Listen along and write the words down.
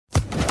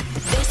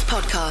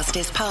podcast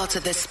is part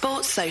of the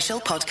Sports Social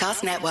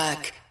Podcast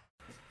Network.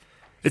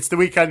 It's the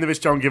weekend of It's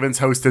John Givens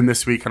hosting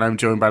this week, and I'm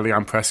joined by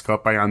Leanne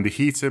Prescott, by Andy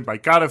Heaton, by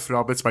Gareth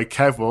Roberts, by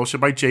Kev Walsh, and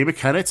by Jay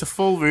McKenna. It's a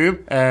full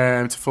room.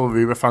 A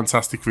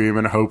fantastic room,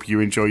 and I hope you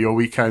enjoy your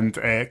weekend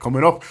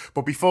coming up.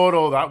 But before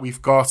all that,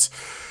 we've got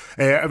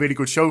a really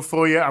good show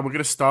for you, and we're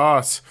going to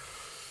start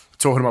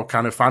talking about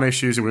kind of fan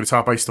issues, and we're going to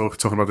start by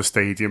talking about the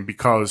stadium,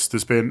 because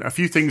there's been a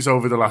few things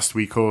over the last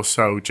week or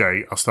so.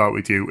 Jay, I'll start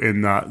with you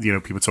in that,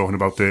 people talking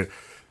about the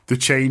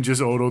changes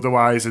or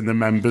otherwise in the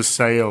members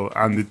sale,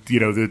 and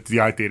the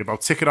idea about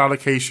ticket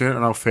allocation and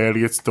how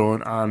fairly it's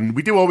done. And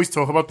we do always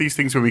talk about these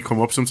things when we come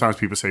up. Sometimes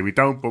people say we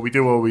don't, but we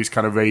do always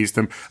kind of raise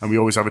them, and we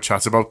always have a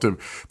chat about them.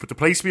 But the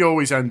place we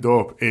always end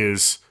up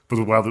is,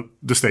 well,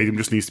 the stadium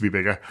just needs to be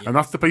bigger. Yeah. And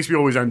that's the place we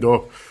always end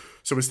up.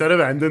 So instead of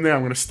ending there,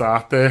 I'm going to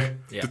start there.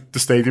 Yeah. The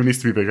stadium needs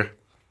to be bigger.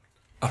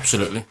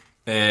 Absolutely.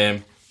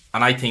 And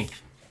I think...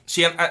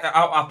 See,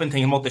 I've been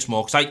thinking about this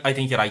more, because I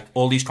think you're right.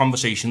 All these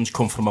conversations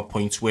come from a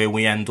point where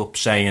we end up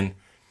saying,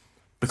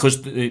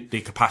 because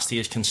the capacity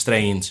is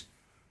constrained,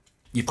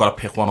 you've got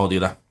to pick one or the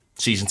other.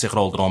 Season ticket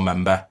holder or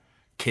member,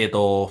 kid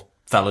or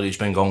fella who's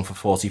been going for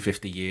 40,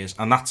 50 years.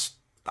 And that's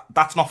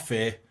not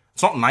fair.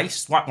 It's not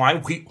nice.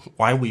 Why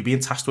are we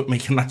being tasked with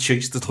making that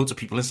choice? There's loads of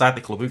people inside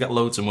the club who get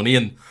loads of money,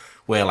 and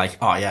we're like,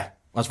 oh yeah,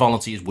 as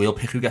volunteers, we'll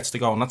pick who gets to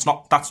go. And that's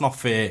not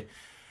fair.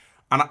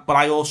 But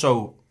I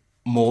also...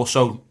 more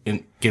so,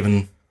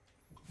 given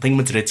I think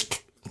Madrid's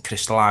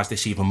crystallised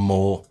this even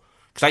more,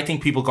 because I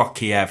think people got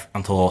Kiev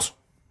and thought,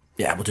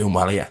 yeah, we're doing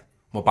well here,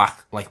 we're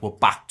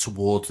back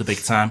towards the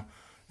big time.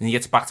 And you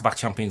get to back-to-back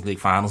Champions League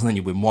finals, and then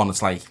you win one.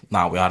 It's like,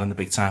 now we are in the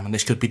big time, and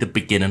this could be the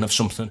beginning of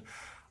something.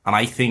 And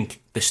I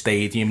think the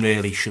stadium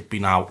really should be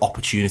now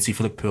opportunity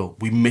for Liverpool.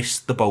 We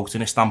missed the boat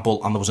in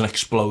Istanbul, and there was an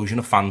explosion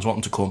of fans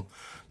wanting to come.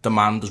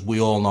 Demand, as we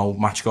all know,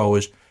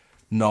 matchgoers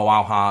know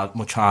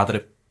much harder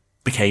it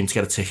became to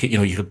get a ticket.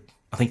 You could,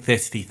 I think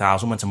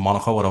 33,000 went to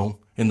Monaco alone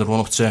in the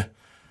run-up to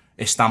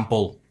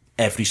Istanbul.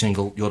 Every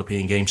single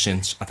European game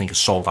since, I think, is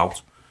sold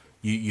out.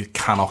 You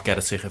cannot get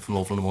a ticket for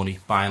love of the money,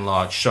 by and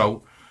large.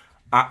 So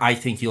I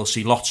think you'll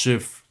see lots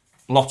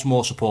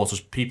more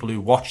supporters, people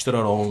who watched it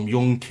at home,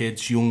 young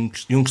kids,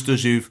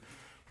 youngsters who've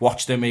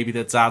watched it, maybe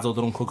their dad or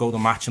their uncle go to the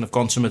match and have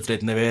gone to Madrid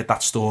and they've heard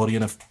that story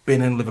and have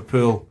been in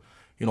Liverpool,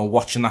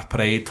 watching that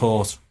parade,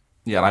 thought,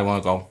 yeah, I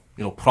want to go.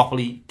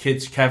 Properly,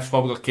 kids, Kev's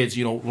probably got kids,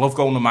 love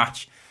going to the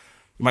match.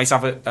 You might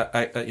have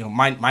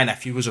my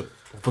nephew was up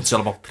until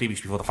about 3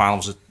 weeks before the final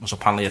was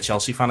apparently a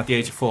Chelsea fan at the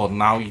age of 4, and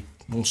now he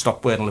won't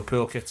stop wearing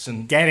Liverpool kits.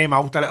 And get him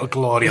out, the little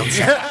glorious.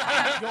 you're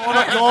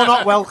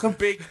not welcome.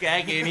 Big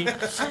gag, ain't he?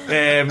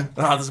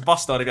 There's a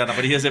boss story behind that,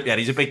 but he's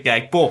a big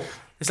gag. But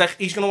it's like,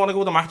 he's going to want to go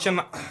to the match, and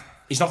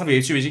he's not going to be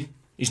able to, is he?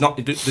 He's not.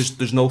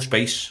 There's no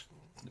space.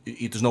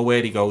 There's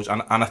nowhere he goes,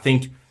 and I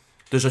think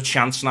there's a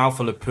chance now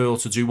for Liverpool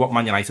to do what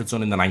Man United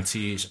done in the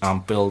 90s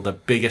and build a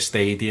bigger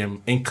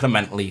stadium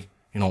incrementally.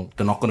 They're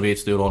not going to be able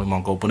to do it all in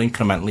one go, but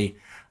incrementally,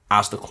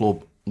 as the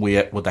club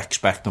we would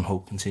expect and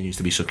hope continues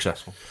to be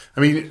successful. I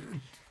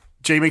mean,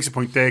 Jay makes a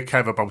point there,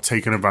 Kev, about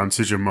taking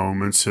advantage of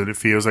moments, and it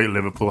feels like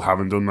Liverpool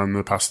haven't done that in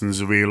the past, and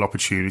there's a real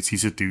opportunity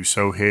to do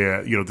so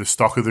here. The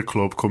stock of the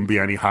club couldn't be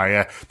any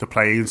higher. The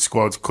playing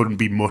squad couldn't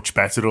be much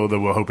better, although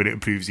we're hoping it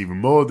improves even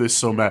more this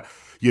summer.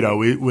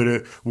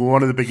 We're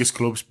one of the biggest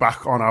clubs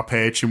back on our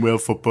perch in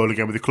world football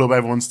again. With the club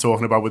everyone's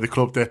talking about, with the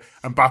club that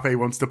Mbappe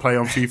wants to play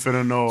on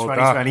FIFA and all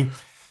 2020.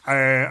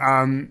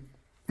 And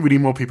we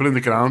need more people in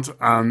the ground.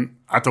 And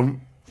I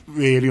don't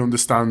really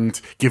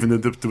understand, given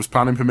that there was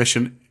planning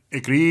permission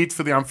agreed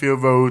for the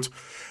Anfield Road,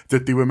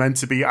 that they were meant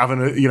to be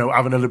having a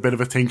little bit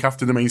of a think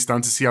after the main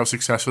stand to see how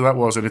successful that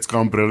was, and it's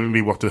gone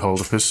brilliantly. What the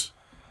hold up is?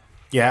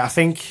 Yeah, I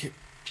think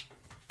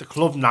the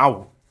club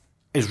now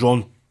is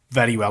run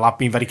very well. I've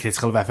been very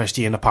critical of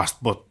FSG in the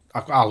past, but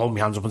I'll hold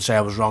my hands up and say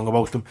I was wrong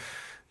about them.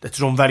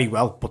 It's run very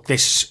well, but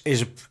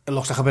it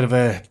looks like a bit of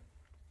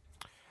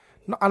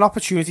an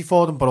opportunity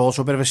for them, but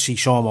also a bit of a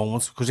seesaw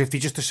moment, because if they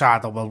just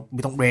decide that, well,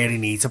 we don't really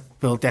need to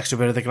build the extra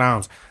bit of the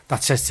ground,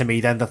 that says to me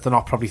then that they're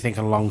not probably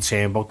thinking long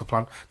term about the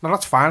plan. Now,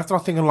 that's fine if they're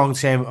not thinking long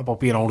term about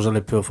being owners of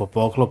Liverpool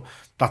Football Club.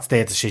 That's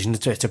their decision.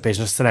 It's a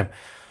business to them.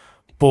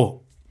 But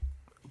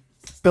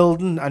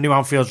building a new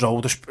Anfield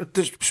Road,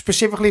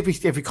 specifically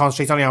if we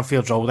concentrate on the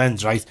Anfield Road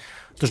ends, right,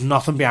 there's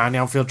nothing behind the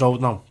Anfield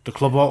Road now. The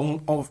club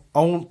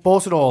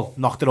bought it all,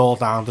 knocked it all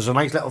down. There's a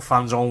nice little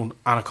fan zone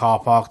and a car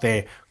park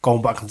there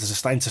going back into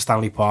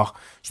Stanley Park.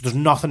 So there's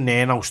nothing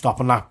there now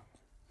stopping that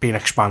being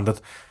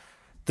expanded.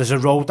 There's a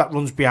road that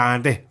runs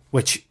behind it,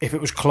 which if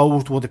it was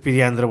closed, would it be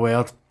the end of the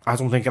world? I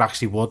don't think it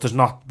actually would. There's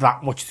not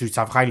that much to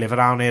traffic. I live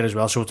around here as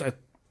well, so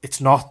it's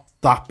not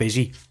that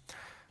busy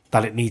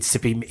that it needs to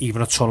be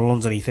even a tunnel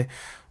underneath it.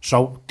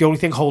 So the only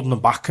thing holding them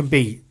back can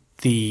be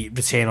the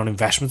return on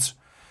investment.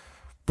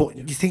 But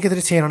you think of the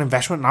return on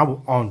investment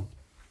now on,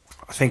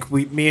 I think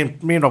me and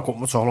Rob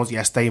Gutman were talking about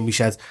yesterday, and we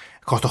said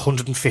it cost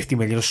 150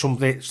 million or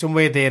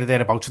somewhere there or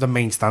thereabouts for the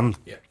main stand.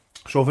 Yeah.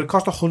 So if it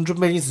cost 100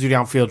 million to do the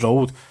Anfield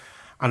Road,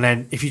 And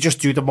then if you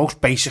just do the most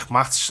basic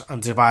maths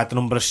and divide the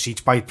number of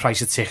seats by the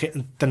price of ticket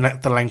and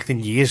the length in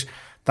years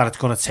that it's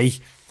going to take,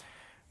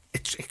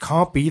 it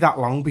can't be that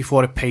long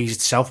before it pays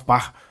itself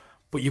back.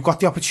 But you've got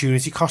the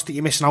opportunity cost that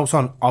you're missing out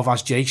on of,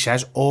 as Jake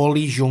says, all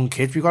these young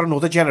kids. We've got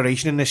another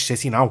generation in this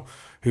city now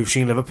who've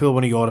seen Liverpool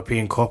win a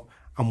European Cup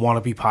and want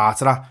to be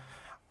part of that.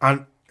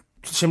 And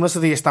similar to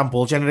the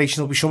Istanbul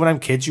generation, there'll be some of them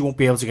kids who won't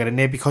be able to get in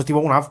there because they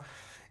won't have,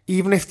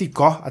 even if they've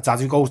got a dad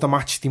who goes to the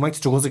match, they might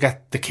struggle to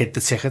get the kid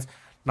the ticket.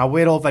 Now,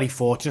 we're all very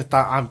fortunate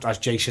that, as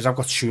Jay says, I've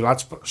got two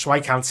lads, so I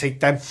can take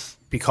them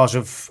because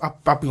of,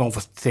 I've been going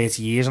for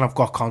 30 years and I've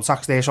got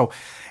contacts there, so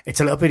it's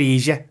a little bit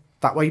easier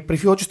that way. But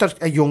if you're just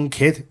a young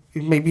kid,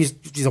 maybe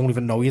you don't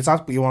even know your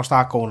dad, but you want to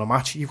start going to a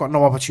match, you've got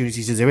no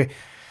opportunity to do it.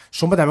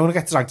 Some of them are going to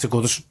get dragged to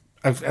gutters.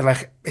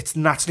 Like, it's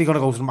naturally going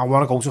to go to them. I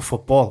want to go to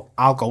football.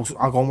 I'll go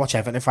and watch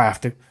Everton if I have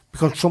to,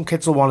 because some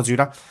kids will want to do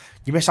that.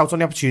 You miss out on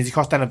the opportunity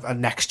cost then of a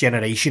next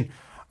generation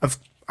of,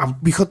 and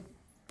we could,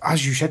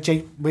 as you said,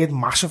 Jay, we're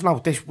massive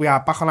now. We are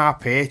back on our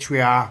pitch.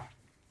 We're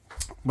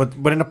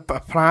in a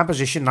prime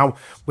position now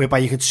whereby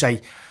you could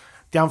say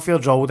the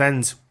Anfield Road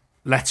end,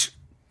 let's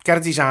get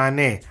a design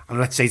there and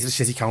let's say to the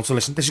City Council,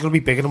 listen, this is going to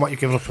be bigger than what you're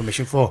giving us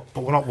permission for,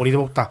 but we're not worried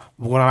about that.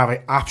 We're going to have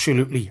it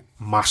absolutely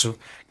massive.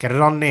 Get it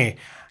on there,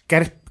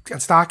 get it,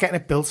 and start getting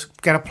it built,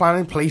 get a plan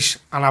in place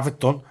and have it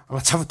done. And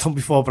let's have it done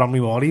before Bramley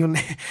Moore even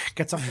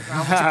gets off the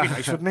ground, which would be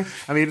nice, wouldn't it?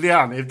 I mean,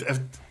 Leanne, if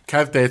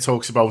Kev there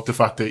talks about the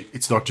fact that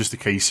it's not just a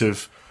case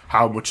of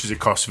how much does it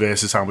cost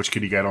versus how much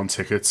can you get on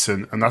tickets,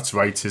 and that's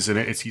right, isn't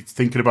it? It's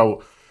thinking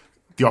about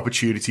the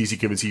opportunities you're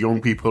giving to young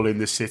people in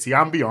the city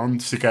and beyond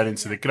to get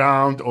into the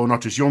ground, or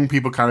not just young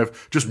people, kind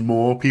of just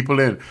more people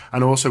in,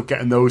 and also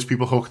getting those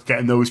people hooked,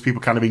 getting those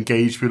people kind of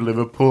engaged with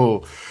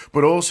Liverpool.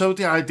 But also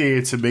the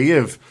idea to me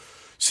of,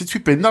 since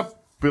we've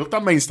built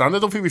that main stand, I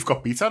don't think we've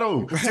got beat at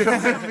home. Do you know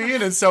what I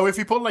mean? And so if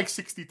we put like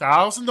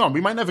 60,000 on, we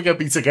might never get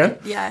beat again.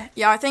 Yeah,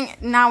 I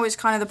think now is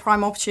kind of the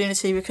prime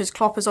opportunity, because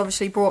Klopp has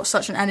obviously brought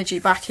such an energy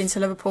back into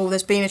Liverpool.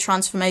 There's been a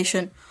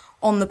transformation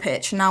on the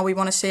pitch. Now we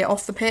want to see it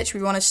off the pitch.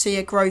 We want to see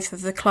a growth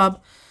of the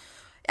club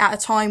at a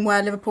time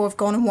where Liverpool have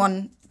gone and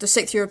won the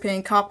 6th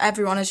European Cup.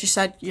 Everyone, as you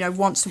said,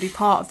 wants to be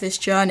part of this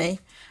journey.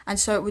 And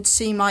so it would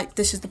seem like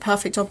this is the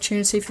perfect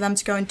opportunity for them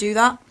to go and do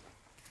that.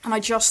 And I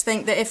just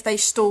think that if they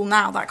stall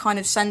now, that kind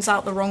of sends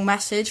out the wrong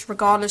message,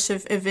 regardless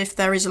of if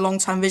there is a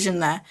long-term vision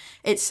there.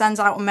 It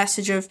sends out a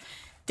message of,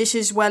 this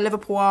is where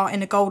Liverpool are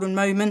in a golden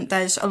moment.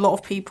 There's a lot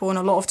of people and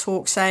a lot of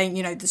talk saying,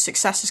 the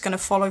success is going to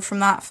follow from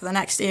that for the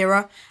next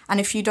era. And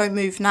if you don't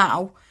move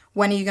now,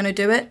 when are you going to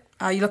do it?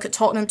 You look at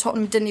Tottenham.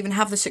 Tottenham didn't even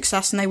have the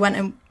success, and they went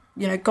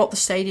and got the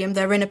stadium.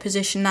 They're in a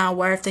position now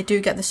where if they do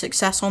get the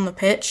success on the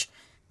pitch,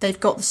 they've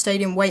got the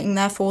stadium waiting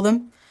there for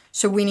them.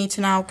 So we need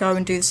to now go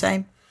and do the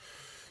same.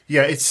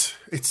 Yeah, it's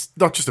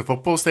not just a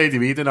football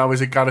stadium either now, is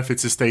it, Gareth?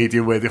 It's a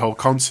stadium where they hold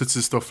concerts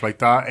and stuff like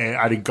that.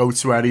 I didn't go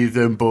to any of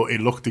them, but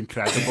it looked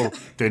incredible,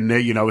 didn't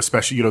it?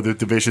 Especially, the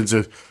divisions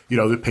of,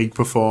 the Pink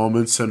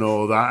performance and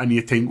all that. And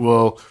you think,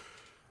 well,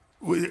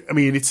 I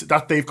mean, it's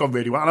that they've gone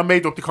really well. And I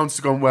made up the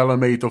concerts gone well. I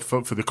made up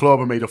for the club.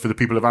 I made up for the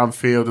people of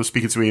Anfield. I was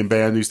speaking to Ian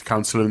Byrne, who's the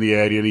councillor in the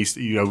area, and he's,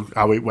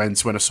 how it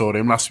went when I saw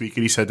him last week.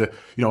 And he said that,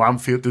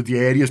 Anfield, the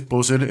area's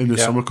buzzing in the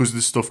summer because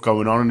there's stuff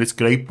going on and it's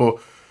great,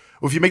 but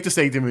if you make the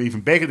stadium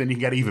even bigger, then you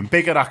can get even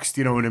bigger acts,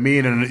 you know what I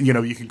mean? And,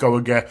 you can go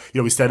and get,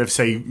 instead of,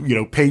 say,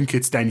 Pink,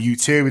 it's then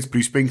U2, it's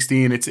Bruce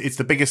Springsteen, it's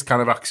the biggest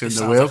kind of acts in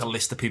the world. Sounds like a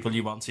list of people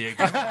you want to hear.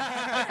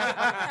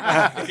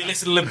 If you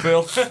listen to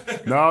Liverpool.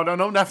 No,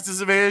 never to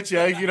survey,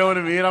 yeah, you know what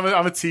I mean?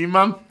 I'm a team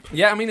man.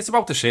 Yeah, I mean, it's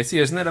about the city,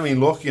 isn't it? I mean,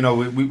 look,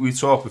 we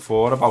talked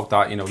before about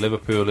that,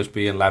 Liverpool is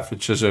being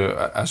leveraged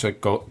as a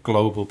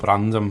global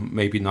brand, and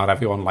maybe not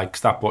everyone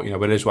likes that, but,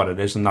 it is what it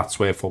is, and that's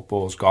where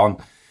football's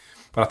gone.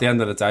 But at the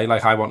end of the day,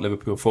 I want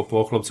Liverpool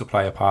Football Club to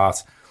play a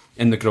part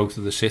in the growth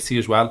of the city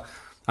as well.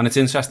 And it's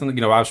interesting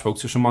that, I've spoke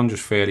to someone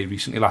just fairly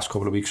recently, last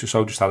couple of weeks or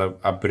so, just had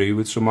a brew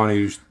with someone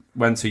who's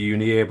went to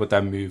uni here but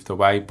then moved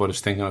away, but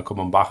is thinking of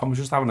coming back, and was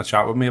just having a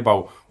chat with me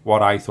about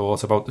what I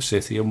thought about the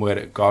city and where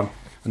it had gone.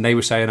 And they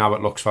were saying how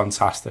it looks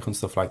fantastic and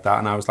stuff like that.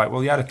 And I was like,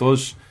 well, yeah, it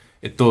does.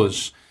 It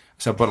does.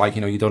 So, but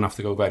you don't have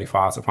to go very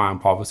far to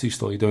find poverty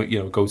still. You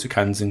don't, go to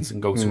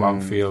Kensington, go to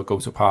Anfield, go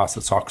to parts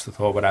of Toxteth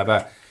or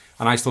whatever.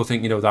 And I still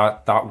think,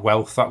 that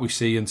wealth that we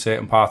see in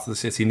certain parts of the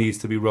city needs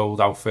to be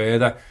rolled out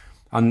further.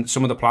 And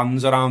some of the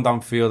plans around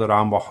Anfield,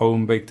 around what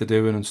Home Baked are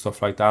doing and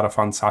stuff like that, are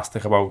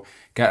fantastic about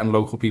getting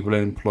local people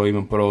in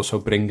employment, but also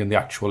bringing the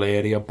actual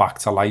area back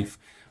to life.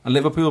 And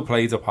Liverpool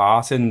played a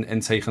part in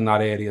taking that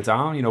area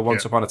down.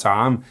 Once upon a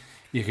time,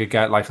 you could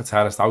get like a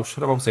terraced house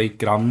for about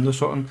 $8,000 or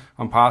something.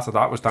 And part of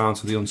that was down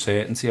to the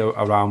uncertainty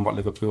around what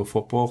Liverpool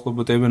Football Club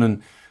were doing.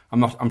 And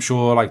I'm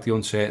sure the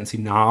uncertainty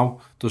now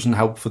doesn't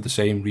help for the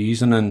same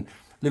reason, and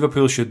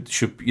Liverpool should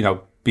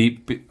be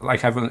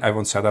like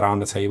everyone said around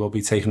the table,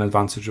 be taking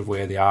advantage of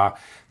where they are.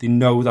 They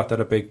know that they're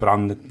a big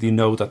brand. They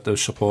know that they're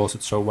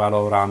supported so well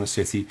all around the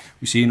city.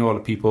 We've seen all the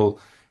people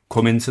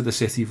come into the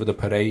city for the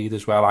parade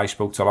as well. I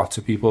spoke to lots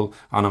of people,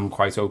 and I'm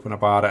quite open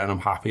about it, and I'm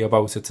happy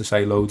about it to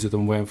say loads of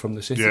them weren't from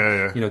the city.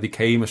 Yeah. You know, they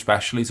came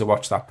especially to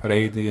watch that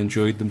parade. They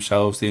enjoyed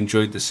themselves, they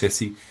enjoyed the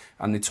city,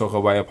 and they took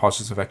away a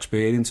positive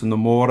experience. And the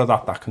more of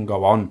that can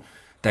go on,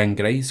 then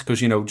great.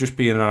 Because, you know, just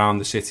being around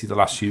the city the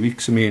last few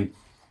weeks, I mean,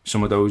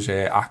 some of those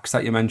acts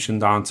that you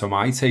mentioned aren't to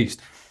my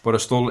taste, but I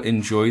still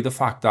enjoy the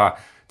fact that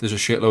there's a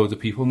shitload of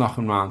people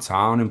knocking around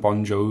town in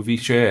Bon Jovi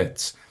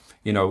shirts,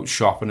 you know,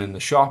 shopping in the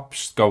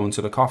shops, going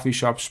to the coffee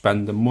shops,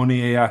 spending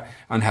money here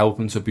and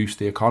helping to boost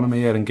the economy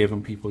here and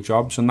giving people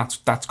jobs. And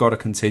that's got to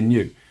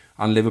continue.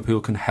 And Liverpool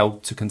can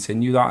help to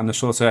continue that. And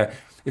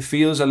it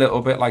feels a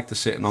little bit like they're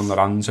sitting on their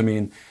hands. I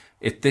mean,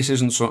 this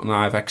isn't something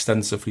I've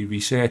extensively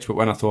researched, but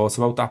when I thought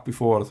about that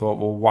before, I thought,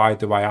 well, why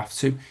do I have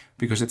to?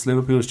 Because it's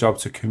Liverpool's job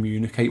to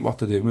communicate what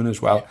they're doing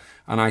as well.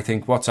 And I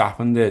think what's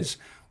happened is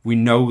we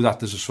know that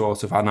there's a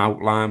sort of an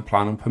outline,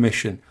 plan and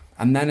permission,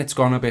 and then it's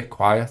gone a bit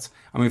quiet.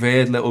 And we've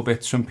heard little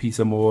bits from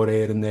Peter Moore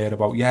here and there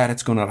about, yeah,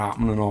 it's going to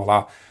happen and all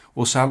that.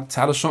 Well,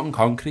 tell us something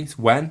concrete,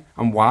 when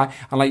and why.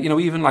 And like, you know,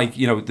 even like,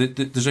 you know,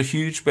 there's a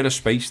huge bit of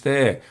space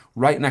there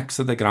right next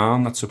to the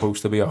ground that's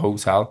supposed to be a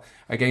hotel.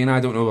 Again,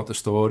 I don't know what the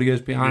story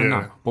is behind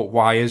that, but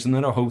why isn't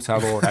there a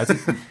hotel already?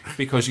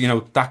 Because, you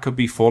know, that could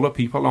be full of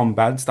people on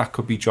beds, that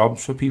could be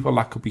jobs for people,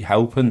 that could be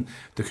helping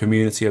the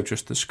community I've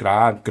just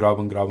described grow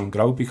and grow and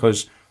grow,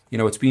 because, you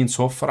know, it's been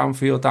tough for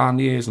Anfield down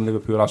the years and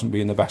Liverpool hasn't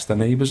been the best of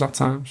neighbours at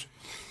times.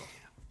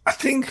 I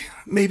think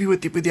maybe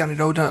with the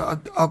anecdote,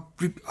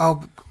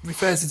 I'll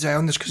refer to Jay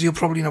on this because he'll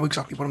probably know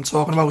exactly what I'm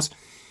talking about.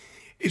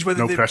 Is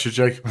whether No pressure,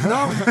 Jake.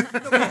 No.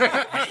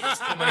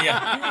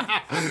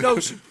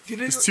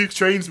 There's two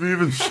trains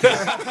moving.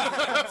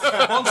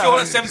 One's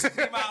going at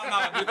 73 miles an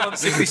hour, the other on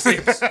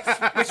 66.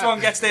 Which one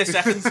gets there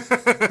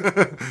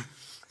second?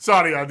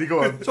 Sorry, Andy,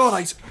 go on. It's all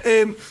right.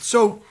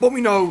 So what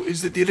we know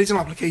is that the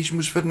original application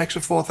was for an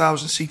extra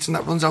 4,000 seats, and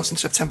that runs out in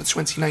September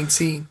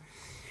 2019.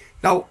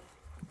 Now,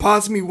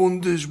 part of me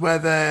wonders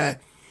whether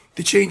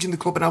the change in the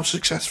club and how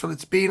successful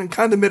it's been, and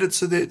kind of mirrored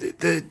to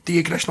the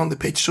aggression on the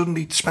pitch,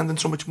 suddenly spending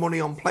so much money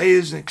on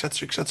players, and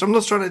etc., etc. I'm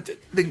not trying to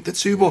link the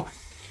two, but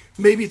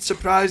maybe it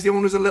surprised the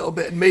owners a little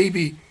bit, and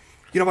maybe,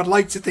 you know, I'd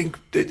like to think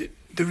that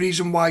the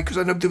reason why, because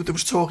I know there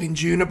was talk in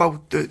June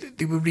about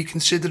they were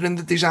reconsidering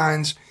the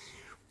designs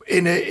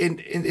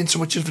in so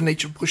much of the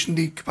nature of pushing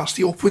the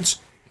capacity upwards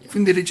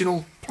from the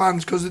original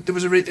plans, because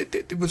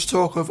there was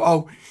talk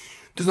of,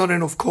 there's not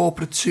enough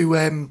corporate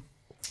to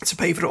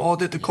pay for it, or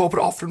that the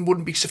corporate offering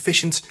wouldn't be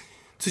sufficient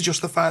to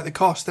justify the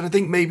cost. And I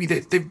think maybe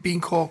they've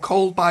been caught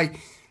cold by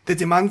the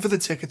demand for the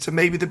tickets, and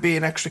maybe they're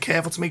being extra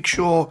careful to make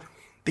sure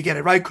they get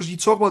it right. Because you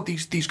talk about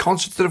these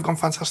concerts that have gone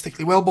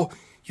fantastically well, but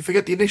you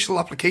forget the initial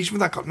application for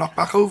that got knocked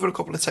back over a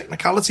couple of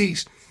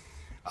technicalities.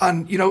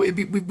 And, you know,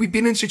 we've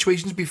been in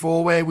situations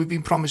before where we've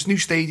been promised new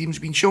stadiums,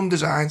 been shown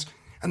designs,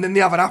 and then they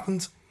haven't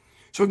happened.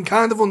 So I can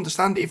kind of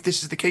understand, if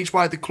this is the case,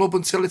 why the club,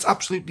 until it's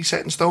absolutely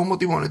set in stone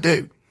what they want to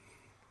do,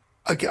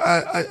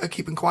 are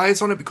keeping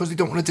quiet on it, because they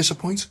don't want to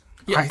disappoint.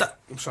 Yeah,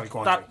 I'm sorry, go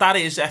on. That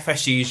is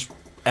FSG's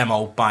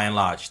MO by and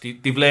large.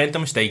 They've learned the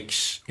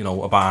mistakes, you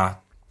know,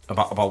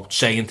 about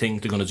saying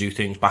things, they're going to do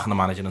things, backing the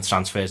manager and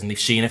transfers, and they've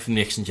seen it from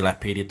the Nixon Gillette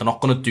period. They're not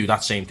going to do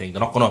that same thing. They're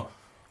not going to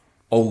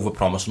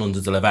over-promise and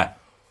under-deliver.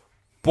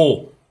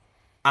 But,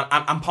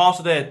 and part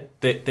of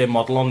their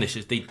model on this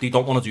is they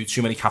don't want to do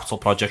too many capital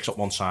projects at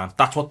one time.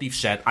 That's what they've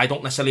said. I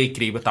don't necessarily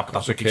agree with that, but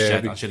that's what they've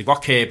said. And so they've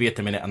got Kirby at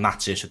the minute, and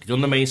that's it. So they've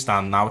done the main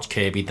stand, now it's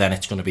Kirby, then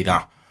it's going to be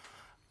that.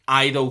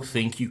 I don't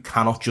think you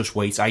cannot just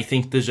wait. I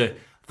think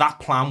that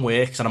plan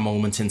works at a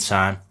moment in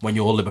time when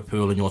you're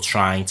Liverpool and you're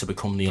trying to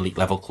become the elite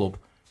level club.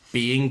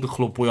 Being the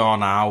club we are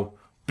now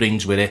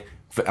brings with it,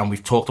 and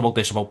we've talked about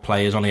this about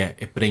players on here,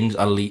 it brings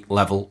elite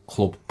level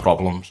club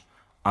problems.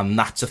 And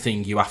that's a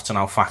thing you have to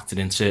now factor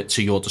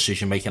into your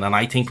decision making. And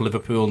I think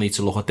Liverpool need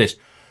to look at this,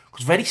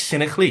 because very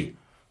cynically,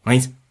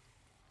 right,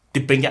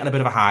 they've been getting a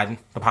bit of a hiding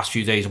the past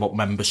few days about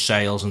member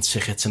sales and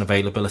tickets and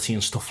availability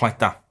and stuff like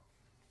that.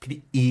 The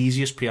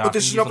easiest PR. But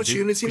this is an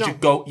opportunity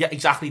now. Yeah,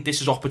 exactly.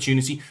 This is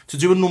opportunity to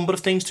do a number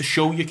of things, to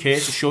show you care,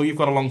 to show you've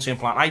got a long-term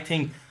plan. I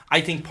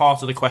think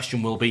part of the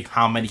question will be,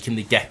 how many can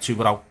they get to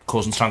without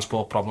causing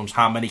transport problems?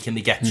 How many can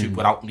they get to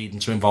without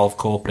needing to involve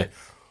corporate?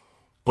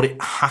 But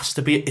it has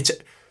to be.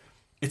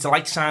 It's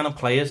like signing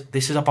players.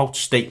 This is about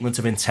statement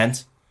of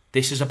intent.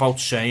 This is about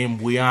saying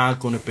we are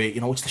going to be, you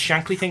know, it's the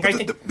Shankly thing, I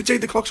think. But Jay,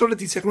 the clock's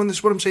already ticking on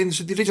this. What I'm saying is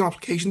that the original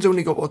application's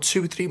only got,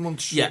 2 or 3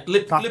 months? Yeah.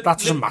 That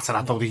doesn't matter,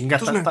 that, though. You can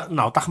get that.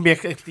 No, that can be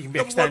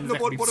extended.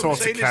 What talk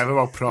to Kev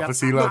about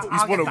property, lad.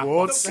 He's won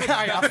awards.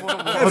 I have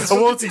won awards.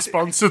 Awards he's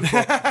sponsored.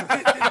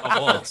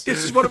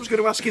 This is what I was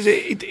going to ask. Is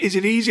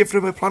it easier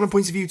from a planning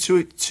point of view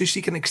to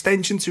seek an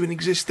extension to an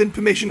existing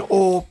permission,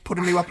 or put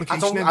a new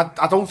application in?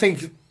 I don't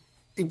think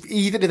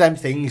either of them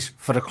things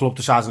for a club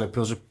the size of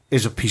Liverpool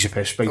is a piece of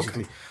piss,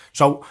 basically. Okay.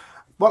 So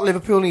what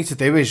Liverpool need to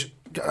do is,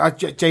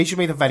 Jason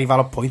made a very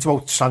valid point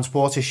about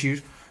transport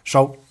issues.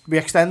 So we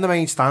extend the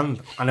main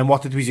stand, and then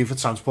what did we do for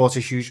transport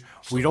issues?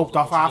 We roped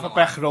off half a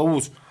Beck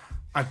Road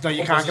And no, you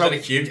What can't buses get are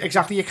out, queue?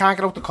 exactly, you can't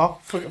get out the car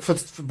for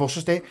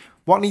buses there.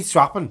 What needs to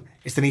happen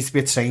is there needs to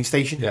be a train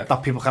station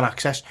that people can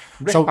access.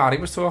 Rick Barry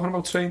was talking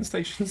about train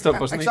stations, though,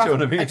 wasn't exactly, he?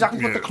 Do you know what I mean?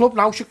 Exactly, but the club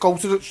now should go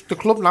to the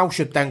club now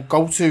should then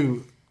go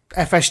to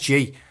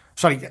FSG.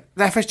 Sorry, the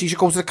FSG should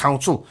go to the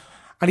council.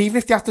 And even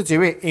if they have to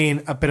do it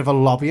in a bit of a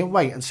lobbying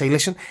way and say,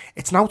 listen,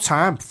 it's now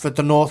time for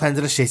the north end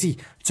of the city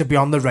to be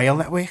on the rail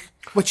network,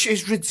 which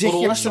is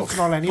ridiculous.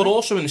 But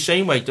also in the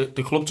same way,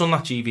 the club done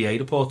that GVA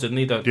report, didn't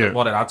he?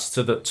 What it adds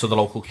to the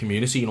local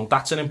community. You know,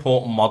 that's an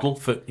important model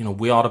for, you know,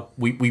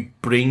 we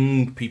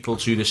bring people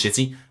to the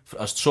city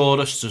as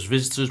tourists, as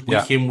visitors,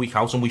 week in, week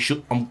out,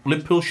 and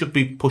Liverpool should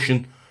be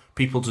pushing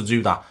people to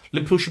do that.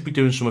 Liverpool should be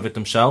doing some of it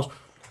themselves.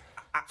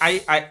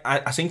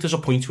 I think there's a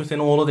point within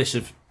all of this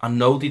of, I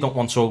know they don't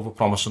want to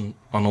overpromise and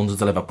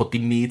underdeliver, but they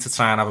need to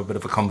try and have a bit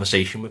of a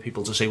conversation with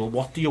people to say, well,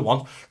 what do you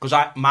want? Because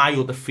my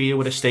other fear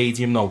with a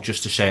stadium, though,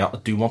 just to say, I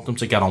do want them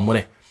to get on with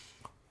it.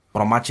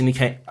 But imagine they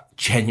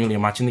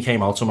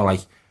came out and were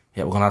like,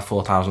 yeah, we're going to have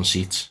 4,000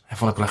 seats.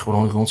 Everyone would be like, we're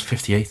only going to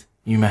 58. Are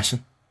you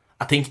messing?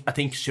 I think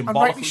symbolically... And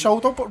rightly so,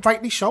 though, but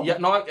rightly so. Yeah,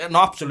 no,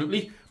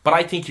 absolutely. But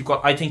I think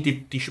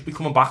they should be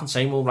coming back and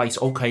saying, well, right,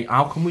 okay,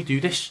 how can we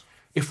do this?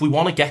 If we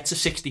want to get to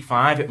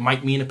 65, it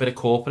might mean a bit of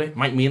corporate. It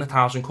might mean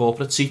 1,000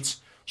 corporate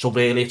seats. So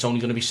really, it's only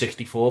going to be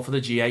 64 for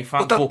the GA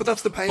fans. But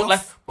that's the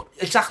payoff.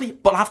 Exactly.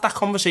 But have that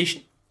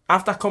conversation.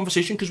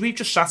 Because we've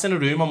just sat in a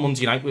room on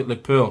Monday night with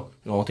Liverpool.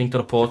 You know, I think the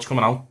report's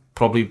coming out.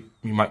 Probably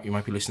you might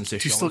be listening to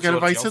this. Do you still get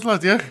invited,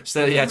 lad? Yeah.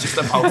 Still, yeah, just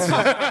about.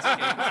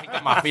 I think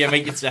the mafia,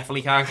 mate, you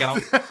definitely can't get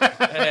out.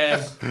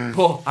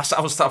 But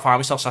I was finding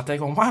myself sat there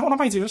going, what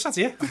am I doing sat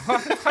here?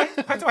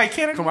 Why do I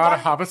care? Come out of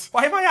habit.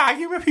 Why am I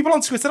arguing with people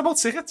on Twitter about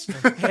tickets?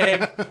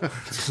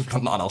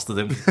 Got nothing else to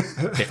do.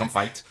 Pick and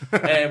fight.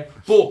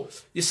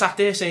 But you sat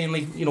there saying,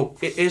 like, you know,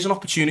 it is an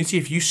opportunity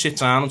if you sit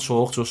down and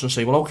talk to us and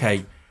say, well,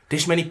 okay,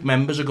 this many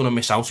members are going to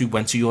miss out who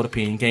went to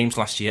European games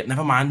last year.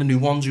 Never mind the new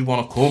ones who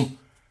want to come.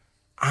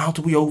 How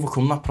do we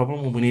overcome that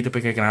problem? Well, we need a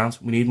bigger ground.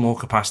 We need more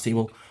capacity.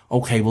 Well,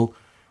 okay, we're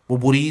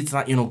worried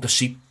that, you know, the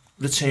seat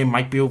return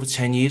might be over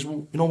 10 years.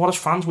 Well, you know what, as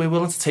fans, we're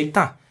willing to take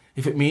that.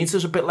 If it means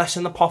there's a bit less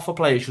in the pot for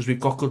players, because we've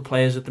got good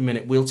players at the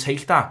minute, we'll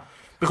take that.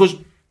 Because,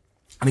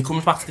 and it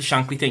comes back to the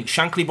Shankly thing.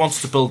 Shankly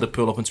wants to build the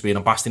pool up into being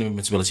a bastion of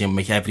invincibility and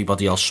make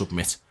everybody else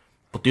submit.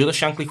 But the other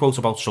Shankly quote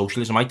about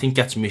socialism, I think,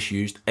 gets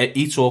misused.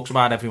 He talks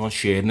about everyone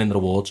sharing in the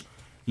rewards.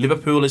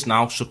 Liverpool is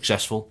now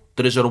successful.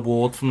 There is a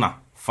reward from that.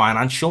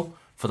 Financial,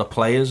 for the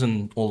players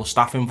and all the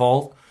staff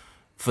involved.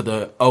 For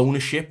the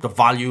ownership, the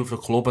value of the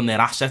club and their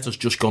assets has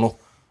just gone up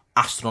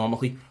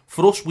astronomically.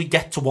 For us, we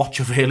get to watch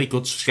a really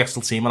good,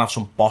 successful team and have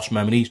some boss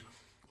memories.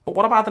 But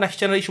what about the next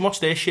generation? What's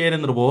their share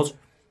in the rewards?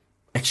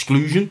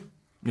 Exclusion.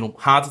 You know,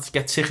 harder to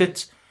get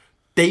tickets.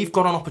 They've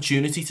got an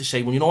opportunity to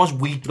say, well, you know, as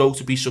we grow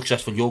to be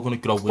successful, you're going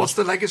to grow with us. What's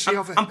the legacy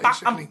of it,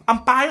 basically?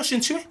 And buy us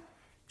into it.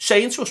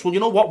 Saying to us, well,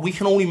 you know what, we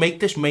can only make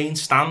this main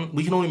stand,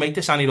 we can only make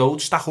this Annie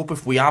Road stack up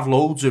if we have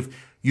loads of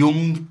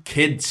young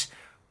kids,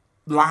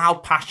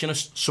 loud, passionate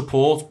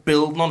support,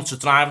 building on it to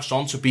drive us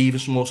on to be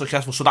even more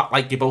successful. So that,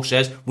 like Gibbo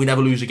says, we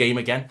never lose a game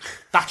again.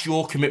 That's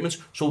your commitment.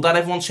 So that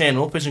everyone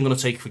turning up isn't going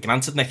to take for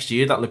granted next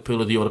year that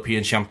Liverpool are the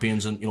European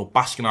champions and, you know,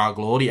 bask in our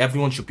glory.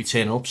 Everyone should be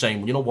turning up saying,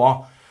 well, you know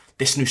what,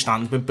 this new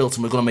stand's been built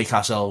and we're going to make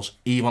ourselves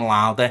even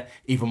louder,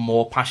 even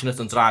more passionate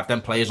and drive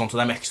them players onto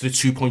them extra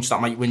 2 points that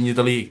might win you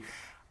the league.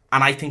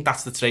 And I think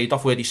that's the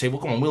trade-off where they say,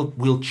 well, come on,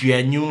 we'll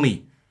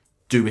genuinely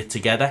do it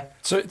together.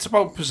 So it's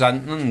about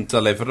presenting and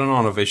delivering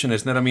on a vision,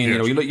 isn't it? I mean, you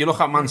know, you look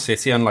at Man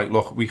City and, like,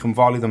 look, we can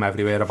volley them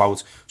everywhere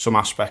about some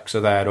aspects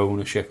of their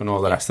ownership and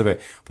all the rest of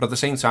it. But at the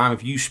same time,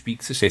 if you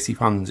speak to City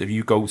fans, if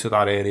you go to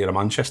that area of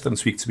Manchester and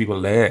speak to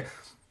people there,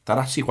 they're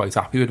actually quite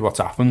happy with what's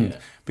happened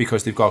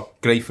because they've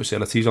got great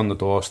facilities on the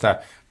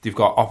doorstep. They've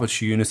got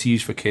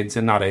opportunities for kids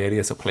in that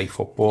area to play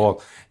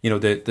football. You know,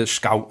 the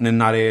scouting in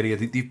that area.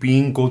 They've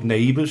been good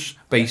neighbours,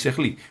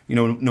 basically. You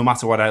know, no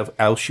matter what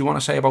else you want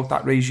to say about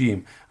that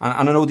regime.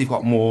 And I know they've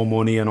got more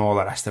money and all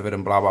the rest of it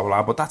and blah, blah,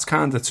 blah. But that's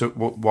kind of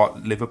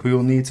what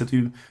Liverpool need to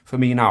do for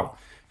me now.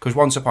 Because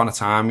once upon a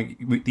time,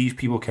 these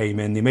people came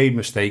in, they made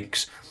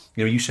mistakes.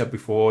 You know, you said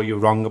before you're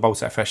wrong about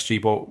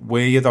FSG, but were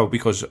you though?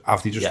 Because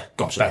have they just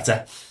got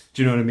better?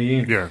 Do you know what I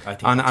mean? Yeah.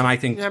 I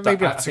think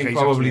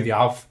probably they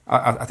have.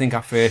 I think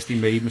at first they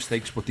made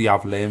mistakes, but they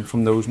have learned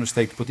from those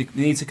mistakes. But they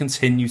need to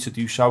continue to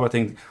do so. I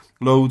think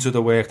loads of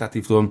the work that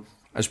they've done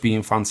has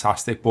been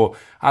fantastic. But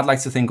I'd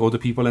like to think other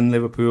people in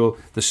Liverpool,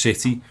 the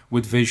city,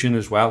 with vision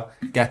as well,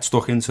 get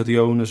stuck into the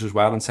owners as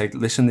well and say,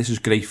 listen, this is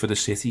great for the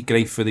city,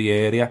 great for the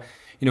area.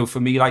 You know,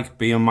 for me, like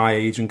being my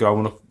age and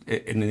growing up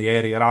in the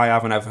area I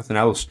have and everything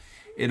else,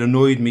 it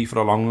annoyed me for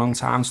a long, long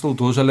time, still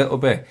does a little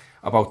bit,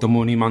 about the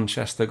money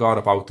Manchester got,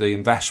 about the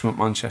investment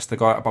Manchester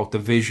got, about the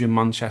vision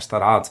Manchester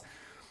had.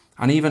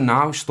 And even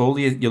now, still,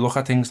 you look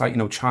at things like, you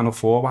know, Channel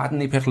 4, why didn't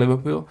they pick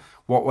Liverpool?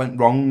 What went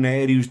wrong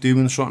there? He was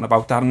doing something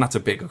about that, and that's a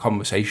bigger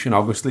conversation,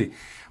 obviously.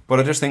 But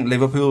I just think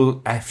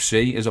Liverpool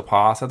FC is a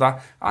part of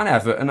that, and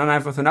Everton and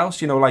everything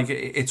else. You know, like,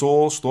 it's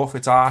all stuff,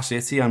 it's our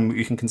city, and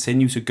we can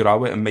continue to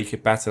grow it and make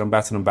it better and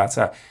better and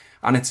better.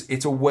 And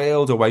it's a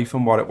world away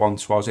from what it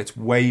once was. It's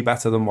way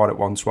better than what it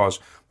once was.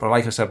 But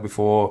like I said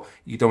before,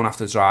 you don't have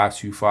to drive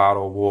too far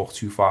or walk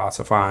too far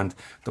to find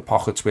the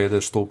pockets where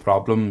there's still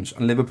problems.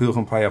 And Liverpool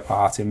can play a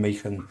part in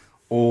making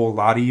all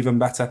that even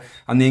better.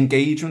 And the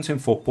engagement in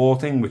football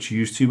thing, which you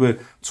used to were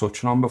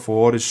touching on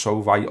before, is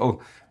so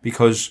vital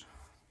because,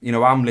 you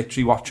know, I'm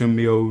literally watching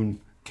my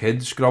own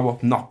kids grow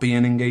up not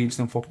being engaged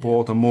in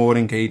football. They're more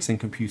engaged in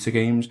computer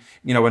games,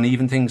 you know, and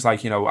even things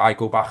like, you know, I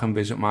go back and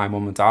visit my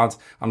mum and dad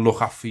and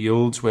look at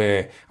fields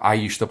where I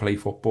used to play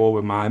football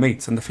with my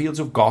mates, and the fields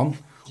have gone,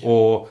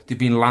 or they've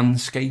been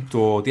landscaped,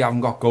 or they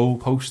haven't got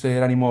goalposts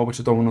there anymore, which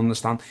I don't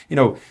understand. You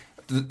know,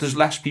 there's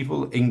less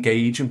people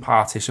engage and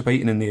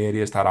participating in the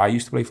areas that I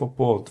used to play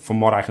football, from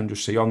what I can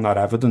just see on that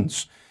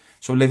evidence.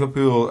 So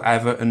Liverpool,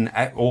 Everton,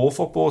 all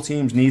football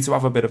teams need to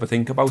have a bit of a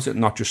think about it, and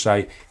not just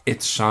say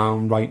it's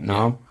sound right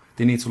now.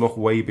 They need to look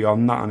way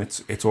beyond that, and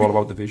it's all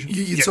about the vision.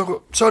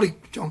 Sorry,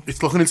 John.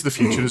 It's looking into the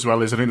future as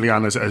well, isn't it,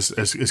 Leanne?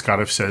 As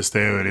Gareth says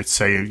there, and it's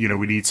saying, you know,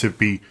 we need to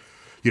be,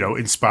 you know,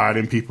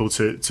 inspiring people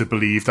to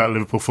believe that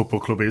Liverpool Football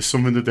Club is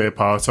something that they're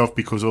part of,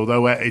 because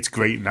although it's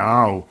great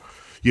now,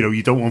 you know,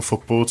 you don't want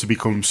football to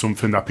become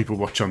something that people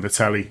watch on the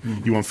telly.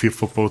 You want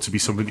football to be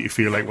something that you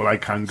feel like, well, I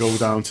can go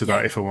down to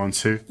that if I want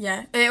to.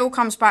 Yeah, it all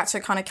comes back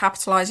to kind of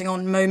capitalising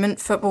on moment.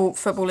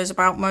 Football is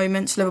about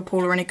moments.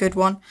 Liverpool are in a good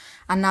one,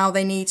 and now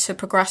they need to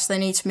progress. They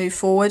need to move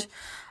forward.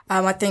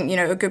 I think, you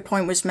know, a good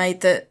point was made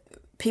that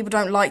people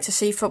don't like to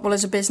see football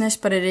as a business,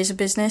 but it is a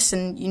business,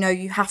 and, you know,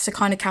 you have to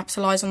kind of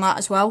capitalise on that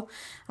as well.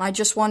 And I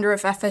just wonder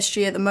if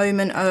FSG at the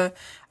moment are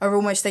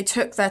almost, they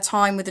took their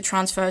time with the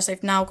transfers,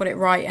 they've now got it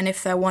right, and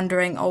if they're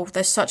wondering, oh,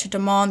 there's such a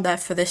demand there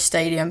for this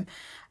stadium,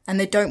 and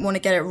they don't want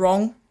to get it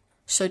wrong,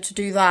 so to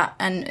do that,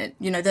 and,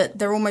 you know,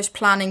 they're almost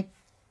planning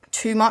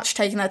too much,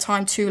 taking their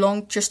time too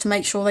long, just to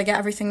make sure they get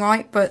everything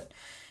right, but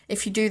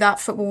if you do that,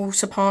 football will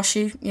surpass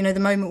you. You know, the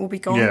moment will be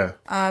gone. Yeah.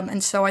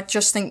 And so I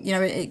just think, you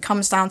know, it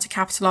comes down to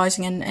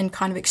capitalising and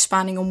kind of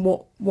expanding on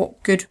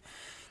what good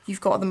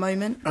you've got at the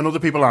moment. And other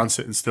people aren't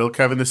sitting still,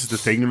 Kevin. This is the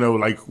thing, you know,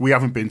 like, we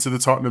haven't been to the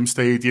Tottenham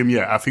Stadium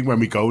yet. I think when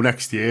we go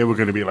next year, we're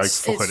going to be like,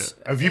 fuck it.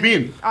 Have you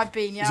been? I've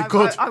been, yeah. Is it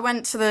good? I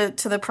went to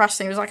the press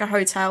thing. It was like a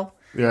hotel.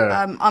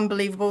 Yeah.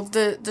 Unbelievable.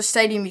 The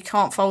stadium, you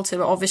can't fault it,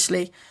 but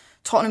obviously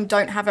Tottenham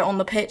don't have it on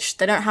the pitch.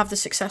 They don't have the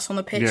success on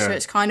the pitch. Yeah. So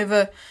it's kind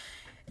of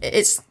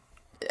it's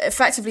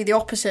effectively the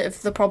opposite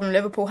of the problem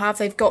Liverpool have.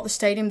 They've got the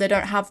stadium, they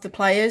don't have the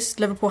players.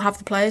 Liverpool have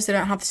the players, they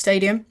don't have the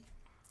stadium.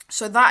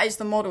 So that is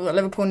the model that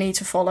Liverpool need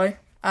to follow.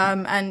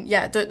 And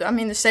yeah,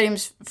 the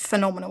stadium's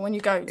phenomenal when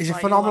you go. Is it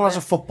phenomenal as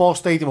a football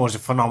stadium, or is it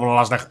phenomenal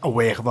as like a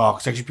work of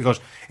architecture? Because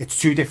it's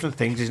two different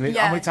things, isn't it?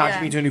 Yeah, How many times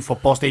have you been to a new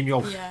football stadium?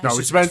 You go, No,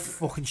 it's meant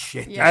fucking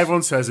shit. Yeah.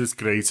 Everyone says it's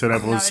great, and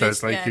everyone says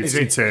is, like yeah, it's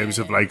in terms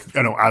of like,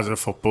 you know, as a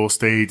football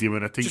stadium,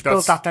 and I think Just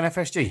that's build that then,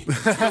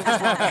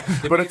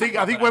 FSG. But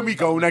I think when we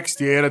go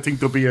next year, I think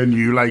there'll be a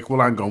new, like,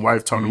 well, hang on, why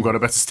have Tottenham got a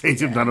better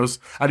stadium than us?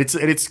 And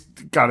it's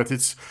Gareth,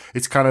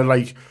 it's kind of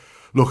like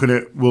looking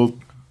at, well,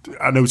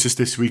 I noticed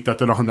this week that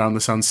they're knocking down the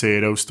San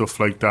Siro,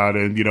 stuff like that,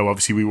 and, you know,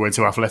 obviously we went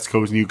to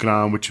Atletico's new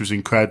ground, which was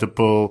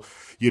incredible.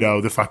 You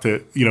know, the fact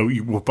that, you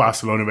know, with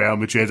Barcelona, Real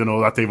Madrid and all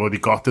that, they've already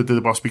got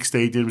the boss big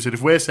stadiums. And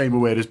if we're saying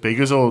we're as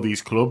big as all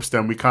these clubs,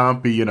 then we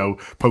can't be, you know,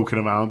 poking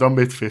around on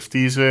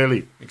mid-50s,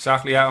 really.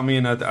 Exactly, yeah. I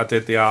mean, I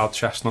did the old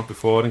chestnut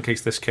before in case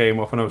this came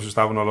up, and I was just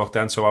having a look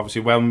then. So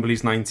obviously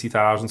Wembley's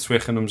 90,000,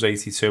 Twickenham's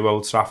 82,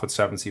 Old Trafford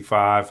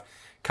 75,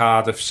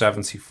 Cardiff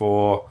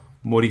 74,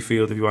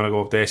 Murrayfield, if you want to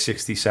go up there,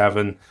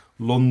 67,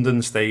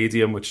 London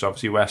Stadium, which is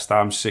obviously West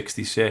Ham,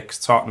 66,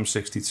 Tottenham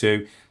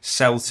 62,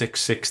 Celtic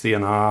 60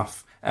 and a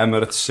half,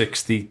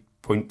 Emirates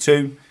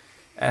 60.2,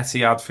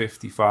 Etihad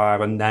 55,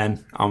 and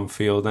then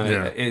Anfield.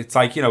 And it's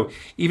like, you know,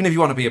 even if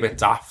you want to be a bit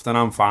daft, and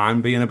I'm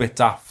fine being a bit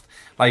daft,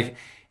 like,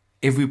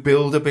 if we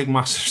build a big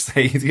massive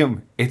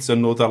stadium, it's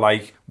another,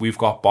 like, we've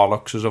got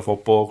bollocks as a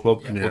football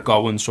club. Yeah. We're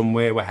going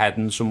somewhere, we're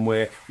heading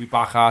somewhere, we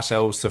back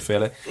ourselves to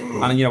fill it.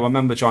 And, you know, I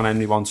remember John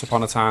Henry once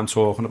upon a time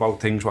talking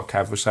about things what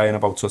Kev was saying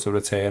about sort of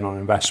return on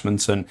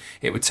investments, and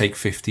it would take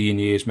 15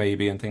 years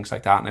maybe and things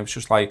like that. And it was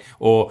just like,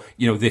 or,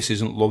 you know, this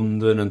isn't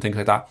London and things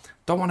like that.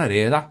 Don't want to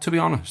hear that, to be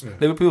honest. Yeah.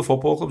 Liverpool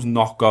Football Club's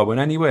not going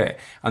anywhere,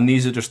 and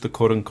these are just the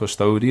current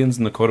custodians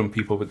and the current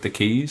people with the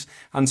keys.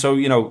 And so,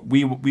 you know,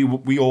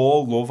 we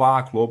all love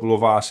our club,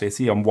 love our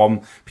city, and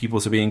want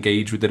people to be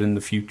engaged with it in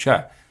the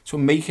future. So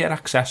make it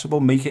accessible,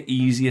 make it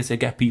easier to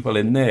get people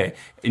in there,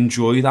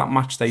 enjoy that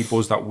match day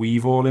buzz that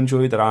we've all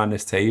enjoyed around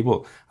this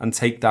table, and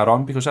take that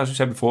on. Because as we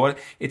said before,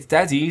 it's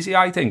dead easy.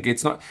 I think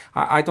it's not.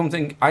 I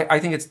think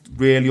it's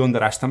really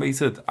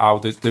underestimated how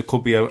there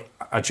could be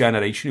a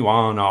generation who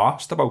aren't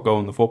asked about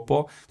going to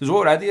football. There's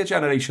already a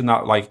generation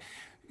that, like,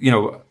 you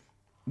know,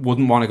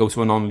 wouldn't want to go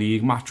to a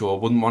non-league match, or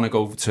wouldn't want to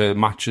go to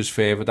matches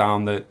further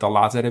down the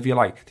ladder, if you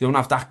like. They don't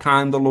have that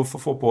kind of love for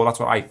football. That's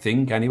what I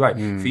think,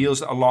 anyway.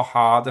 Feels a lot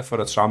harder for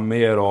a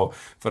Tranmere or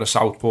for a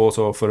Southport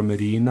or for a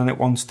Marine than it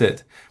once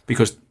did,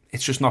 because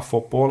it's just not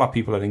football that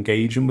people are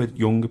engaging with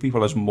younger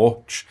people as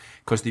much,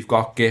 because they've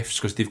got gifts,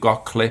 because they've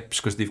got clips,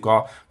 because they've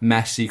got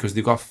Messi, because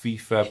they've got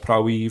FIFA,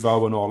 Pro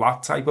Evo and all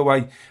that type of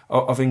way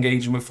of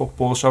engaging with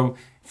football. So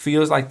it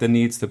feels like there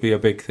needs to be a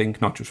big thing,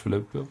 not just for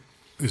Liverpool.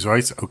 Is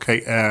right.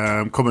 Okay.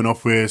 Coming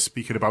up, we're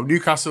speaking about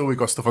Newcastle. We've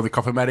got stuff on the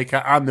Copa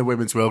America and the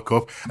Women's World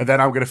Cup. And then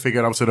I'm going to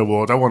figure out an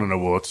award. I want an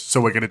award. So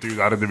we're going to do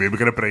that in the room. We're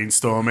going to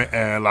brainstorm it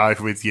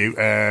live with you.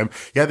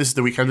 This is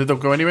the weekend.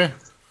 Don't go anywhere.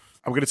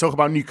 I'm going to talk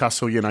about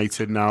Newcastle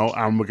United now,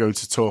 and we're going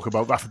to talk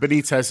about Rafa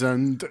Benitez.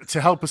 And to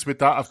help us with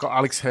that, I've got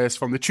Alex Hurst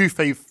from the True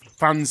Faith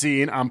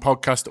fanzine and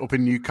podcast up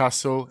in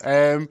Newcastle.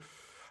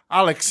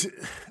 Alex,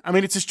 I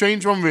mean, it's a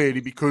strange one, really,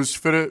 because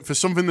for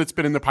something that's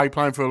been in the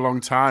pipeline for a long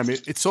time,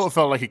 it sort of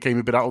felt like it came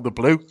a bit out of the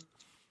blue.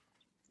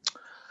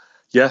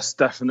 Yes,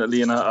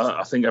 definitely. And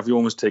I think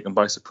everyone was taken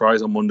by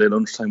surprise on Monday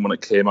lunchtime when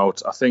it came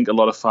out. I think a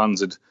lot of fans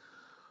had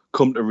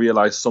come to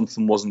realise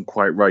something wasn't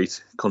quite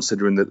right,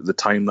 considering the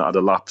time that had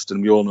elapsed.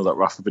 And we all know that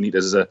Rafa Benitez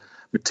is a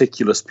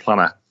meticulous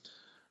planner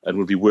and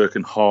will be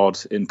working hard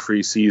in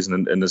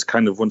pre-season. And there's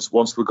kind of,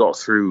 once we got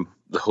through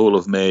the whole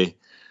of May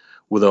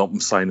without him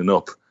signing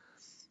up,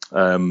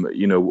 a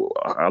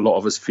lot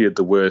of us feared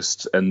the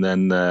worst, and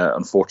then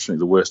unfortunately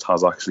the worst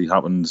has actually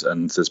happened,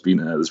 and there's been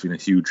a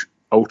huge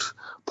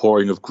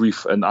outpouring of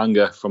grief and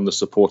anger from the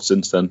support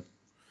since then.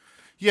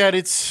 Yeah,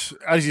 it's,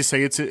 as you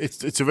say,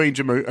 it's a range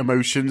of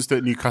emotions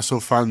that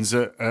Newcastle fans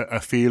are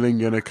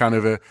feeling and are kind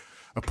of are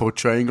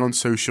portraying on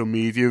social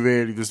media.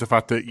 Really, there's the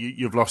fact that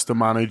you've lost a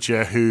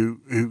manager who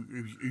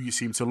you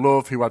seem to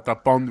love, who had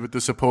that bond with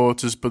the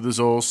supporters, but there's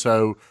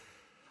also,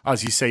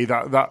 as you say,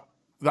 that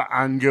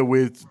anger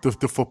with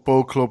the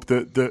football club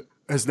that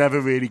has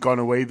never really gone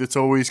away, that's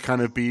always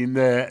kind of been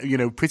there,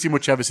 pretty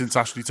much ever since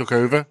Ashley took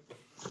over.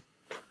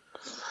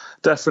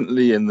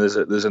 Definitely, and there's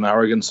an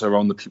arrogance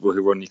around the people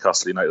who run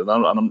Newcastle United,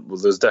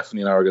 and there's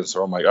definitely an arrogance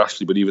around Mike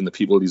Ashley, but even the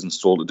people he's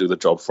installed to do the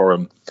job for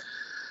him.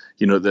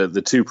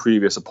 The two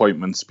previous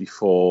appointments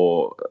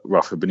before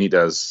Rafa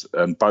Benitez,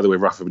 and by the way,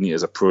 Rafa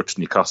Benitez approached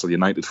Newcastle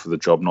United for the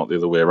job, not the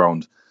other way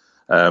around,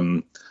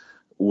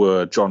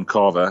 were John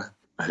Carver,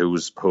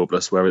 who's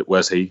hopeless.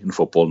 Where's he in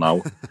football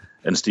now?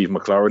 And Steve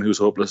McLaren, who's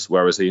hopeless.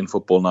 Where is he in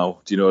football now?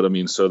 Do you know what I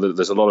mean? So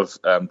there's a lot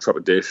of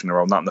trepidation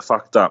around that, and the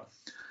fact that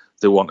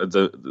they wanted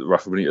the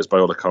Rafa Benitez, by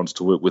all accounts,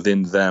 to work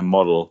within their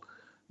model,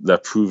 their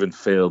proven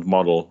failed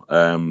model,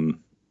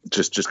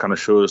 just kind of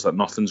shows that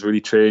nothing's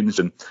really changed.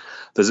 And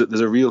there's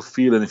a real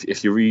feeling,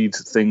 if you read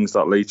things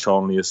that Lee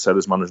Charnley has said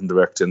as managing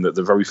director, and that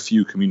the very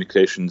few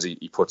communications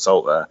he puts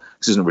out there,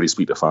 because he doesn't really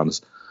speak to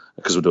fans,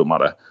 because it don't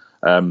matter.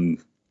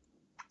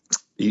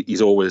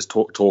 He's always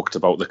talked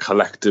about the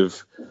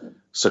collective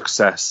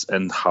success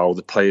and how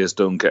the players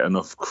don't get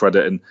enough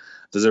credit. And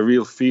there's a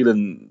real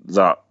feeling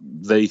that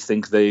they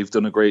think they've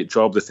done a great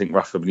job. They think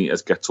Rafa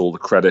Benitez gets all the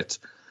credit.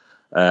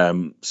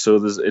 So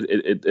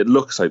it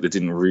looks like they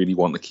didn't really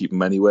want to keep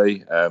him anyway.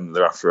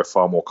 They're after a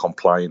far more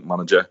compliant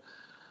manager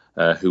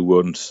who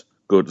won't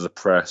go to the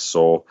press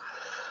or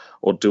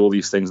do all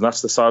these things. And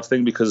that's the sad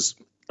thing, because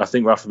I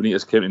think Rafa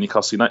Benitez came to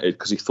Newcastle United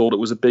because he thought it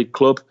was a big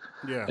club,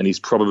 and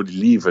he's probably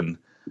leaving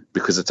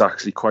because it's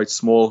actually quite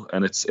small,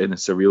 and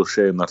it's a real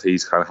shame that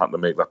he's kind of had to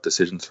make that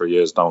decision 3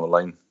 years down the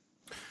line.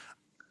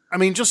 I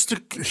mean,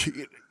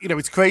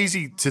 it's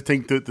crazy to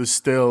think that there's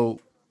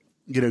still,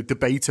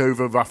 debate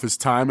over Rafa's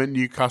time at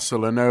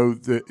Newcastle. I know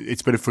that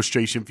it's been a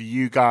frustration for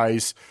you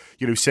guys,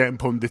 certain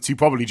pundits who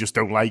probably just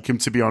don't like him,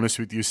 to be honest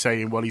with you,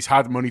 saying, well, he's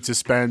had money to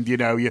spend,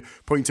 you're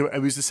pointing to it.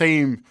 It was the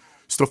same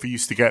stuff he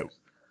used to get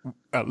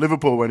at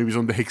Liverpool when he was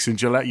under Hicks and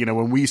Gillette,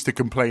 when we used to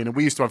complain, and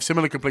we used to have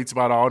similar complaints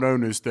about our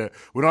owners, that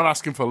we're not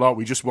asking for a lot,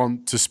 we just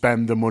want to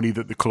spend the money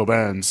that the club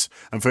earns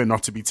and for it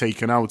not to be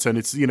taken out. And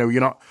it's,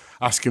 you're not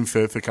asking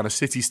for kind of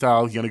City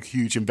style,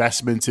 huge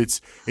investment.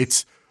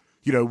 It's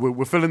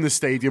we're filling the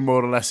stadium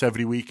more or less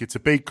every week. It's a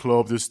big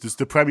club. There's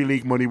the Premier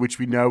League money, which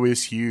we know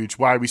is huge.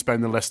 Why are we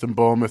spending less than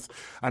Bournemouth?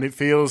 And it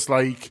feels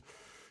like,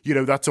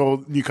 that's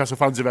all Newcastle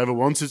fans have ever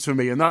wanted from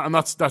me. And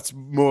that's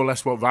more or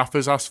less what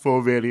Rafa's asked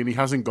for, really, and he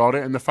hasn't got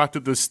it. And the fact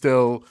that there's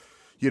still,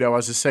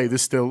 as I say,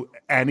 there's still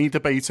any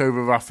debate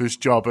over Rafa's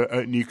job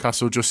at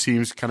Newcastle just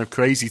seems kind of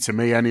crazy to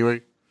me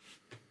anyway.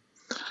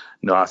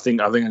 No, I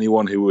think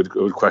anyone who would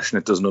question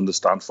it doesn't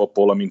understand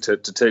football. I mean, to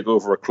take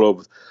over a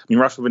club,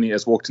 Rafa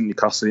Benitez walked into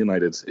Newcastle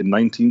United in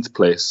 19th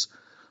place,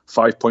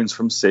 5 points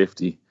from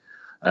safety,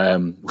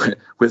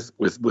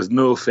 with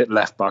no fit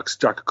left backs.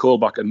 Jack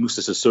Colback and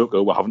Moussa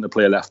Sissoko were having to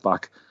play a left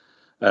back,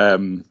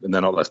 and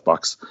they're not left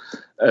backs.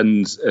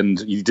 And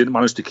he didn't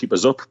manage to keep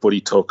us up, but he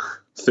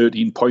took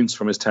 13 points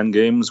from his 10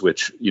 games,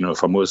 which,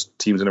 for most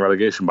teams in a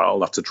relegation battle,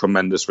 that's a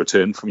tremendous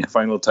return from your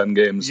final 10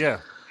 games. Yeah.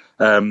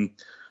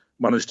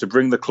 Managed to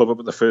bring the club up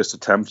at the first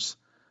attempt,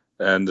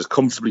 and has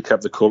comfortably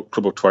kept the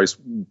club up twice,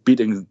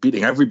 beating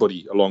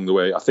everybody along the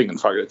way. I think, in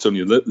fact, it's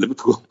only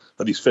Liverpool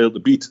that he's failed to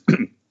beat.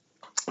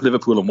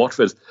 Liverpool and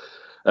Watford.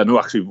 No,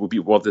 actually, will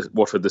beat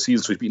Watford this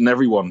season, so he's beaten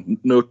everyone.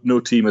 No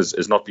team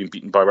has not been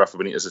beaten by Rafa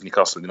Benitez as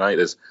Newcastle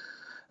United is.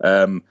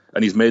 And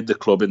he's made the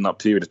club in that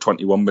period a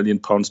 £21 million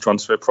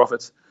transfer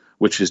profit,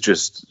 which is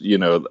just,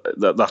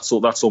 that's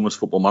almost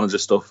Football Manager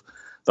stuff.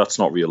 That's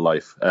not real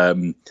life.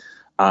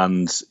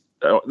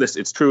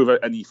 It's true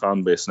of any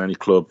fan base and any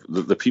club.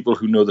 The people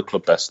who know the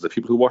club best, the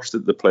people who watch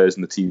the players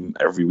and the team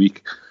every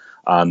week,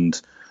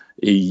 and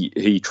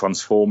he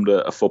transformed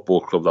a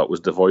football club that was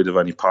devoid of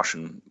any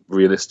passion,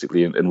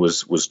 realistically, and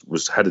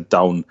was headed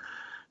down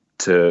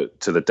to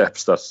the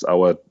depths that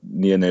our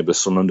near neighbour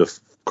Sunderland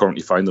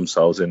currently find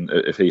themselves in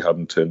if he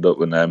hadn't turned up.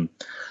 And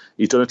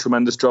he's done a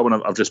tremendous job,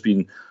 and I've just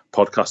been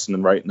podcasting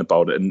and writing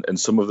about it. And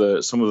some of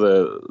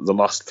the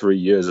last 3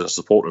 years as a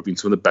supporter have been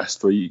some of the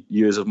best 3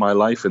 years of my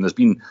life. And there's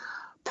been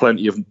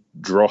plenty of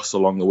dross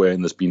along the way,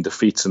 and there's been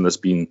defeats, and there's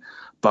been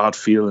bad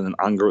feeling and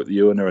anger at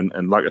the owner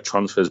and lack of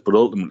transfers. But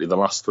ultimately, the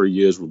last 3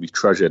 years will be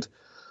treasured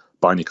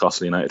by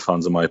Newcastle United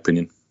fans, in my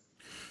opinion.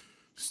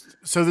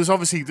 So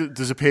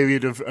there's a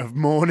period of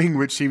mourning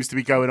which seems to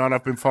be going on.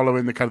 I've been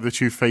following the kind of the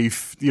True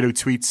Faith,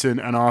 tweets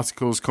and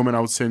articles coming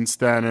out since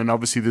then, and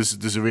obviously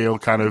there's a real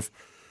kind of,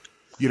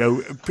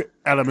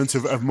 element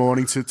of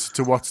mourning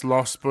to what's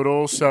lost, but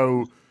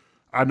also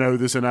I know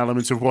there's an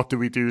element of what do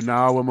we do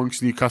now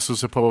amongst Newcastle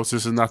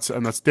supporters, and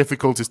that's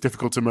difficult. It's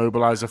difficult to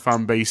mobilise a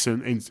fan base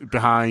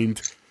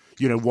behind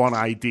one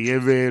idea,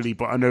 really.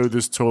 But I know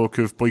there's talk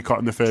of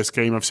boycotting the first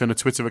game. I've seen a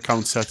Twitter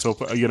account set up,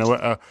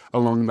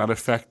 along that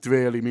effect,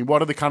 really. I mean,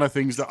 what are the kind of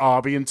things that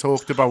are being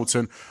talked about,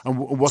 and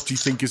what do you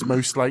think is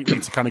most likely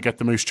to kind of get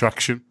the most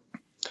traction?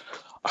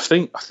 I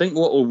think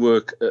what will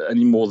work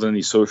any more than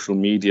any social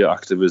media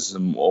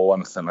activism or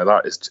anything like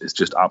that is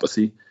just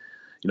apathy.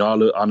 I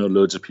know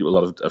loads of people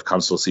that have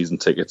cancelled season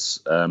tickets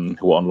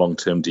who are on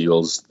long-term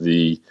deals.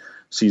 The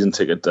season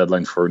ticket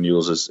deadline for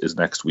renewals is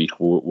next week.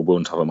 We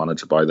won't have a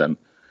manager by then.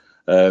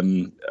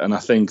 And I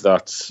think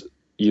that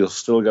you'll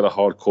still get a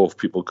hardcore if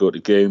people go to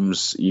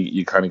games.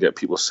 You kind of get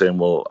people saying,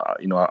 well,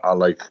 I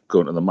like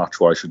going to the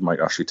match. Why should Mike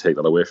Ashley take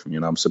that away from you?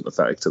 And I'm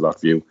sympathetic to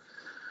that view.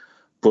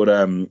 But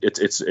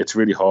it's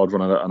really hard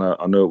when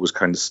I know it was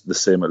kind of the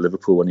same at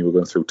Liverpool when you were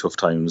going through tough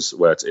times,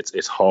 where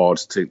it's hard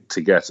to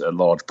get a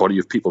large body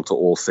of people to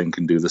all think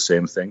and do the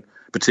same thing,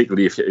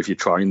 particularly if you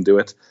try and do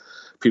it.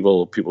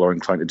 People are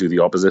inclined to do the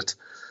opposite.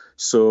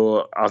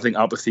 So I think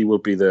apathy will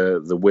be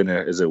the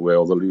winner, as it were,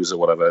 or the loser,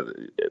 whatever.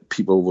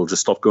 People will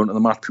just stop going to the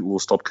match. People will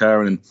stop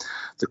caring, and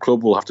the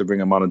club will have to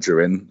bring a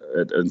manager in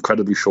at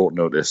incredibly short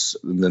notice.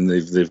 And then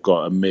they've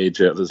got a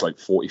major. There's like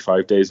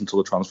 45 days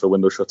until the transfer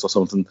window shuts or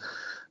something.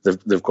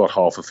 They've got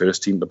half a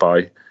first team to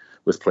buy,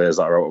 with players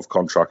that are out of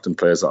contract and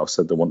players that have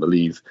said they want to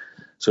leave.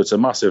 So it's a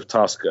massive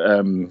task.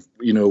 I'm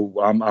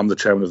the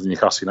chairman of the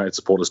Newcastle United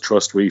Supporters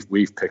Trust.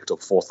 We've picked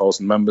up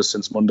 4,000 members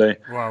since Monday.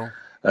 Wow.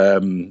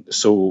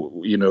 So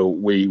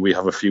we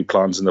have a few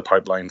plans in the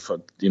pipeline for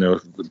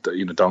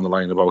down the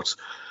line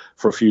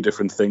for a few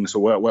different things. So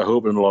we're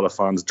hoping a lot of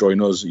fans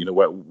join us.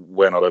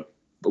 We're not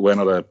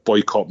a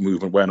boycott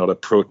movement. We're not a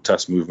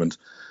protest movement.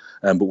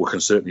 But we can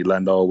certainly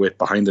lend our weight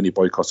behind any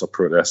boycotts or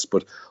protests.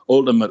 But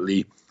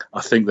ultimately,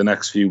 I think the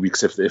next few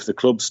weeks, if the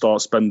club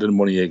starts spending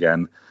money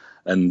again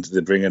and they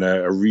bring in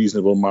a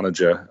reasonable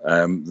manager,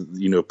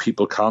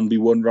 people can be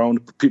won round.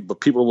 But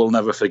people will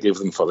never forgive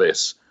them for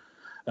this.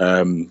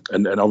 And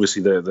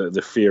obviously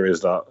the fear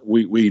is that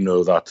we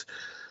know that.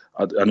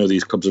 I know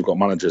these clubs have got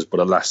managers, but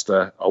a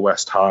Leicester, a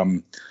West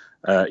Ham,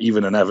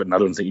 even an Everton, I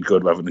don't think he'd go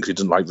to Everton because he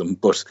didn't like them.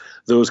 But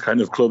those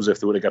kind of clubs, if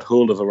they were to get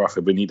hold of a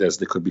Rafa Benitez,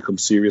 they could become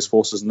serious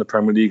forces in the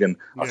Premier League. And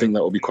I think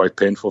that would be quite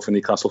painful for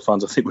Newcastle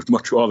fans. I think we'd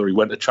much rather he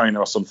went to China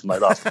or something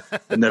like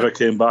that and never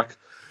came back.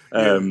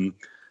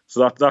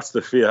 So that's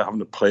the fear, having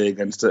to play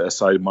against a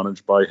side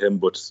managed by him.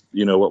 But,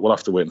 we'll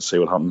have to wait and see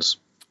what happens.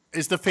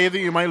 Is the fear that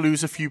you might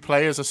lose a few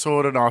players? I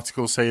saw an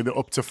article saying that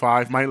up to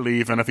 5 might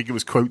leave, and I think it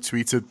was quote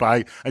tweeted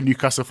by a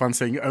Newcastle fan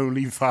saying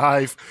only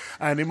 5.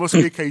 And it must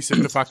be a case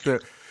of the fact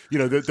that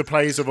the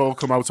players have all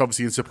come out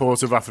obviously in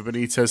support of Rafa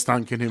Benitez,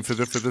 thanking him for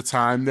the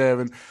time there,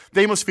 and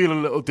they must feel a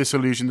little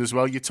disillusioned as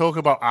well. You talk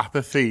about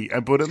apathy,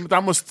 but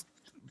that must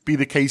be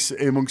the case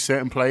amongst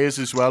certain players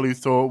as well, who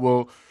thought,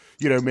 well,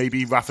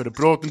 maybe Rafa had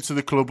brought them to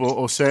the club,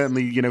 or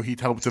certainly,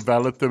 he'd helped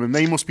develop them. And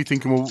they must be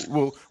thinking,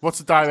 well, what's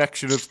the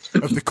direction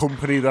of the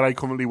company that I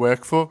currently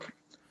work for?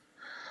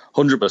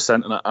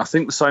 100%. And I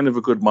think the sign of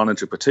a good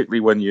manager, particularly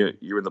when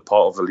you're in the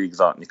part of the league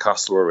that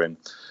Newcastle are in,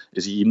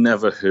 is you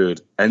never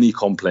heard any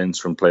complaints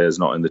from players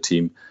not in the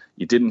team.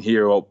 You didn't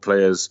hear about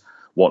players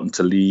wanting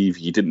to leave.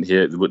 You didn't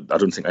hear, I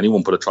don't think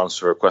anyone put a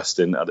transfer request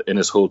in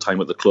his whole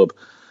time at the club.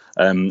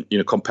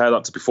 Compare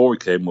that to before we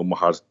came, when we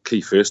had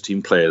key first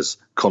team players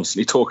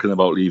constantly talking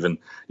about leaving.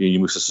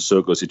 Musa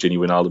Sissoko's, Gini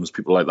Wijnaldum's,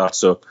 people like that.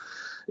 So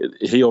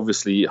he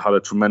obviously had a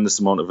tremendous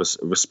amount of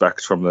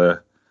respect from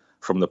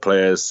the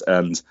players.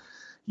 And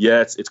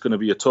yeah, it's going to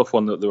be a tough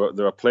one.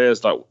 There are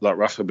players that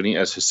Rafa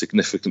Benitez has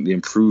significantly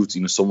improved.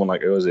 Someone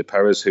like Jose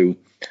Perez, who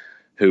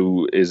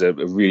is a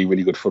really,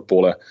 really good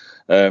footballer,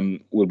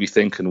 will be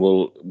thinking,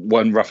 well,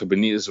 when Rafa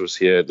Benitez was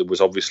here, there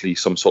was obviously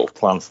some sort of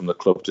plan from the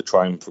club to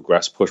try and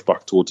progress, push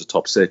back towards the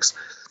top 6.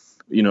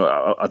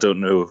 I don't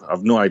know.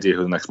 I've no idea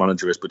who the next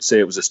manager is, but say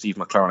it was a Steve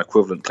McLaren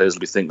equivalent, players will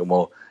be thinking,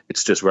 well,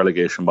 it's just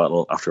relegation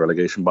battle after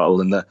relegation battle,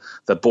 and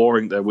they're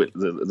boring.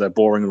 They're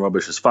boring and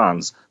rubbish as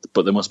fans,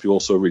 but they must be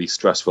also really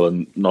stressful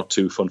and not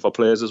too fun for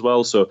players as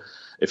well. So,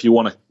 if you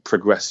want to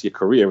progress your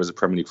career as a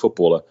Premier League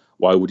footballer,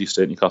 why would you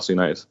stay at Newcastle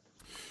United?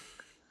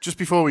 Just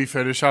before we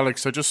finish,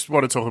 Alex, I just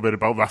want to talk a bit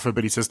about Rafa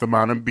Benitez, the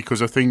man,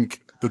 because I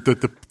think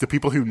the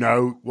people who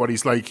know what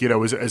he's like,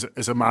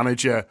 as a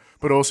manager,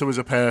 but also as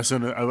a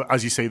person,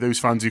 as you say, those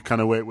fans who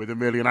kind of work with him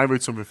really. And I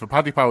wrote something for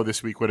Paddy Power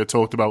this week where I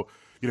talked about,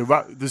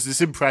 there's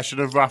this impression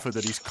of Rafa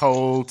that he's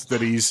cold,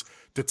 that he's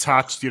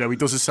detached, he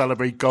doesn't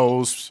celebrate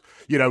goals,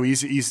 he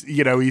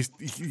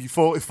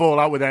fall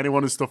out with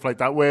anyone and stuff like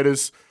that.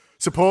 Whereas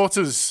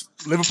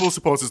Liverpool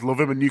supporters love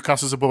him and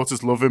Newcastle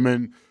supporters love him,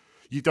 and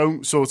you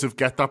don't sort of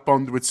get that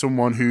bond with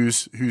someone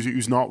who's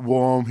not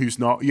warm, who's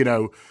not,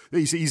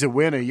 he's a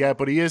winner, yeah,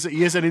 but he is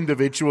an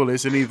individual,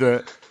 isn't he?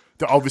 That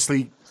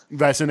obviously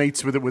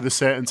resonates with a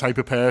certain type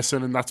of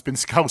person, and that's been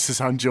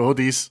Scousers and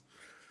Geordies.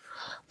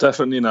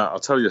 Definitely not. I'll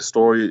tell you a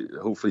story,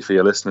 hopefully for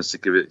your listeners to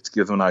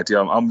give them an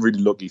idea. I'm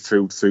really lucky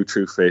through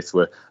True Faith,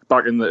 where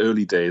back in the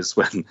early days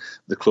when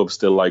the club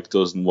still liked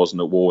us and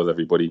wasn't at war with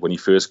everybody, when he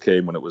first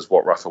came, when it was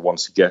what Rafa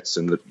wants he gets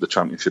in the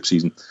Championship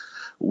season.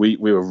 We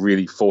were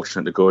really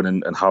fortunate to go in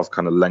and have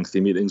kind of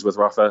lengthy meetings with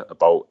Rafa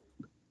about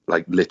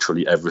like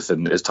literally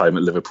everything. His time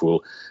at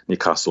Liverpool,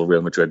 Newcastle,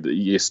 Real Madrid.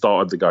 He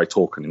started the guy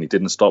talking and he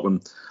didn't stop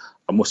him.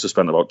 I must have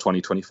spent about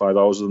 20, 25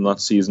 hours with him that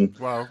season.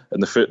 Wow.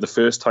 And the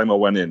first time I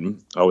went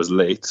in, I was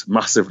late,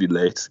 massively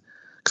late,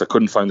 because I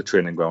couldn't find the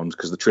training ground,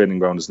 because the training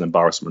ground is an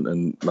embarrassment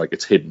and like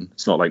it's hidden.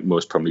 It's not like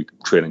most Premier League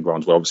training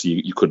grounds where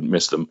obviously you couldn't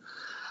miss them.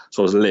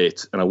 So I was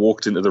late and I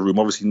walked into the room,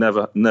 obviously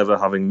never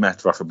having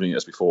met Rafa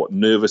Benitez before,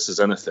 nervous as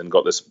anything,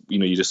 got this,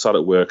 you just sat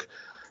at work,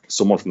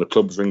 someone from the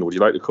club's ringing, would you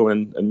like to come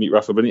in and meet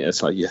Rafa Benitez?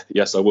 It's like, yeah,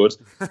 yes, I would.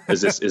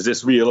 Is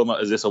this real?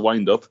 Is this a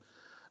wind-up?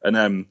 And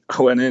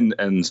I went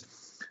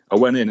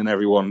in and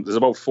everyone, there's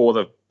about 4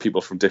 other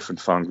people from different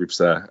fan groups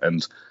there,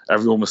 and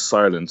everyone was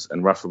silent,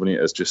 and Rafa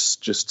Benitez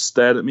just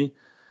stared at me.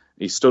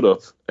 He stood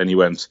up and he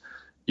went,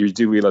 you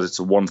do realise it's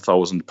a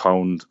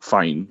 £1,000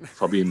 fine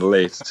for being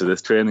late to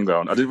this training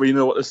ground. I didn't really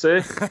know what to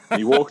say.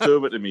 He walked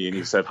over to me and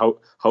he said, how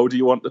do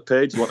you want to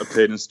pay? Do you want to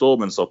pay in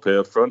instalments or pay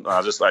up front? And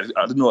I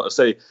didn't know what to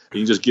say. And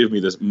he just gave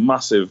me this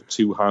massive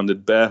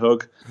 2-handed bear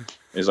hug.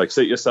 He's like,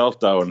 sit yourself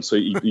down. So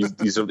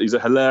he's a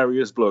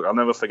hilarious bloke. I'll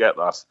never forget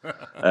that.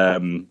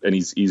 And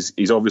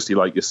he's obviously,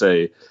 like you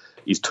say,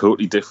 he's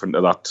totally different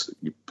to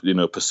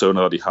that,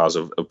 persona that he has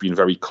of being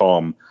very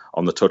calm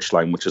on the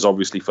touchline, which is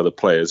obviously for the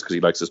players because he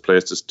likes his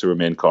players to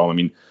remain calm. I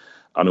mean,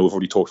 I know we've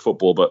already talked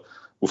football, but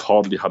we've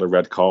hardly had a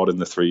red card in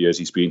the 3 years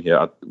he's been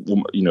here.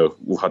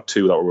 We've had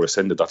 2 that were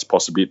rescinded. That's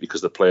possibly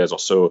because the players are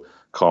so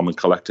calm and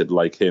collected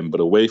like him. But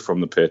away from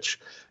the pitch,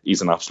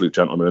 he's an absolute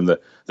gentleman. And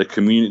the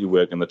community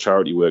work and the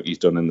charity work he's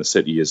done in the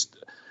city is,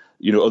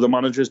 other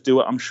managers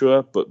do it, I'm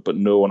sure, but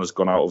no one has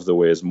gone out of the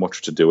way as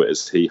much to do it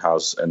as he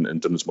has and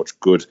done as much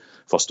good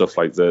for stuff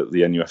like the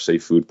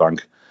NUFC Food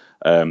Bank.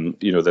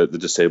 The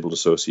Disabled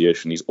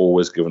Association. He's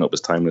always given up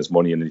his time and his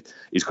money, and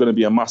he's going to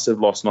be a massive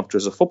loss, not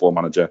just as a football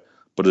manager,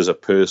 but as a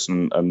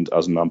person and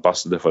as an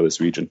ambassador for this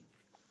region.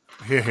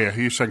 Here.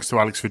 Huge thanks to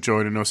Alex for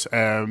joining us.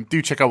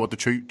 Do check out what the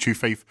True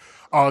Faith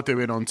are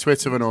doing on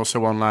Twitter and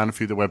also online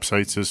through the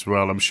websites as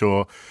well. I'm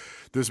sure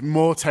there's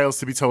more tales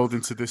to be told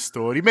into this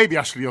story. Maybe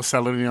Ashley will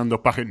sell it and end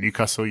up back at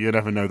Newcastle. You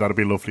never know. That'd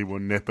be lovely,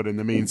 wouldn't it? But in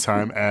the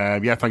meantime,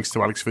 thanks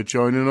to Alex for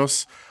joining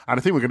us. And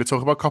I think we're going to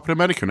talk about Copa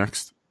America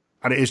next.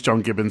 And it is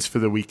John Gibbons for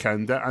the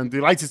weekend. I'm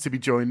delighted to be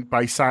joined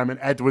by Simon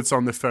Edwards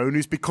on the phone,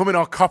 who's becoming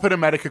our Copa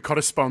America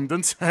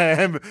correspondent,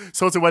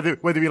 sort of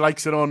whether he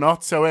likes it or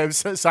not. So,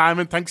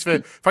 Simon, thanks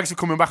for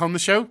coming back on the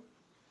show.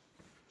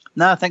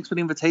 No, thanks for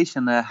the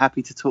invitation.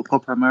 Happy to talk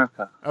Copa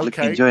America.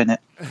 Okay. Enjoying it.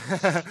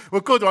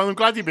 Well, good. Well, I'm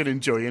glad you've been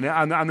enjoying it,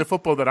 and the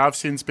football that I've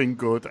seen's been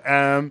good.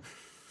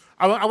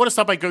 I want to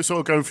start by going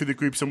through the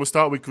groups, and we'll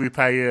start with Group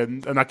A,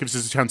 and that gives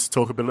us a chance to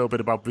talk a little bit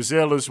about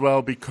Brazil as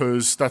well,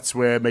 because that's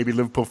where maybe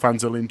Liverpool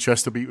fans are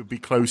interested, would be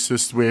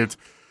closest, with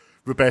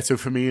Roberto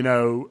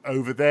Firmino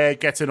over there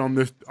getting on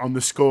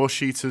the score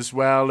sheet as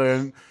well,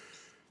 and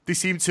they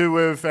seem to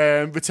have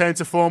returned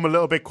to form a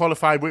little bit,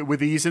 qualified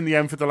with ease in the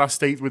end for the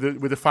last 8 with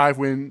a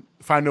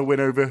 5-0 win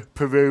over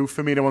Peru.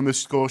 Firmino on the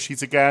score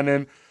sheet again,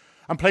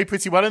 and played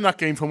pretty well in that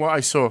game from what I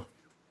saw.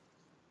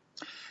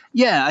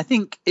 Yeah, I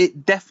think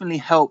it definitely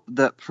helped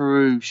that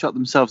Peru shot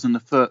themselves in the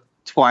foot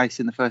twice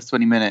in the first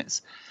 20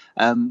 minutes.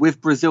 With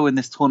Brazil in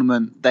this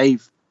tournament,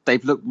 they've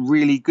looked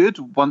really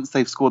good once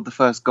they've scored the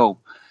first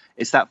goal.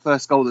 It's that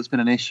first goal that's been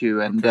an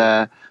issue,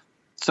 and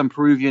some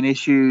Peruvian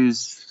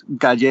issues,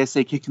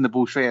 Gallese kicking the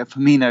ball straight at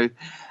Firmino,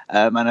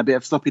 and a bit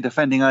of sloppy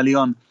defending early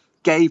on,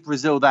 gave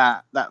Brazil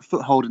that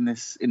foothold in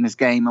this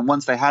game. And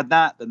once they had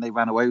that, then they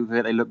ran away with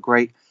it. They looked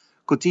great.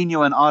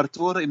 Coutinho and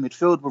Artur in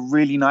midfield were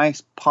really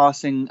nice,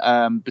 passing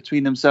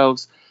between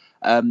themselves.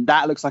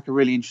 That looks like a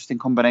really interesting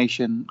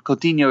combination.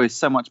 Coutinho is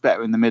so much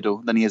better in the middle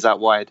than he is out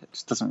wide. It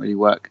just doesn't really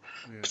work,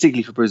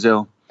 particularly for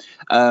Brazil.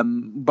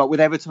 But with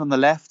Everton on the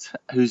left,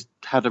 who's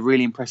had a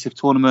really impressive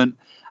tournament,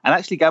 and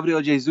actually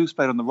Gabriel Jesus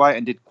played on the right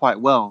and did quite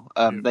well.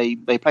 They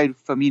played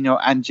Firmino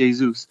and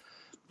Jesus,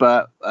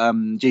 but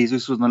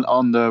Jesus was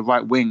on the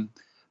right wing.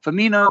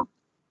 Firmino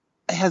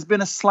has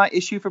been a slight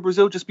issue for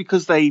Brazil just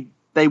because they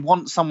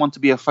want someone to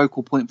be a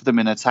focal point for them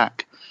in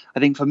attack. I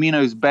think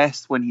Firmino's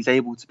best when he's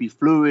able to be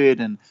fluid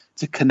and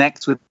to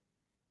connect with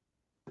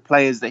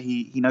players that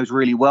he knows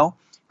really well.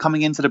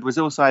 Coming into the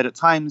Brazil side at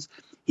times,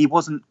 he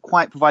wasn't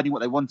quite providing what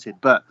they wanted,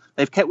 but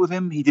they've kept with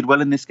him. He did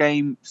well in this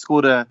game,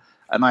 scored a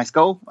nice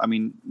goal. I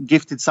mean,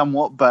 gifted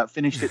somewhat, but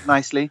finished it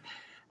nicely.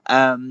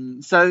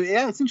 So,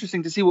 yeah, it's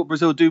interesting to see what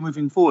Brazil do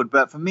moving forward.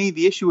 But for me,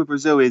 the issue with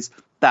Brazil is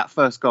that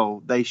first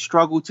goal. They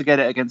struggled to get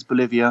it against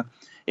Bolivia.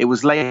 It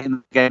was late in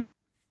the game.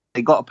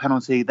 They got a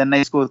penalty. Then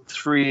they scored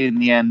 3 in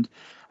the end.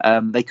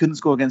 They couldn't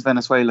score against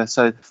Venezuela.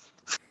 So,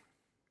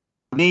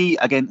 for me,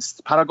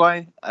 against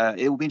Paraguay,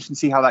 it will be interesting to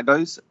see how that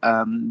goes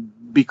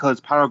because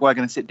Paraguay are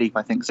going to sit deep,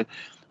 I think. So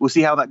we'll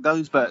see how that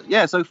goes. But,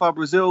 yeah, so far,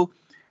 Brazil,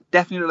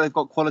 definitely they've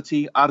got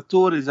quality.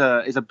 Artur is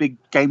a big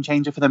game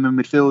changer for them in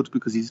midfield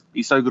because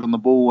he's so good on the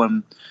ball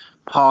and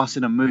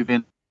passing and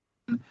moving.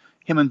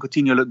 Him and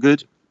Coutinho look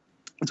good.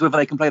 It's whether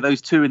they can play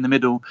those two in the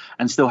middle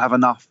and still have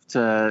enough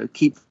to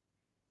keep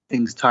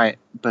things tight.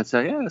 But,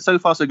 yeah, so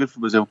far so good for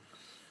Brazil.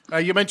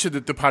 You mentioned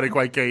the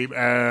Paraguay game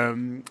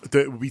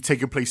that will be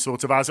taking place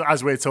sort of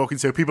as we're talking.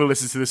 So people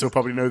listening to this will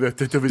probably know that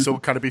the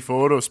result kind of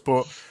before us.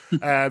 But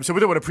so we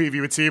don't want to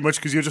preview it too much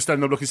because you'll just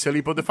end up looking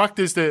silly. But the fact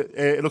is that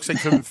it looks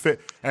like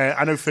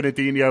I know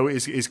Fernandinho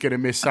is going to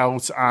miss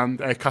out and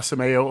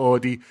Casemiro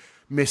already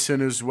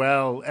missing as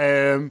well.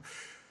 I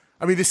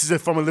mean, this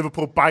is from a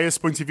Liverpool bias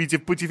point of view.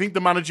 But do you think the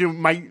manager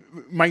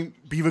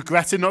might be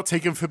regretting not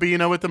taking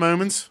Fabinho at the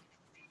moment?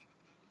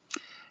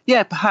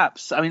 Yeah,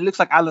 perhaps. I mean, it looks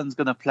like Alan's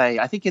going to play.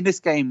 I think in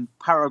this game,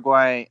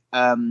 Paraguay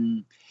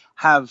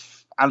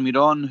have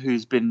Almiron,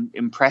 who's been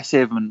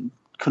impressive and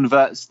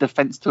converts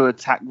defence to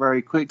attack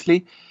very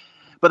quickly.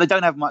 But they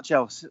don't have much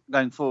else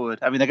going forward.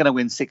 I mean, they're going to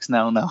win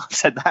 6-0 now. I've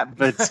said that,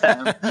 but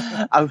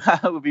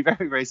I would be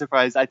very, very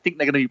surprised. I think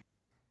they're going to be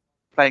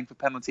playing for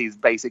penalties,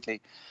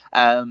 basically.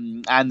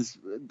 And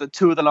the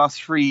 2 of the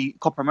last 3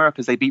 Copa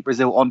Americas, they beat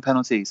Brazil on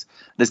penalties.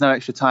 There's no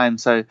extra time,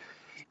 so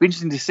be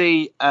interesting to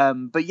see.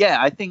 But yeah,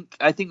 I think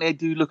they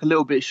do look a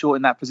little bit short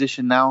in that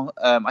position now.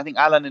 I think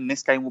Alan in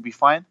this game will be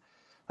fine.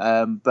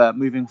 But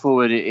moving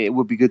forward, it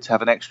would be good to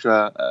have an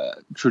extra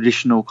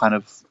traditional kind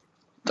of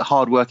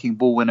hard-working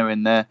ball winner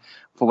in there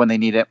for when they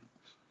need it.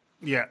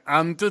 Yeah,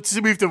 and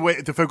to move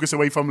the focus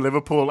away from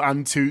Liverpool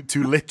and to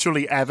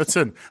literally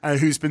Everton,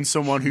 who's been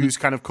someone who's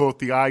kind of caught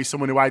the eye,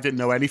 someone who I didn't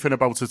know anything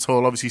about at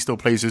all. Obviously, still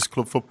plays his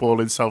club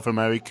football in South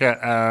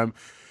America.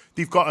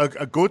 They've got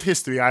a good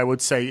history, I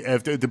would say,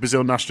 of the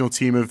Brazil national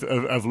team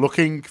of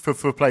looking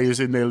for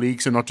players in their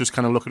leagues and not just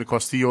kind of looking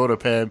across to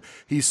Europe.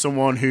 He's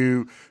someone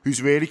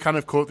who's really kind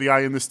of caught the eye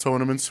in this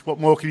tournament. What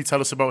more can you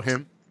tell us about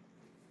him?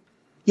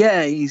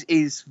 Yeah,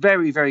 he's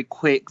very, very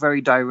quick,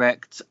 very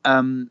direct.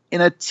 In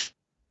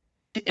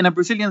a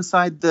Brazilian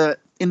side that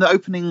in the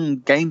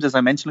opening games, as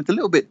I mentioned, looked a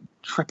little bit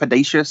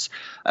trepidatious,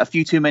 a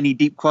few too many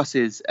deep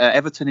crosses.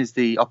 Everton is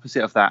the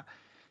opposite of that,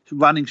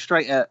 running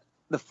straight at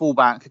the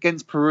fullback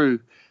against Peru.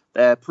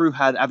 Peru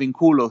had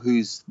Avinculo,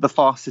 who's the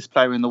fastest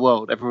player in the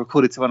world ever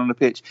recorded to run on the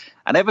pitch,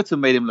 and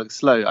Everton made him look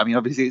slow. I mean,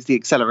 obviously it's the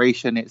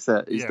acceleration, it's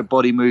the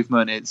body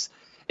movement, it's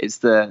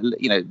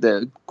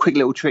the quick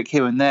little trick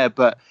here and there,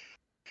 but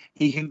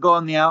he can go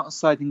on the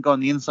outside, he can go on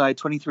the inside.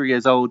 23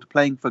 years old,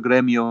 playing for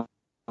Grêmio,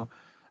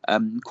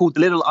 called the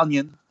Little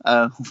Onion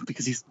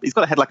because he's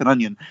got a head like an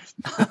onion,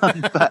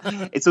 but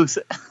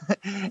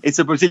it's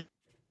a Brazilian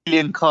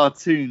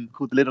cartoon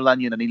called The Little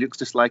Onion, and he looks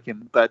just like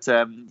him. But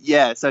so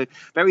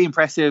very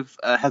impressive.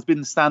 Has been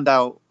the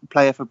standout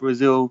player for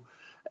Brazil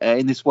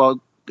in this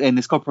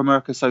Copa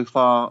America so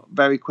far.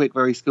 Very quick,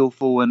 very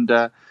skillful, and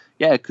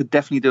could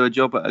definitely do a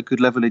job at a good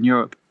level in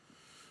Europe.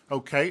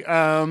 Okay,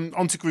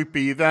 on to Group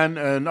B then,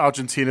 and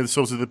Argentina is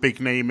sort of the big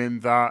name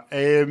in that.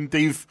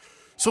 They've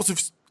sort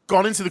of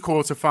gone into the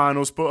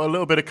quarterfinals, but a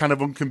little bit of kind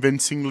of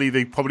unconvincingly.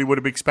 They probably would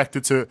have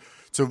expected to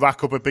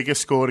rack up a bigger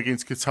score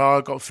against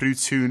Qatar, got through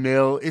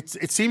 2-0.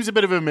 It seems a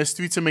bit of a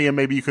mystery to me, and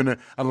maybe you can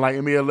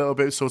enlighten me a little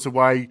bit, sort of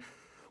why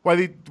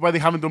they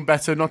haven't done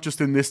better, not just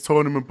in this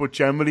tournament, but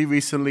generally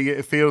recently.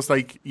 It feels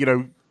like,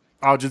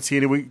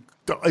 Argentina,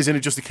 isn't it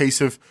just a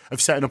case of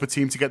setting up a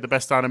team to get the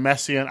best out of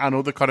Messi and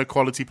other kind of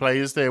quality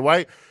players there?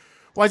 Why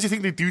do you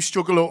think they do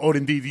struggle, or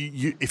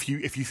indeed if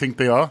you think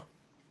they are?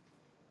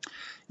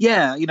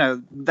 Yeah,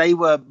 they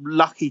were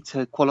lucky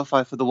to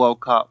qualify for the World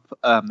Cup.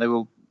 They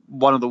were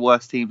one of the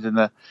worst teams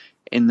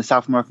in the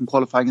South American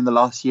qualifying in the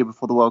last year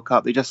before the World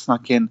Cup. They just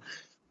snuck in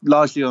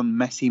largely on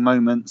Messi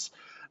moments.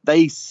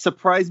 They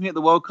surprised me at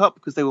the World Cup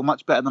because they were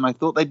much better than I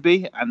thought they'd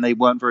be, and they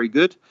weren't very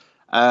good.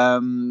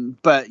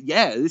 But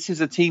yeah, this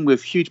is a team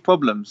with huge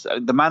problems.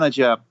 The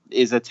manager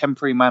is a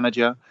temporary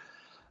manager.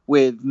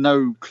 with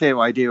no clear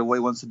idea of what he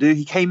wants to do.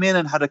 He came in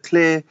and had a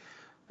clear...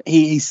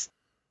 He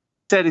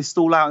set his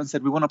stall out and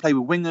said, we want to play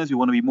with wingers, we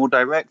want to be more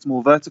direct,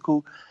 more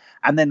vertical.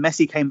 And then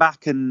Messi came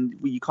back and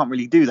you can't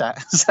really do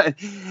that. So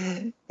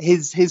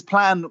his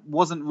plan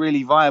wasn't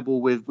really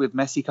viable with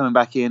Messi coming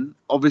back in.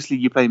 Obviously,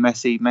 you play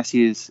Messi.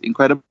 Messi is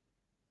incredible.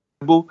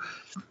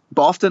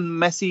 But often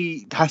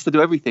Messi has to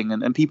do everything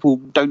and people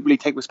don't really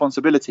take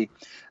responsibility.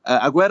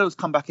 Aguero's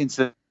come back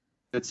into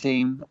the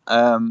team,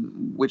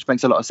 which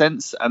makes a lot of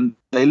sense. And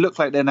they look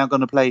like they're now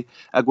going to play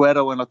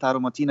Aguero and Lautaro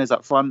Martinez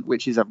up front,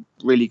 which is a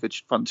really good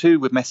front two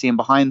with Messi in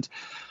behind.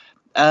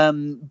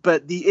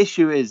 But the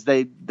issue is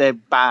they're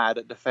bad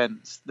at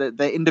defence.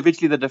 They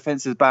individually, the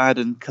defence is bad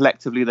and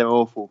collectively they're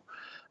awful.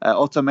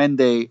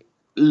 Otamendi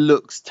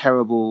looks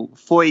terrible.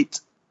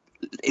 Foyt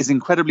is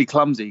incredibly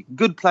clumsy.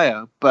 Good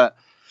player, but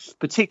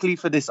particularly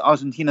for this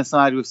Argentina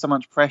side with so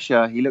much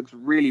pressure, he looks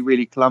really,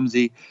 really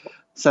clumsy.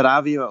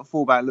 Saravia at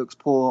fullback looks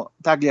poor.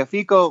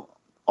 Tagliafico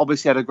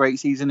obviously had a great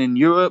season in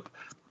Europe,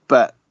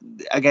 but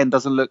again,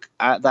 doesn't look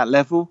at that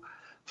level.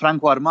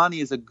 Franco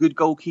Armani is a good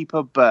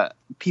goalkeeper, but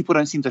people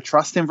don't seem to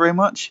trust him very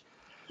much.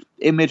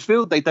 In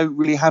midfield, they don't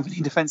really have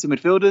any defensive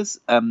midfielders.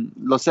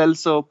 Lo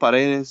Celso,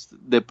 Paredes,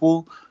 De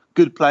Paul,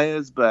 good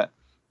players, but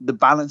the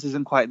balance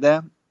isn't quite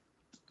there.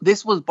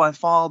 This was by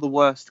far the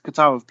worst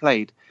Qatar have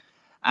played,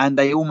 and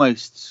they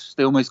almost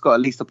got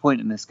at least a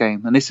point in this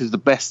game. And this is the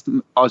best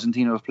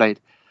Argentina have played.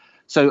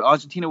 So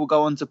Argentina will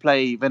go on to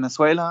play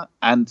Venezuela,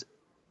 and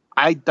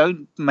I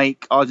don't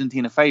make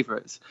Argentina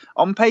favourites.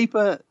 On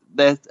paper,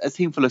 they're a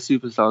team full of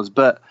superstars,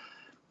 but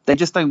they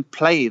just don't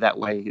play that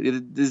way.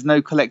 There's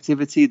no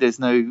collectivity, there's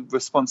no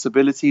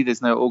responsibility,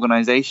 there's no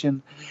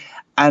organisation.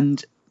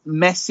 And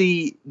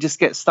Messi just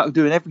gets stuck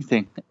doing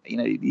everything. You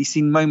know, you've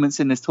seen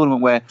moments in this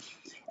tournament where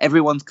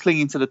everyone's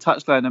clinging to the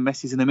touchline and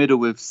Messi's in the middle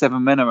with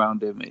 7 men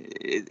around him.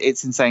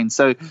 It's insane.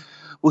 So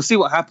we'll see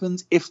what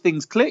happens. If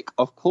things click,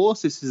 of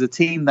course, this is a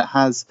team that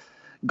has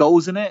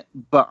goals in it.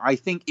 But I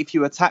think if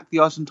you attack the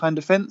Argentine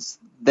defence,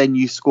 then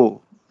you score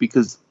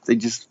because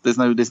there's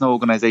no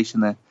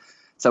organisation there.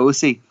 So we'll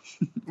see.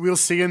 We'll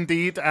see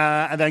indeed.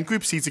 And then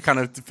Group C to kind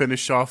of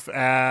finish off.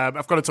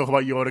 I've got to talk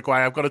about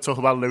Uruguay. I've got to talk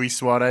about Luis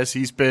Suarez.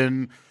 He's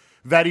been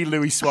very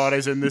Luis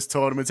Suarez in this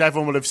tournament.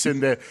 Everyone will have seen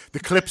the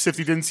clips if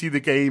they didn't see the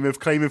game of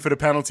claiming for the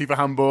penalty for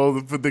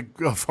handball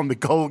from the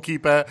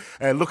goalkeeper.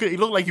 He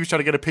looked like he was trying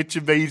to get a pitch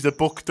invade that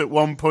booked at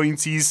one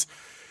point. He's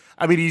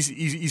been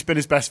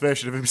his best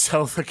version of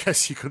himself, I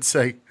guess you could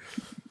say.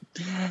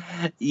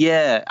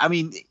 Yeah, I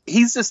mean,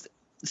 he's just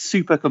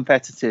super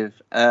competitive,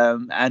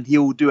 and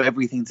he'll do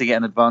everything to get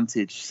an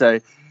advantage.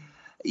 So,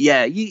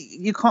 yeah,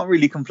 you can't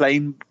really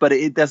complain, but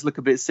it does look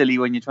a bit silly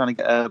when you're trying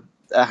to get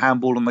a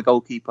handball on the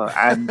goalkeeper.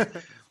 And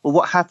well,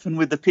 what happened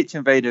with the pitch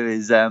invader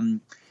is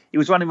he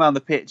was running around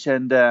the pitch,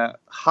 and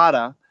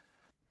Jara,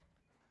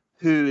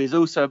 who is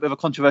also a bit of a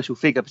controversial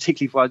figure,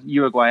 particularly for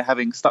Uruguay,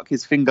 having stuck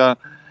his finger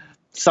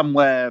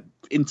somewhere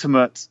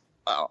intimate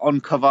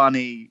on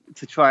Cavani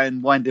to try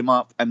and wind him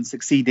up and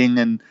succeeding,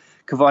 and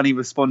Cavani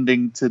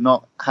responding to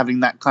not having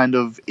that kind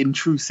of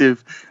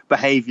intrusive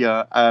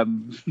behaviour,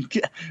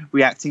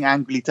 reacting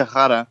angrily to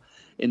Jara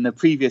in the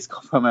previous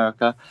Copa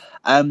America.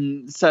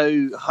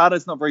 So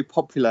Jara's not very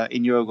popular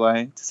in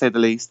Uruguay, to say the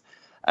least.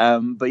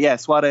 But yeah,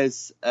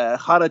 Suarez,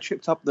 Jara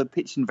tripped up the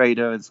pitch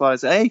invader, and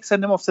Suarez said, "Hey,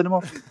 send him off."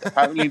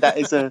 Apparently, that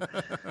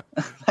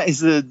is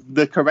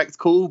the correct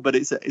call, but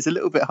it's a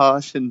little bit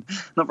harsh and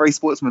not very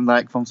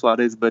sportsmanlike from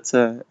Suarez. But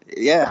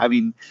yeah, I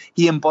mean,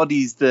 he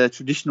embodies the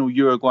traditional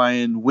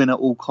Uruguayan win at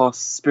all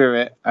costs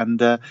spirit,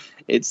 and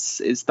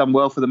it's done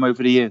well for them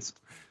over the years.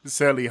 It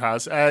certainly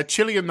has.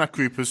 Chile in that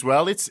group as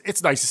well.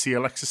 It's nice to see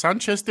Alexis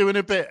Sanchez doing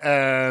a bit.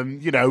 I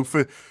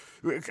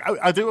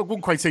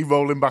wouldn't quite say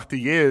rolling back the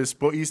years,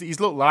 but he's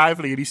looked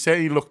lively, and he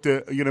certainly looked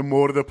at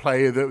more of the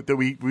player that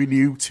we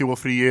knew 2 or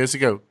 3 years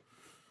ago.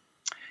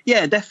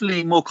 Yeah,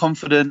 definitely more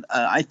confident.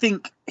 I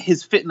think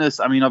his fitness,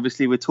 I mean,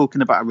 obviously we're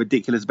talking about a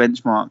ridiculous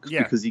benchmark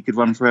because he could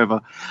run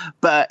forever,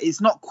 but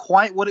it's not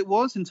quite what it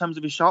was in terms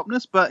of his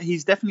sharpness, but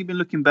he's definitely been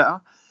looking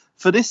better.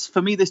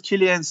 For me, this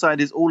Chilean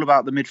side is all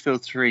about the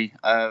midfield three.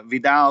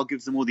 Vidal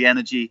gives them all the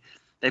energy.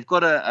 They've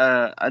got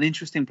an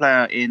interesting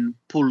player in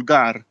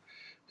Pulgar,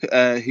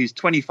 who's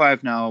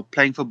 25 now,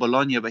 playing for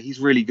Bologna, but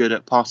he's really good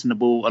at passing the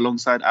ball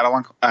alongside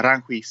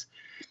Aranjuez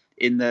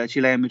in the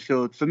Chilean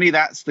midfield. For me,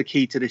 that's the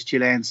key to this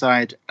Chilean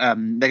side. They're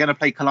going to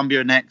play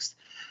Colombia next.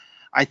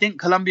 I think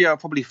Colombia are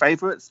probably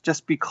favourites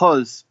just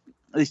because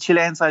this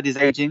Chilean side is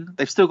aging.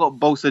 They've still got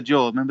Bosa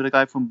Joe. Remember the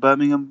guy from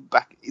Birmingham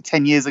back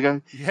 10 years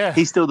ago? Yeah.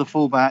 He's still the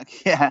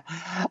fullback. Yeah.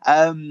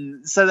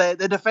 So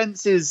the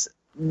defence is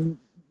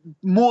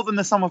more than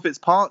the sum of its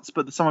parts,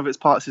 but the sum of its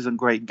parts isn't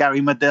great.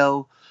 Gary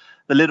Medel,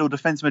 the little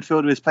defence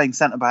midfielder, is playing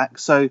centre-back.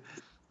 So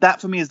that,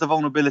 for me, is the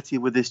vulnerability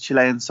with this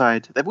Chilean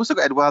side. They've also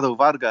got Eduardo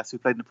Vargas, who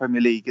played in the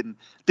Premier League and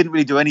didn't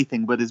really do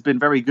anything, but has been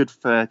very good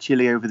for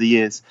Chile over the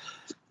years.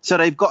 So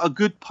they've got a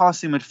good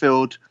passing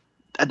midfield,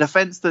 a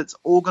defence that's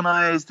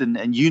organised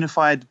and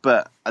unified,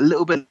 but a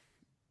little bit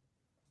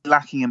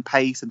lacking in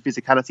pace and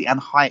physicality and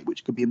height,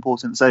 which could be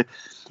important. So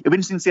it'll be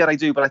interesting to see how they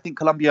do. But I think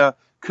Colombia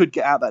could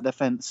get out that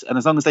defence, and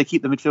as long as they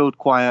keep the midfield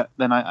quiet,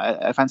 then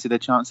I fancy their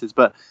chances.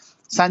 But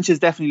Sanchez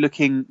definitely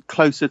looking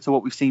closer to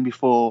what we've seen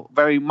before,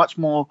 very much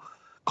more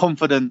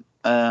confident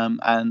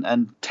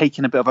and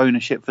taking a bit of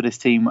ownership for this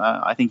team.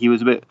 I think he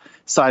was a bit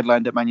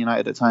sidelined at Man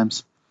United at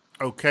times.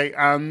 Okay,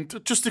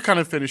 and just to kind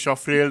of finish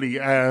off, really,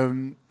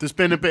 there's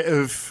been a bit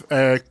of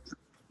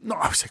not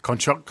I would say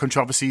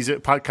controversies,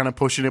 kind of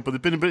pushing it, but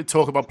there's been a bit of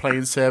talk about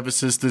playing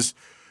services. There's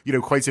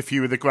quite a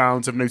few of the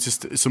grounds. I've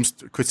noticed some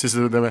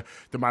criticism of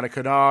the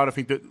Maracanã. I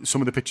think that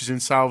some of the pitches in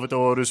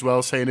Salvador as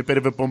well, saying a bit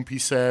of a bumpy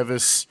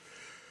service.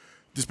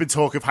 There's been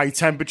talk of high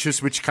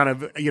temperatures, which kind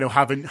of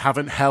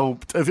haven't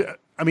helped.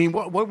 I mean,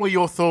 what were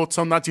your thoughts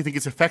on that? Do you think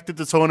it's affected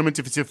the tournament?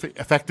 If it's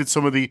affected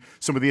some of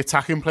the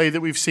attacking play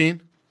that we've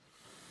seen?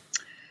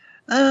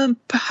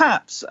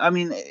 Perhaps. I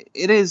mean,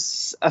 it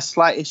is a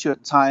slight issue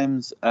at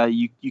times.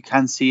 You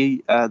can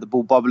see the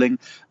ball bubbling.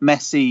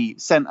 Messi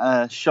sent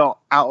a shot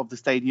out of the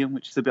stadium,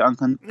 which is a bit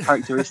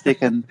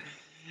uncharacteristic, and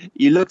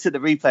you looked at the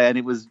replay and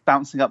it was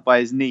bouncing up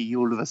by his knee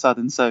all of a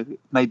sudden. So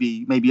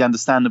maybe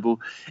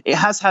understandable. It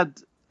has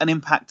had an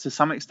impact to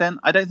some extent.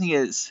 I don't think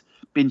it's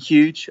been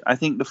huge. I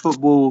think the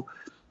football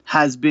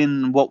has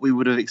been what we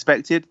would have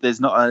expected. There's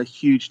not a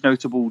huge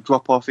notable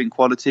drop off in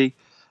quality.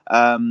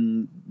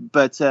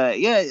 But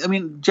I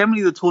mean,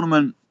 generally the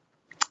tournament,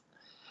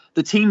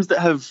 the teams that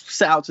have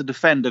set out to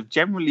defend have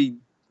generally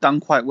done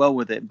quite well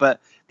with it.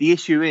 But the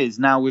issue is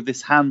now with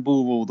this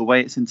handball rule, the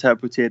way it's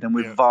interpreted, and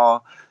with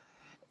VAR,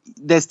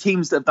 there's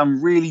teams that have done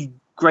really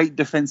great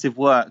defensive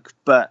work.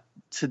 But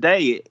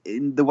today,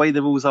 in the way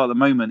the rules are at the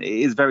moment,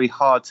 it is very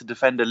hard to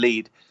defend a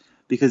lead.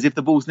 Because if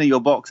the ball's near your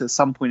box, at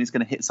some point it's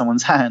going to hit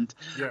someone's hand,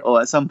 or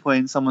at some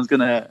point someone's going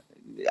to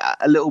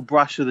a little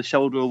brush of the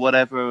shoulder or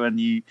whatever, and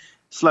you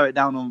slow it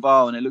down on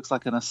VAR and it looks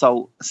like an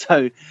assault.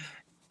 So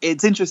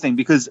it's interesting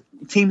because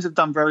teams have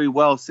done very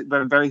well,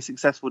 very, very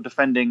successful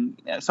defending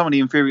some of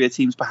the inferior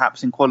teams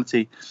perhaps in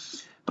quality,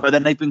 but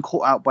then they've been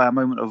caught out by a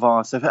moment of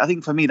VAR. So I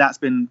think for me that's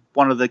been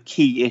one of the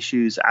key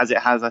issues, as it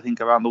has I think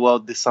around the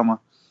world this summer.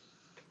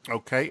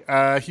 Okay,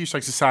 huge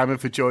thanks to Simon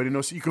for joining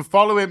us. You can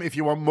follow him if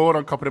you want more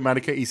on Copa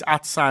America. He's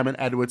at Simon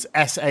Edwards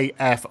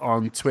SAF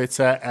on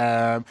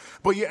Twitter.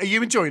 But are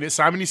you enjoying it,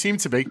 Simon? You seem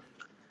to be.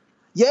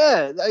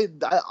 Yeah,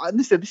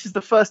 listen, this is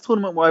the first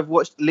tournament where I've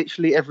watched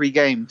literally every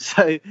game.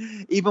 So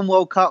even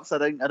World Cups, I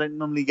don't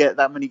normally get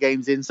that many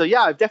games in. So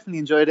yeah, I've definitely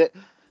enjoyed it.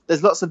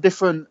 There's lots of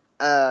different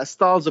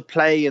styles of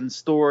play and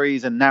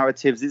stories and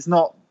narratives. It's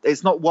not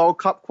World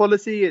Cup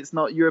quality. It's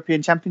not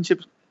European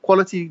Championship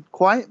quality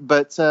quite,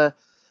 but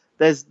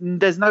there's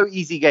no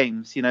easy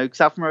games.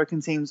 South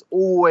American teams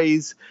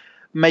always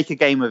make a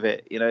game of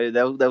it.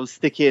 They'll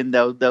stick in.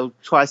 They'll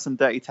try some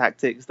dirty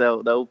tactics.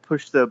 They'll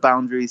push the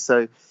boundaries.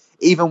 So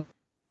even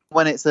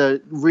when it's a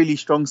really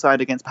strong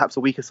side against perhaps a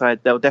weaker side,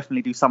 they'll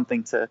definitely do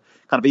something to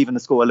kind of even the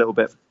score a little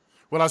bit.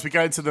 Well, as we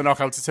get into the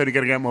knockouts, it's only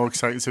going to get more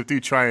exciting, so do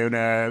try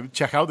and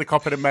check out the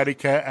Copa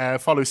America.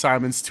 Follow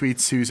Simon's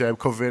tweets, who's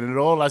covering it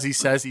all. As he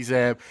says, he's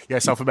a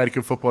South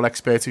American football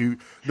expert who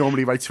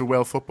normally writes for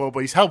World Football,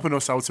 but he's helping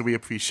us out, so we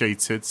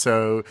appreciate it.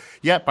 So,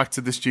 back to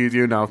the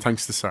studio now.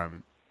 Thanks to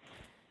Simon.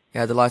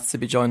 Yeah, delighted to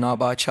be joined now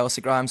by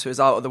Chelsea Grimes, who is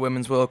out at the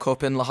Women's World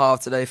Cup in Le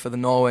Havre today for the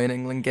Norway and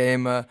England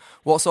game.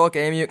 What sort of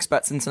game are you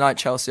expecting tonight,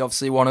 Chelsea?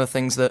 Obviously, one of the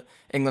things that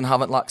England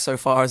haven't lacked so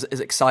far is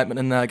excitement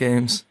in their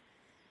games.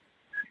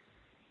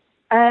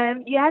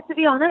 To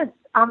be honest,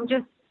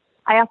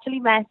 I actually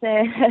met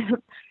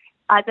Ada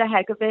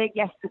Hegerberg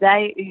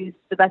yesterday, who's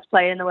the best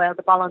player in the world,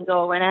 the Ballon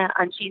d'Or winner,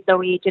 and she's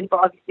Norwegian,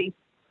 but obviously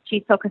she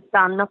took a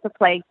stand not to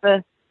play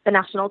for the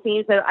national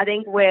team, so I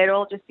think we're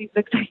all just super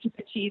excited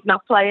that she's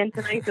not playing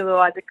tonight,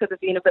 otherwise it could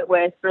have been a bit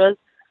worse for us.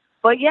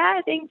 But yeah,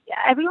 I think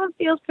everyone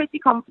feels pretty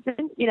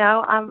confident.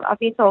 I've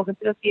been talking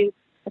to a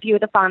few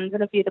of the fans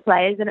and a few of the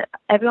players, and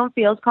everyone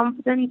feels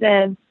confident.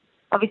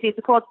 Obviously it's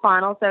a quarter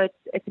final, so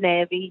it's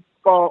nervy,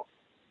 but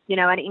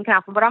anything can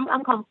happen. But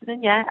I'm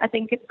confident. Yeah, I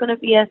think it's going to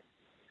be a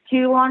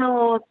 2-1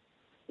 or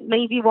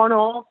maybe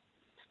 1-1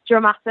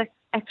 dramatic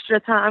extra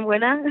time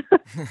winner.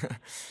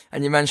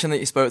 And you mentioned that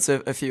you spoke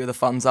to a few of the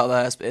fans out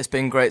there. It's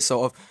been great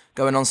sort of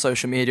going on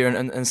social media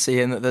and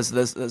seeing that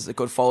there's a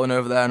good following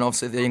over there, and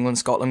obviously the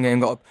England-Scotland game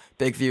got a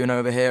big viewing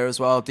over here as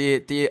well. Have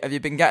you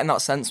been getting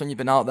that sense when you've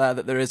been out there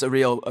that there is a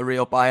real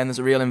buy-in, there's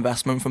a real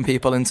investment from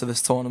people into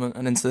this tournament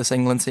and into this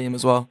England team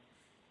as well?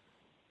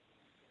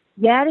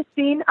 Yeah, it's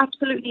been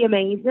absolutely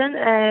amazing.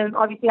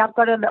 Obviously I've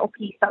got a little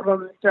piece that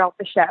runs throughout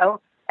the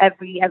show.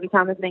 Every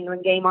time there's an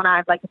England game on, I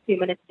have like a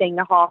 2-minute thing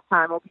at half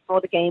time or before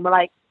the game, where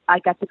I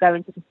get to go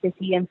into the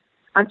city and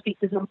speak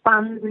to some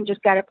fans and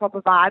just get a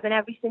proper vibe. And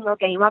every single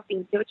game I've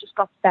been to, it just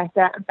got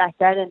better and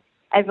better, and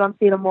everyone's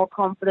feeling more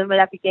confident with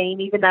every game,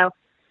 even though,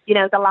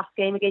 the last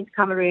game against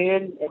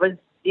Cameroon, it was,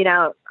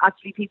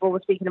 actually people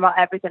were speaking about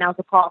everything else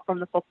apart from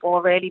the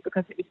football really,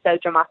 because it was so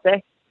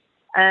dramatic.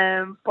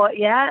 But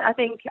yeah, I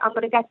think I'm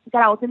going to get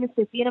out in the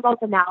city in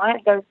about an hour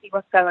and go and see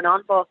what's going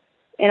on. But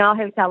in our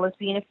hotel there's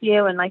been a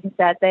few, and like I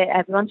said,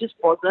 everyone's just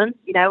buzzing.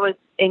 You know, with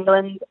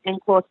England in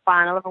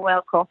quarter-final of a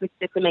World Cup, it's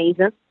just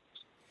amazing.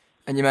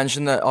 And you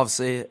mentioned that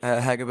obviously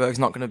Hegerberg's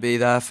not going to be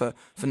there for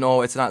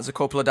Norway tonight. There's a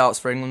couple of doubts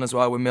for England as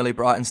well with Millie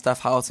Bright and Steph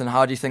Houghton.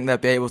 How do you think they'd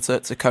be able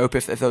to cope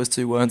if those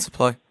two weren't to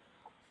play?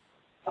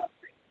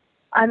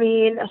 I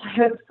mean,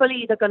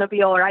 hopefully they're going to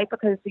be all right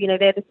because, you know,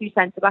 they're the two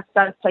centre-backs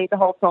that have played the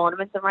whole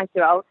tournament and right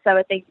throughout. So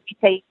I think if you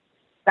take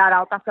that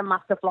out, that's a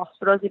massive loss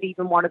for us if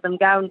even one of them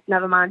go,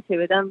 never mind two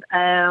of them.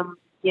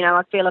 You know,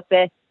 I feel a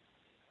bit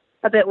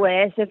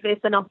worse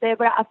if they're not there.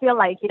 But I feel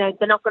like, you know,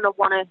 they're not going to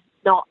want to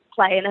not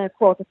play in a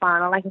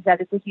quarter-final. Like I said,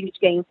 it's a huge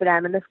game for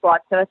them in the squad.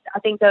 So I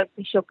think that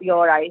they should be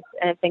all right,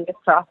 fingers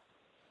crossed.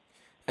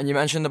 And you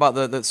mentioned about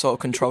the sort of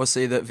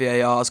controversy that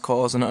VAR has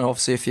caused, and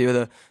obviously a few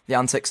of the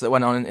antics that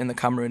went on in the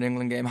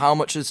Cameroon-England game. How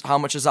much has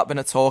that been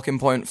a talking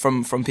point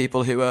from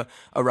people who are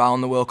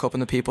around the World Cup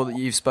and the people that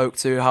you've spoke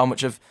to? How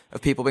much have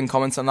people been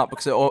commenting on that?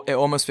 Because it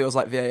almost feels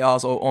like VAR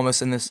is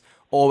almost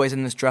always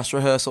in this dress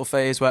rehearsal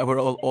phase where we're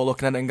all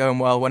looking at it and going,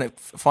 well, when it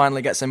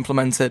finally gets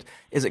implemented,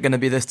 is it going to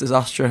be this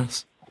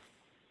disastrous?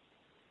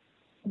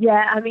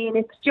 Yeah, I mean,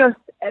 it's just,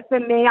 for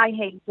me, I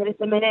hate it. At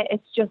the minute,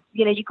 it's just,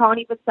 you know, you can't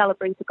even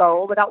celebrate a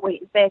goal without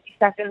waiting 30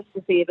 seconds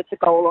to see if it's a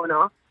goal or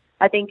not.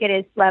 I think it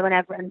is slowing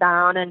everyone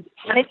down, and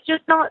it's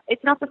just not,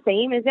 it's not the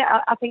same, is it?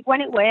 I think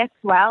when it works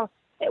well,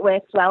 it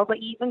works well. But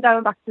even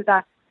going back to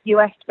that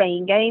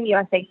USA-Spain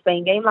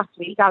game last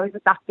week, I was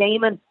at that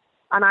game, and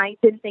I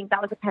didn't think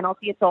that was a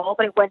penalty at all,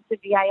 but it went to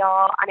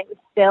VAR, and it was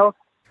still,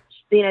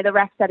 you know, the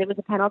ref said it was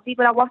a penalty,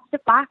 but I watched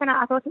it back, and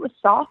I thought it was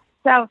soft.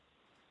 So,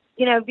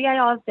 you know,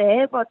 VAR's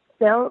there, but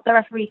still the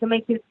referee can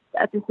make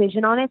a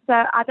decision on it. So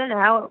I don't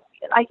know.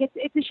 Like,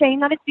 it's a shame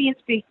that it's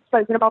being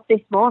spoken about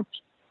this much,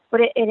 but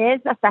it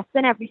is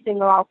affecting every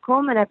single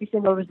outcome and every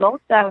single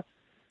result. So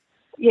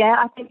yeah,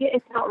 I think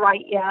it's not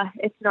right. Yeah,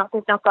 it's not.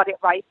 They've not got it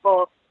right.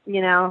 But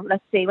you know,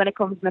 let's see when it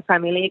comes in the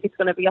Premier League, it's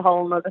going to be a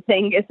whole other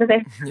thing, isn't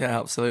it? Yeah,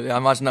 absolutely. I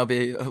imagine there'll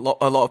be a lot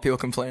of people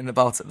complaining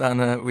about it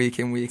then week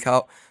in, week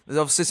out. There's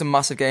obviously some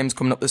massive games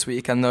coming up this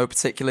weekend, though,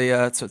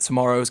 particularly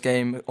tomorrow's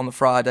game on the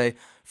Friday,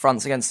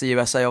 France against the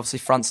USA. Obviously,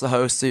 France the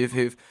hosts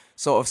who've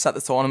sort of set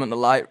the tournament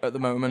alight at the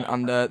moment,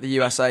 and the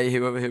USA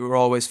who are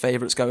always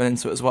favourites going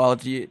into it as well.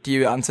 Do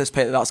you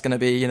anticipate that that's going to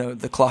be, you know,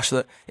 the clash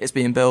that it's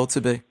being billed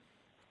to be?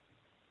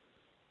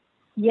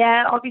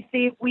 Yeah,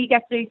 obviously, if we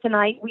get through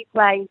tonight, we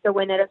play the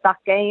winner of that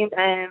game.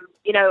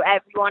 You know,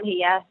 everyone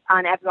here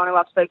and everyone who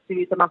I've spoken to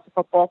who's a massive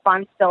football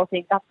fan still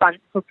think that France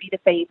could be the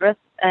favourites.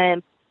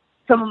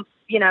 Some,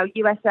 you know,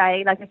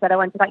 USA, like I said, I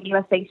went to that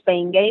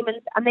USA-Spain game,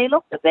 and they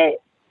looked a bit,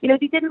 you know,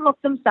 they didn't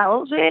look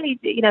themselves, really.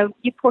 You know,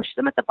 you push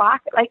them at the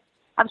back. Like,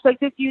 I've spoken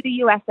to a few of the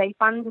USA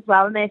fans as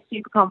well, and they're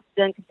super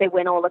confident because they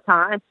win all the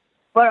time.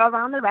 But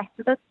around the rest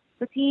of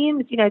the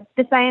teams, you know,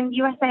 they're saying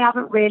USA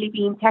haven't really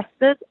been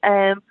tested.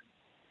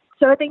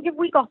 So I think if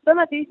we got them,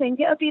 I do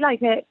think it would be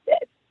like it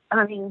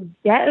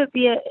would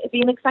be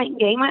an exciting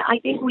game. I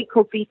think we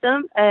could beat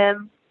them.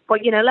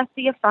 But, you know, let's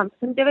see if France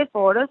can do it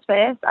for us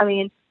first. I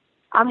mean,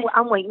 I'm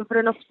waiting for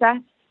an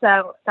upset,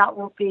 so that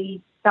will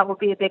be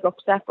a big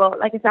upset. But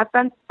like I said,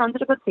 France are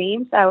a good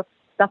team, so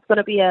that's going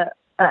to be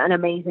an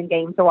amazing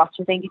game to watch.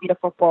 I think if you're a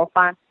football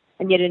fan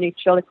and you're a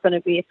neutral, it's going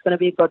to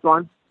be a good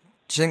one.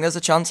 Do you think there's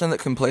a chance then that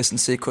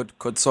complacency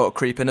could sort of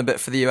creep in a bit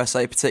for the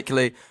USA,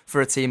 particularly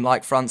for a team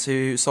like France,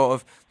 who sort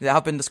of, they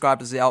have been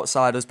described as the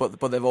outsiders, but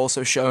they've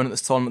also shown at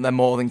this tournament they're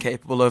more than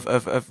capable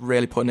of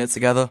really putting it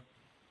together?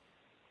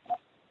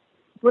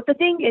 But the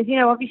thing is, you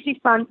know, obviously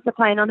France are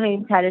playing on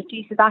home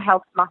territory, so that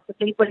helps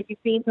massively. But if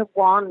you've been to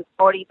one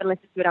or even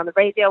listened to it on the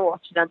radio or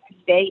watched it on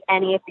TV,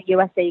 any of the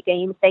USA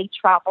games, they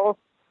travel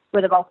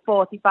with about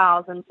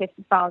 40,000,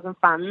 50,000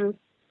 fans.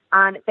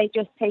 And they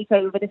just take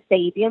over the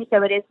stadium.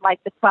 So it is like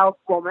the 12th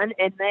woman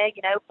in there,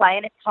 you know,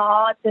 playing. It's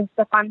hard. The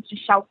fans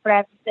just shout for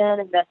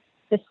everything, and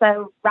they're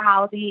so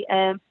rowdy.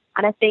 And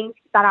I think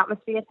that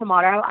atmosphere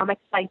tomorrow, I'm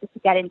excited to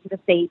get into the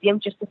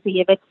stadium just to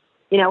see if it's,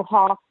 you know,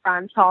 half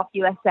France, half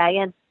USA.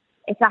 And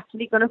it's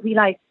actually going to be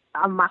like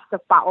a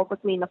massive battle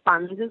between the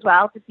fans as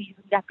well to see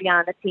who can get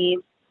behind the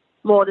team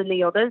more than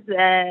the others.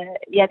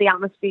 The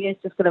atmosphere is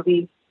just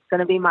going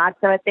to be mad.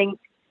 So I think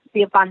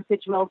the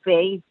advantage will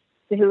be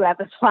to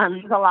whoever's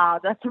fans are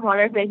louder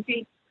tomorrow,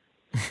 maybe.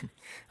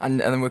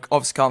 And then we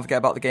obviously can't forget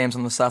about the games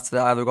on the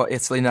Saturday either. We've got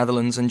Italy,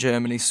 Netherlands and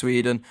Germany,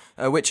 Sweden.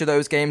 Which of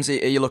those games are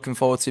you looking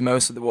forward to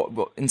most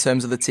in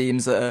terms of the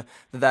teams that are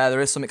there? There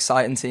is some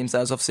exciting teams.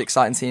 There's obviously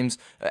exciting teams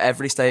at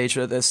every stage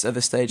at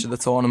this stage of the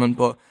tournament,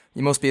 but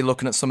you must be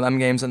looking at some of them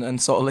games and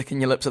sort of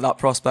licking your lips at that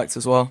prospect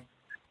as well.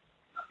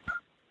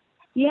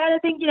 Yeah, I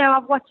think, you know,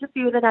 I've watched a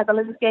few of the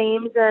Netherlands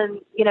games, and,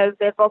 you know,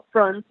 they're both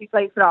fronts. Who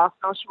plays for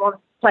Arsenal. She won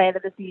Player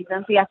of the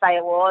Season for the FA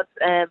Awards.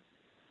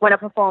 When I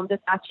performed at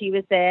that, she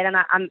was there, and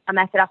I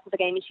met her after the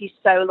game, and she's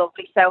so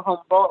lovely, so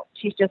humble.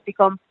 She's just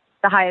become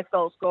the highest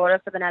goal scorer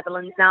for the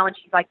Netherlands now, and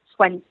she's like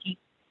 20.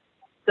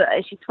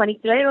 She's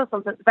 23 or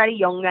something, very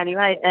young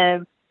anyway.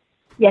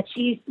 Yeah,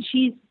 she's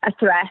a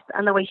threat,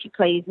 and the way she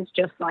plays is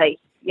just like,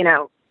 you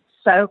know,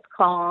 so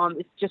calm.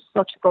 It's just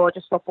such a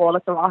gorgeous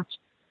footballer to watch.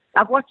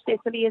 I've watched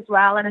Italy as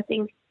well, and I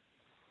think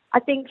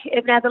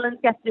if Netherlands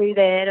get through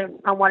there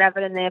and whatever,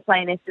 and they're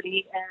playing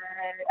Italy,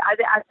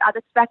 I'd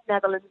expect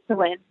Netherlands to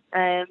win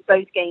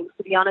both games.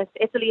 To be honest,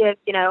 Italy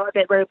are a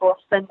bit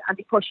robust and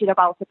they push it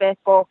about a bit,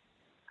 but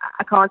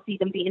I can't see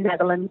them beating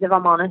Netherlands if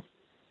I'm honest.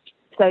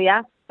 So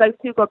yeah, both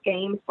two good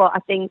games, but I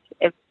think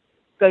if it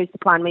goes to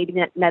plan, maybe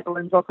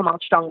Netherlands will come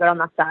out stronger on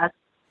that side.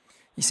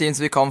 You seem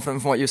to be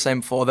confident from what you were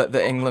saying before that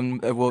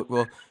England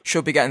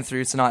should be getting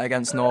through tonight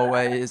against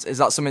Norway. Is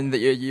that something that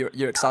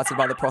you're excited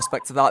about the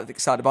prospect of that?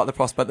 Excited about the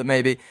prospect that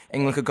maybe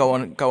England could go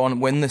on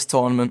and win this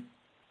tournament?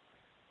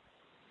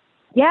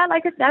 Yeah,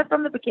 like I said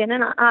from the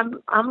beginning,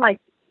 I'm a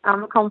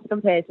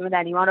confident person with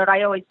anyone, or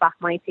I always back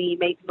my team,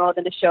 maybe more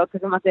than I should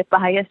because I'm a bit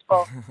biased.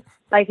 But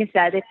like I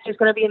said, it's just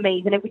going to be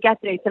amazing if we get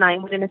through tonight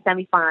and we're in a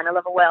semi-final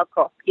of a World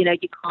Cup. You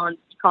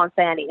can't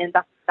say anything.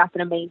 That's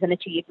an amazing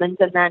achievement,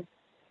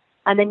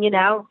 and then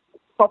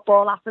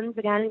football happens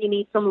again, and you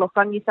need some luck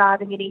on your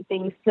side, and you need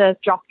things to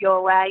drop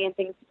your way and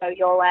things to go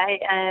your way.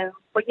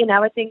 But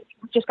I think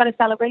we've just got to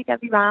celebrate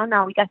every round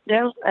now we get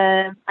through,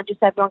 and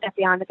just everyone get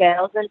behind the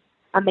girls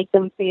and make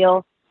them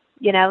feel,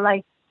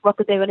 like what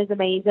they're doing is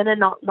amazing, and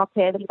not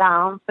tear them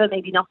down for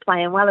maybe not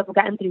playing well. If we're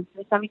getting through to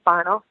the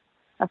semi-final,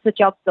 that's the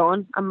job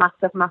done. A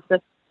massive,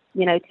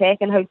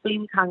 take, and hopefully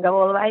we can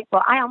go all the way.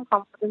 But I am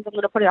confident. I'm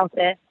going to put it out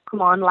there.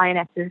 Come on,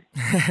 Lionesses.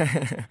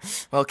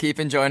 Well, keep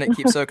enjoying it,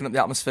 keep soaking up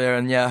the atmosphere,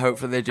 and yeah,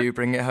 hopefully they do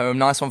bring it home.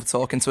 Nice one for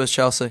talking to us,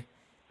 Chelsea.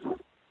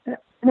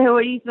 No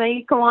worries,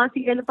 mate. Come on, see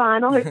you in the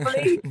final,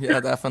 hopefully.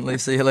 Yeah, definitely.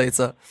 See you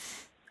later.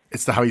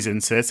 It's the Harry's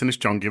Insert, and it's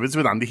John Gibbons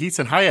with Andy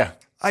Heaton. Hiya.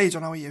 Hi,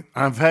 John. How are you?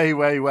 I'm very,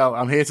 very well.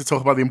 I'm here to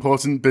talk about the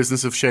important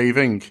business of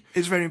shaving.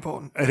 It's very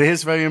important. It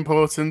is very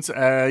important.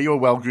 You're a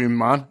well-groomed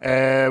man.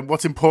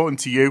 What's important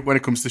to you when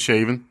it comes to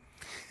shaving?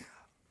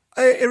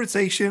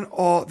 Irritation,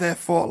 or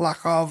therefore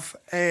lack of.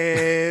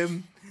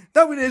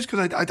 No, it is,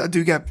 because I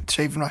do get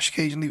shaving rash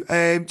occasionally.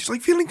 Just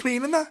like feeling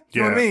clean and that.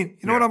 You know what I mean?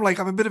 You know what I'm like?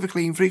 I'm a bit of a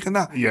clean freak and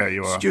that. Yeah,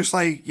 you are. It's just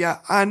like, yeah.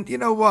 And you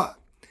know what?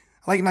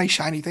 I like nice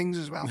shiny things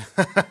as well.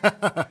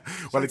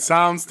 Well, it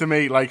sounds to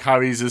me like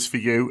Harry's is for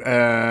you.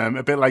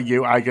 A bit like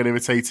you, I get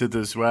irritated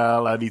as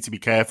well. I need to be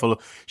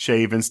careful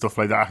shaving, stuff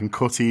like that. I can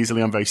cut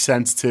easily. I'm very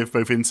sensitive,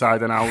 both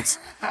inside and out.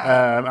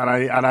 And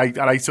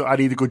I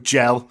need a good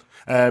gel.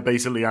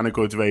 Basically, and a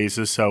good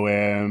razor. So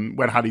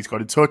when Harry's got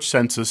in touch,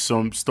 sent us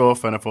some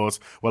stuff, and I thought,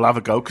 we'll have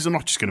a go, because I'm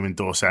not just going to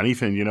endorse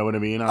anything, you know what I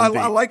mean, Andy?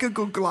 I like a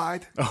good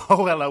glide.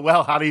 Oh,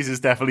 well, Harry's is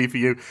definitely for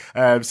you.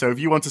 So if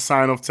you want to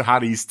sign up to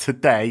Harry's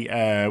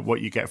today,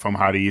 what you get from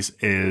Harry's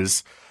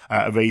is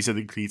a razor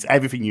that includes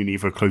everything you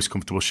need for a close,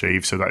 comfortable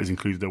shave. So that is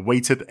included a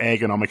weighted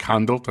ergonomic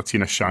handle. That's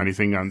a shiny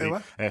thing, Andy.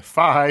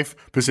 5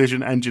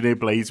 precision engineered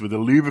blades with a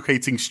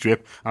lubricating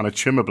strip and a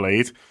trimmer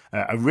blade.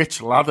 A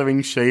rich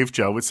lathering shave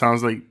gel, which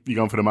sounds like you're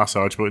going for the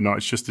massage, but no,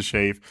 it's just a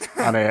shave.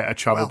 And a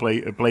travel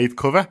blade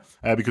cover,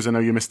 because I know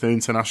you're Mr.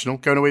 International.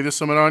 Going away this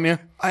summer, aren't you?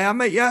 I am,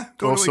 mate, yeah.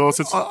 All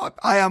sorted?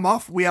 I am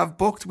off. We have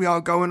booked. We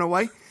are going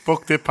away.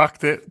 Booked it,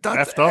 packed it,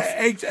 effed off.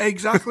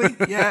 Exactly.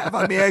 Yeah, I've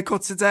had my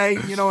haircut today.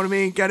 You know what I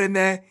mean? Get in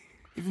there.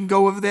 You can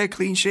go over there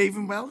clean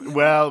shaven.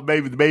 Well,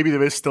 maybe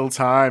there is still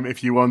time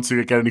if you want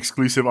to get an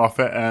exclusive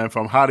offer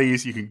from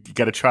Harry's. You can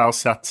get a trial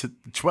set today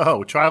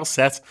for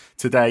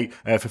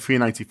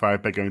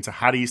 $3.95 by going to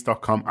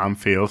harrys.com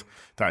Anfield.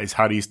 That is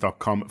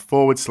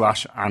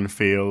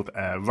harrys.com/Anfield.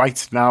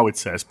 Right now it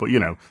says, but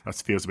that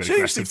feels a bit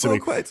aggressive to me.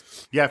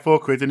 £4? Yeah,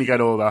 £4 and you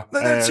get all that.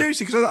 No,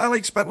 seriously, because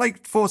I spent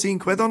like 14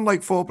 quid on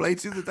like 4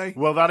 blades the other day.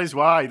 Well, that is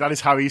why. That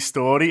is Harry's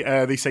story.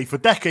 They say for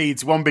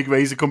decades, one big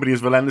razor company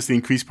has relentlessly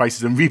increased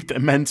prices and reaped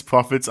immense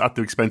profits at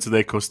the expense of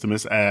their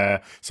customers.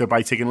 So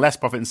by taking less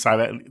profit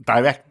and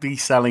directly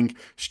selling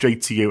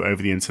straight to you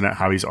over the internet,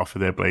 Harry's offer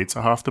their blades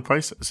at half the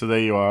price. So there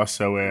you are.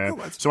 So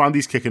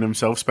Andy's kicking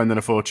himself, spending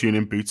a fortune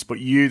in boots, but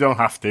you don't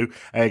have to.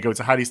 Go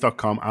to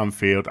harrys.com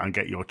Anfield and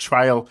get your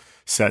trial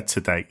set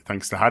today.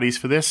 Thanks to Harry's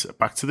for this.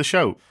 Back to the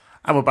show.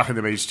 And we're back in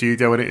the main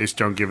studio, and it is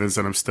John Givens,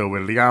 and I'm still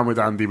with Leanne, with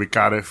Andy, with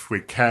Gareth,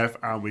 with Kev,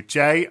 and with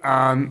Jay.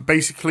 And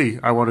basically,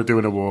 I want to do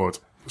an award.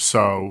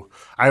 So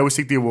I always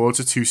think the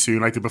awards are too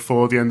soon, like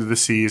before the end of the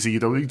season. You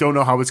don't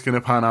know how it's going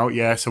to pan out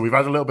yet. So we've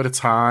had a little bit of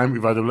time.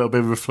 We've had a little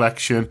bit of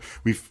reflection.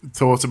 We've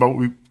thought about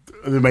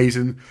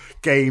amazing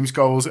games,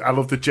 goals. I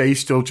love that Jay's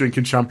still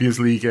drinking Champions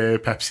League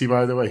Pepsi,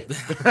 by the way.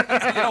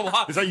 You know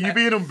what? Is that you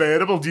being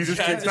unbearable? Do you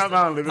just kick that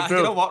man, Liverpool?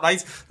 You know what,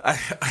 right?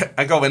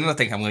 I go in and I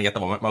think I'm going to get the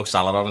moment Mo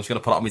Salah on. I'm just going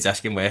to put it on my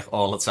desk and work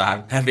all the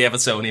time. Heavy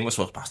Evertonian was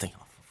supposed to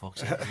for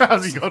fuck's sake.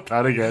 Has he got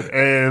that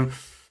again?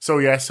 So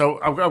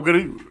I want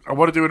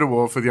to do an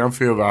award for the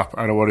Anfield app,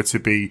 and I want it to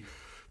be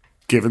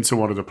given to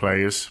one of the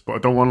players, but I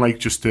don't want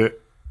just a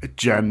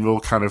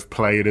general kind of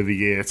player of the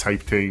year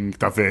type thing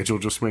that Virgil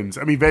just wins.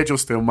 I mean, Virgil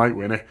still might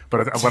win it,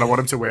 but I want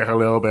him to work a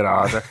little bit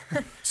harder.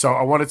 So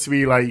I want it to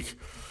be like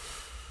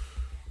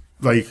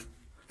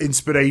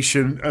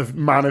inspiration of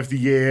man of the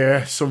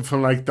year,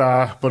 something like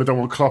that. But I don't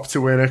want Klopp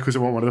to win it because I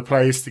want one of the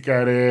players to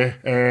get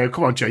it.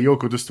 Come on, Jay, you're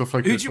good at stuff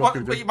like Who this. do you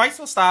want? But you might as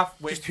well start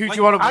with. Just who do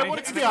you want to win? I want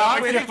it to be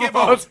hard.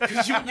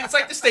 It's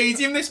like the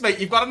stadium, this, mate.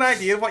 You've got an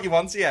idea of what you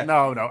want here.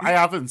 No, I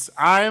haven't.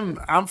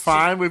 I'm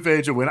fine with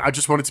Virgil winning. I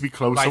just want it to be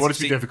close. Right, I want it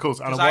to be difficult.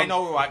 Because I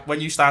know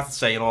when you started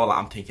saying all that,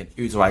 I'm thinking,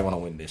 who do I want to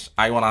win this?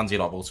 I want Andy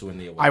Robbo to win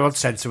the award. I want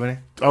Sen to win it.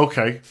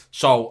 Okay.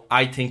 So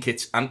I think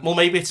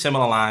maybe it's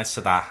similar lines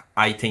to that.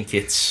 I think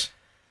it's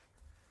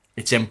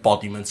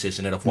embodiment,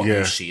 isn't it, of what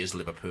you see as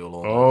Liverpool.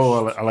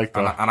 Almost. I like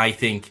that. And I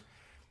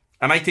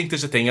think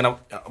there's a thing, and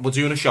we're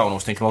doing a show, and I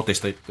was thinking about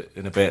this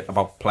in a bit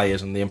about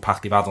players and the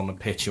impact they've had on the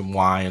pitch and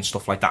why and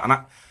stuff like that.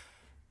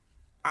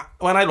 And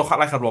when I look at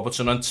like a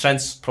Robertson, and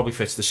Sense probably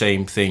fits the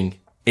same thing,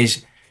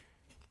 is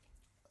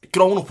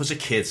growing up as a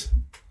kid,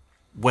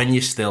 when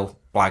you're still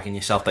blagging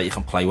yourself that you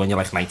can play when you're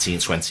like 19,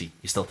 20,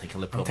 you're still thinking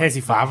Liverpool. I'm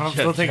 35 and I'm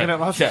still thinking it,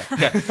 lad. Yeah.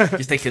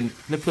 You're thinking,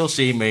 Liverpool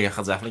see me, I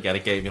can definitely get a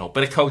game,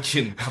 bit of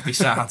coaching, I'll be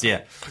sad,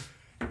 yeah.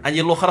 And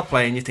you look at a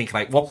player and you think,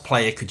 like, what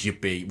player could you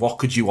be? What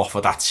could you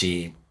offer that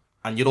team?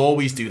 And you'd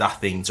always do that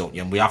thing, don't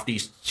you? And we have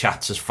these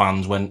chats as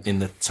fans when, in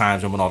the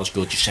times when we're not as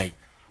good, you say,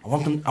 I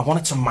want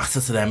it to matter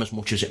to them as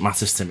much as it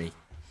matters to me.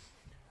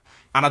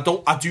 And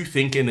I do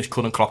think in this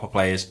current crop of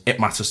players,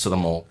 it matters to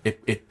them all.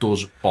 It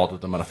does bother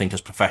them, and I think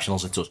as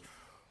professionals it does.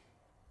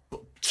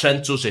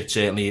 Trent does it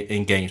certainly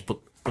in games, but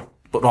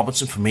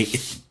Robertson, for me,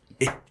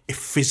 it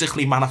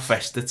physically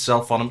manifests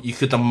itself on him. You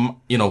could,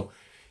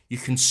 you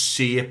can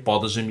see it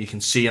bothers him. You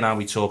can see in how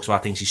he talks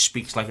about things. He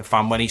speaks like a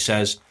fan when he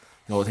says,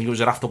 I think it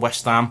was after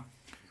West Ham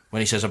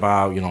when he says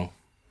about,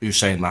 who's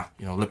saying that?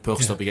 Liverpool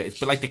still be getting. It's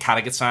a bit like the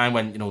Carragher time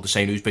when they're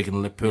saying who's bigger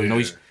than Liverpool.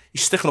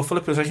 He's sticking up for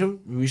Liverpool. He's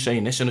like, who's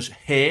saying this? And his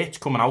hair's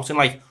coming out in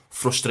like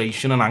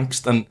frustration and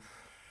angst.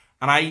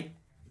 And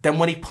then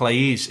when he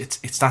plays,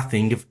 it's that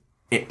thing of,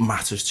 it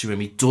matters to him.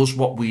 He does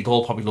what we'd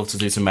all probably love to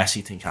do to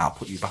Messi. Think, I'll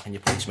put you back in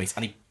your place, mate.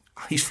 And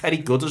he's very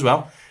good as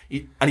well.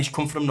 And he's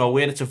come from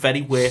nowhere. It's a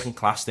very working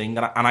class thing.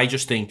 And I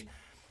just think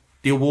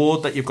the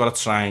award that you've got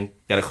to try and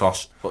get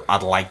across, but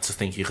I'd like to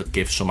think you could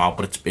give somehow,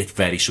 but it's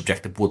very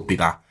subjective, would be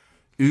that.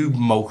 Who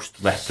most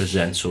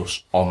represents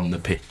us on the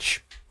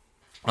pitch?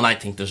 And I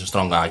think there's a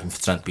strong argument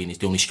for Trent being he's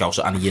the only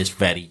Scouser, and he is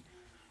very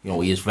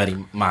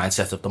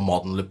mindset of the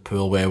modern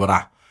Liverpool where we're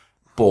at.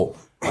 But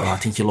I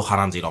think you look at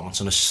Andy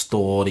Robinson, a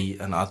story,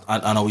 and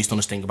I know he's done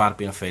his thing about it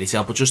being a fairy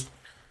tale, but just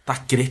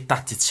that grit,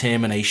 that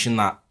determination,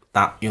 that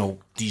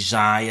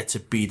desire to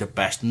be the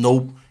best.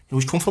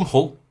 He's come from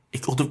Hull.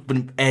 It could have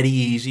been very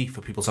easy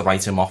for people to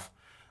write him off.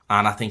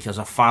 And I think as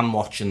a fan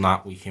watching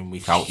that week in,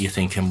 week out, you're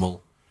thinking,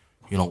 well,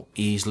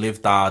 he's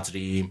lived our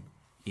dream,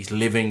 he's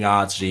living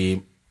our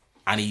dream,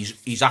 and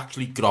he's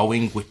actually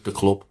growing with the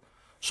club.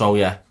 So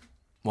yeah,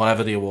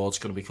 whatever the award's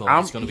going to be called,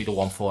 it's going to be the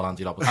one for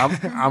Andy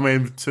Robertson.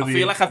 I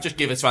feel like I've just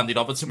given it to Andy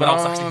Robertson, but I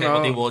was actually thinking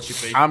what the award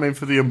should be. I'm in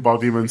for the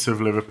embodiment of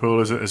Liverpool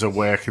as a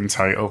working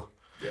title.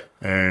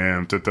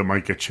 That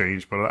might get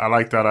changed, but I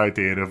like that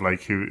idea of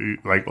like who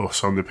like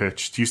us on the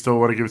pitch. Do you still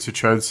want to give it to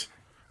Trent,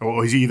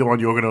 or is he the one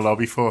you're going to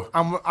lobby for?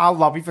 I'll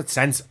lobby for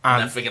Trent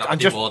and then figure out what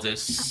the award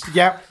is.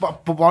 Yeah,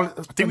 but one.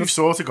 I think we've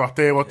sort of got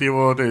there what the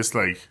award is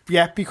like.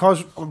 Yeah,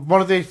 because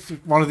one of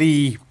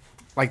the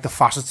like the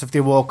facets of the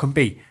award can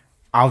be,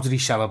 how did he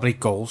celebrate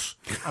goals?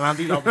 And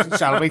Andy Robertson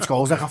celebrates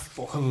goals like a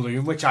fucking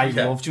loon, which I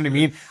love, do you know what I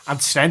mean? And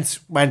Trent,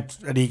 when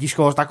Origi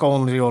scores that goal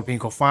in the European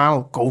Cup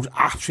final, goes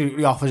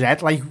absolutely off his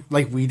head, like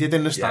we did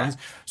in the stands.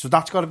 Yeah. So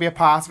that's got to be a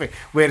part of it.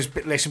 Whereas,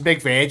 listen,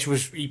 Big Verge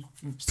he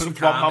didn't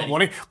want that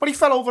money, but he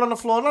fell over on the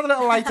floor and had a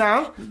little lie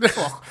down.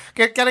 Fuck.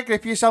 Get a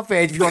grip of yourself,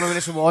 Verge, if you want to win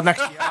this award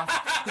next year.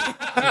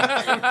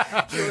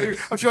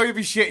 I'm sure you'll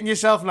be shitting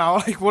yourself now,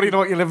 like worrying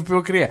about your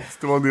Liverpool career. It's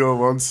the one the all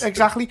wants.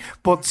 Exactly.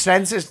 But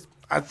Trent is...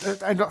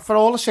 And for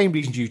all the same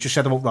reasons you just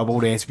said about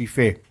Robbo there, to be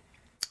fair,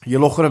 you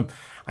look at him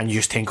and you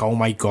just think, oh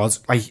my God,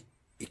 like,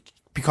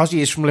 because he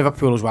is from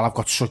Liverpool as well, I've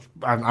got such,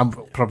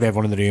 and probably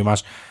everyone in the room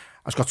has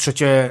got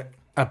such a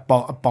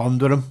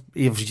bond with him.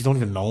 You don't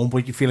even know him,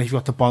 but you feel like you've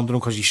got to bond with him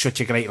because he's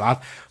such a great lad.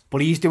 But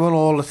he's doing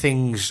all the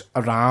things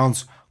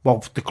around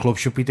what the club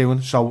should be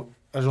doing. So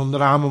as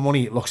Under Armour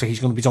money, it looks like he's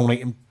going to be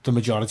donating the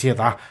majority of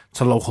that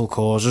to local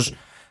causes.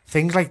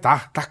 Things like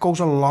that goes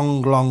a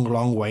long, long,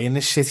 long way in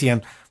this city.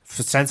 And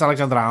for Trent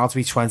Alexander-Arnold to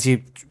be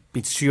 20,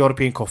 beat 2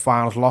 European Cup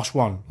finals, lost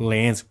one,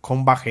 learned,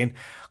 come back in,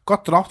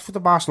 got dropped for the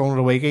Barcelona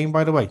away game,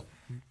 by the way.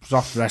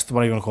 Dropped the rest of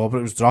what you want to call it, but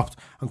it was dropped,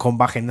 and come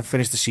back in and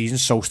finish the season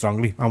so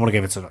strongly. I'm going to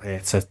give it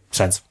to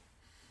Trent.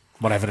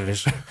 Whatever it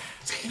is.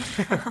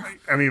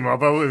 I mean,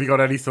 Robbo, have you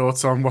got any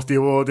thoughts on what the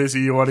award is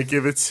you want to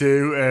give it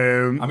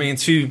to? I mean,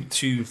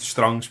 two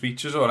strong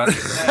speeches already.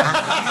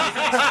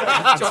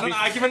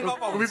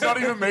 We've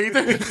not even made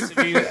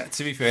it.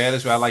 To be fair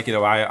as well, like,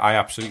 I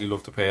absolutely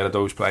love the pair of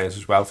those players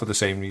as well for the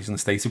same reason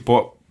stated,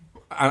 but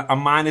and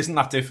mine isn't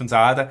that different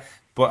either.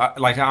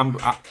 But I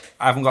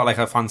haven't got like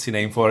a fancy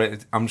name for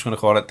it. I'm just going to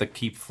call it the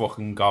Keep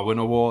Fucking Going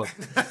Award.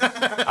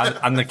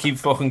 and the Keep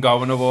Fucking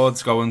Going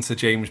Award's going to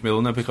James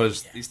Milner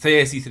because he's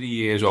 33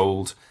 years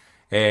old.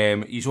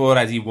 He's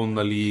already won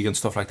the league and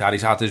stuff like that.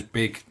 He's had his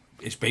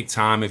big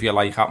time, if you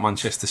like, at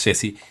Manchester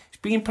City.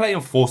 He's been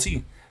playing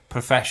footy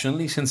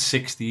professionally since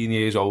 16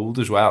 years old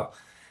as well.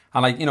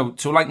 And like, you know,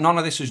 so like none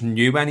of this is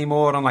new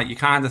anymore. And like, you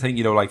kind of think,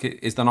 you know, like,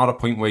 is there not a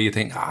point where you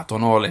think, I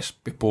don't know, let's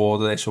be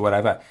bored of this or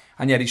whatever.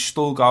 And yet he's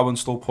still going,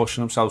 still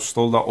pushing himself,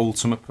 still the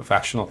ultimate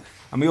professional.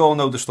 And we all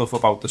know the stuff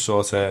about the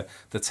sort of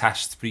the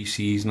test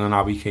pre-season and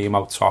how he came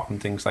out top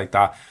and things like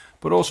that.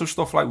 But also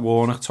stuff like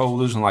Warnock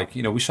told us, and like,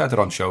 you know, we said it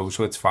on shows,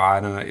 so it's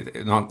fine, and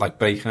it's not like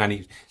breaking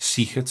any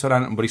secrets or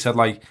anything. But he said,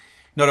 like,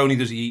 not only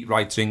does he eat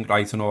right, drink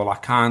right, and all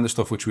that kind of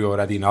stuff, which we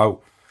already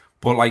know,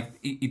 but like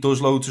he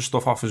does loads of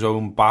stuff off his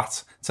own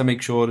bat to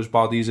make sure his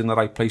body's in the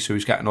right place. So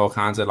he's getting all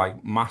kinds of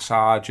like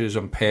massages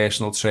and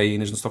personal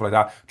trainers and stuff like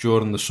that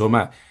during the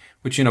summer,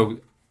 which, you know,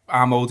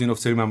 I'm old enough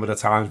to remember the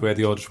times where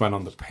they all just went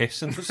on the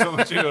piss in the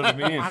summer. Do you know what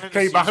I mean?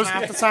 Came back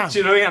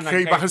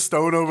a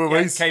stone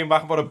overweight. Came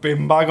back and put a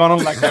bin bag on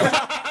him like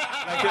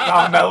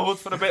around Melwood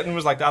for a bit and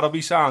was like, that'll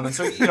be sound. And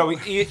so, you know,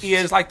 he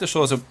is like the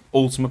sort of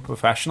ultimate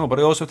professional, but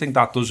I also think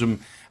that does him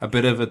a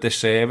bit of a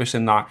disservice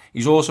in that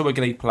he's also a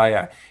great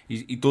player.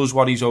 He does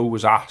what he's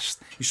always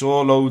asked. You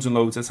saw loads and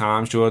loads of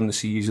times during the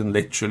season,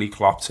 literally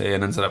Klopp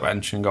turn into the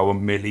bench and go,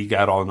 and Millie,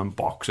 get on and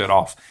box it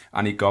off.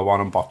 And he'd go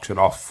on and box it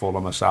off,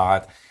 Fulham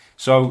aside.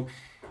 So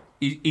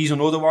he's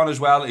another one as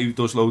well who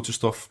does loads of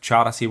stuff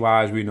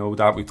charity-wise. We know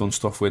that. We've done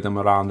stuff with him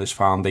around this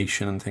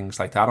foundation and things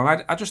like that.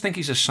 And I just think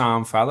he's a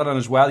sound fella. And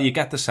as well, you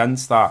get the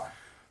sense that,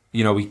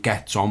 you know, he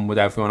gets on with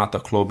everyone at the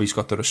club. He's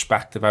got the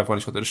respect of everyone.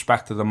 He's got the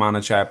respect of the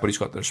manager, but he's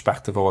got the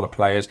respect of all the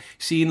players.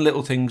 Seeing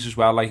little things as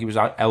well, like he was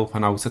out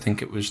helping out, I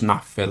think it was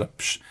Nat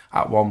Phillips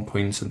at one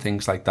point and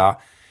things like that.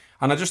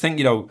 And I just think,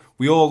 you know,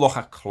 we all look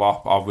at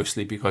Klopp,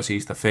 obviously, because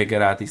he's the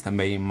figurehead, he's the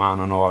main man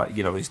and all that,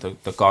 you know, he's the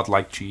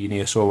godlike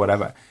genius or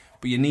whatever.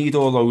 But you need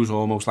all those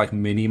almost like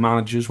mini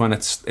managers when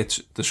it's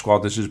the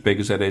squad is as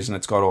big as it is and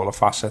it's got all the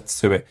facets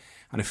to it.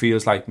 And it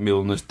feels like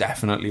Milner's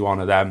definitely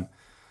one of them.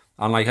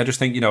 And like, I just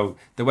think, you know,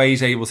 the way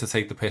he's able to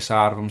take the piss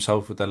out of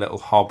himself with the little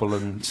hobble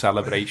and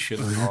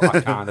celebration and all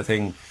that kind of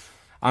thing.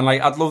 And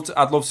like, I'd love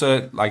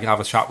to like have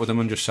a chat with him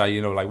and just say,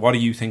 you know, like, what are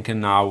you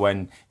thinking now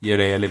when you're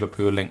here,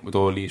 Liverpool linked with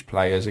all these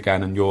players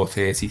again, and you're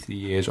 33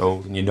 years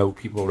old, and you know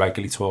people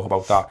regularly talk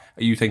about that?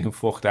 Are you thinking,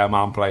 fuck them,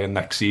 I'm playing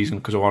next season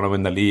because I want to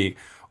win the league?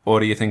 Or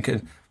are you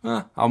thinking,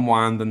 I'm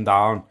winding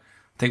down?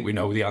 I think we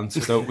know the answer,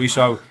 don't we?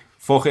 So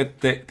fuck it,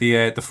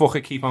 the fuck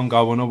it, keep on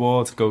going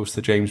award goes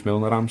to James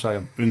Milner, I'm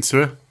saying.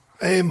 Into it.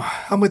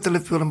 I'm with the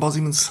Liverpool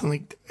embodiments. And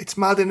like, it's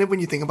mad, isn't it, when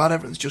you think about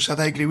everyone's just said.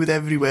 I agree with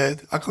every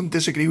word. I couldn't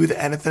disagree with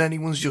anything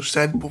anyone's just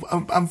said. But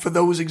and for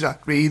those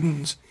exact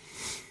reasons,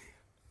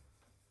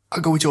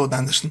 I go with Jordan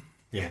Henderson.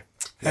 Yeah,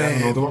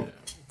 another one.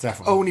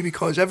 Definitely. Only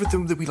because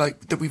everything that we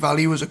like, that we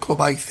value as a club,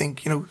 I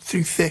think, you know,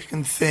 through thick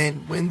and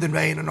thin, wind and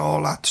rain and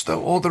all that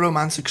stuff, all the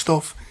romantic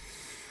stuff,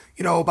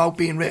 you know, about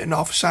being written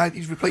off. Aside,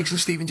 he's replacing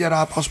Steven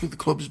Gerrard, possibly the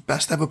club's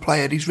best ever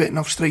player. He's written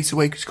off straight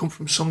away because he's come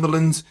from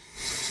Sunderland.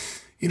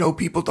 You know,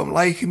 people don't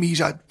like him. He's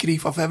had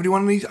grief off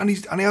everyone, and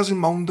he hasn't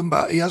moaned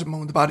about. He hasn't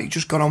moaned about it. He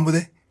just got on with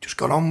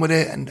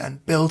it,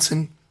 and built.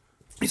 And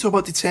it's all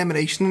about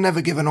determination and never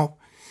giving up.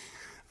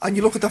 And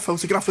you look at that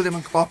photograph with him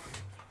and Klopp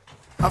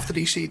after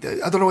he seen,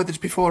 I don't know whether it's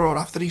before or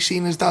after he's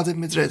seen his dad in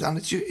Madrid, and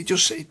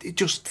it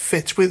just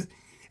fits with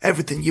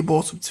everything you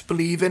brought up to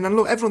believe in. And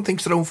look, everyone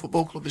thinks their own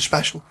football club is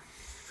special,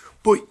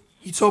 but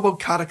you talk about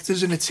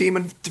characters in a team,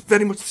 and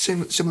very much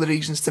the similar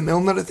reasons to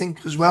Milner, I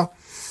think, as well.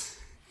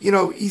 You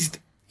know, he's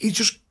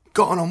just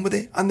gotten on with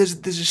it, and there's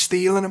a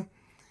steel in him,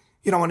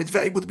 you know, and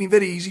it would have been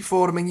very easy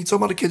for him. And you talk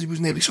about a kid who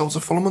was nearly sold to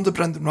Fulham under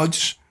Brendan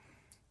Rodgers,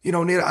 you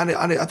know, and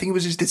I think it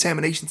was his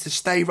determination to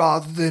stay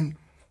rather than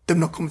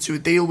them not coming to a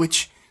deal,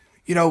 which,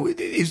 you know,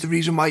 is the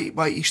reason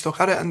why he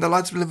stuck at it. And the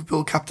lad's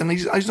Liverpool captain,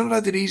 he's not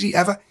had it easy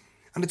ever,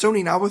 and it's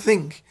only now, I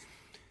think,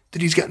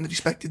 that he's getting the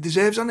respect he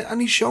deserves,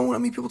 and he's shown. I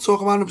mean, people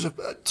talk about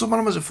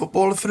him as a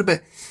footballer for a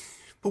bit.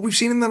 But we've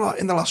seen in the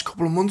last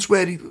couple of months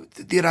where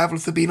the arrival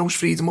of Fabinho's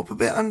freed him up a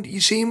bit, and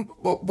you see him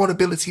what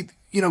ability,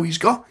 you know, he's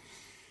got,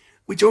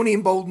 which only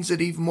emboldens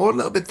it even more a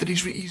little bit, that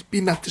he's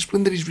been that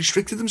disciplined, that he's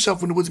restricted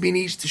himself when it would have been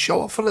easy to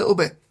show off a little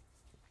bit.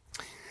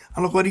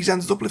 And look where he's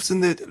ended up,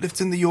 lifting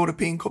the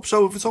European Cup.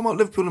 So if we're talking about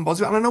Liverpool and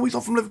Bosnia, and I know he's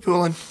not from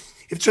Liverpool, and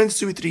if Trent's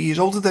 2 or 3 years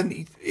older,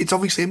 then it's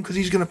obviously him, because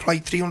he's going to play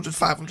 300,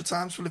 500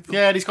 times for Liverpool.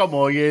 Yeah, and he's got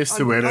more years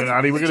to win, and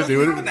we're going to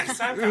do it.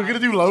 We're going to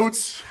do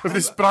loads of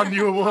this brand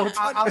new award.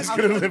 It's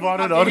going to live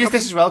on and on.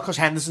 This as well, because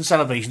Henderson's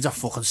celebrations are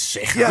fucking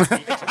sick. Yeah.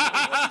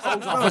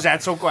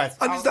 So quiet.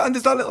 And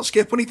there's that little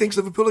skip when he thinks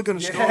Liverpool are going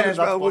to score as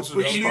well.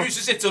 He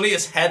loses it, only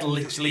his head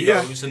literally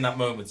goes in that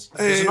moment.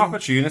 There's an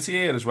opportunity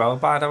here as well,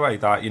 by the way,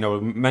 that, you know,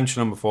 we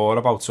mentioned before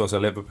about sort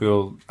of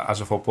Liverpool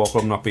as a football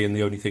club not being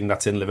the only thing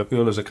that's in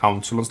Liverpool as a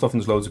council and stuff,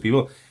 and there's loads of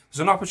people. There's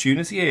an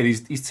opportunity here.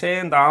 He's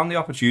turned down the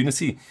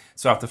opportunity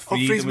to have to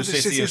freedom of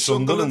City of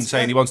Sunderland,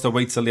 saying he wants to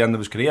wait till the end of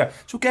his career.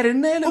 So get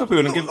in there,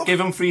 Liverpool, and give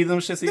him freedom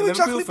of City of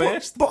Liverpool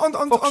first. But on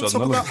top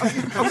of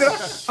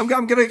that, I'm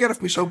going to get off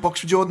my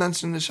soapbox for Jordan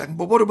Henderson in a second.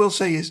 But what I will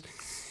say is,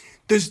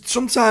 there's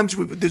sometimes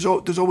there's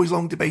always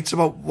long debates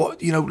about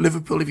what, you know,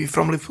 Liverpool, if you're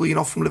from Liverpool, you're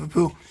not from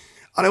Liverpool.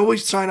 And I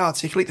always try and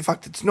articulate the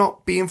fact that it's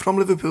not being from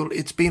Liverpool,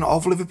 it's being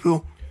of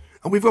Liverpool.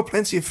 And we've got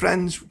plenty of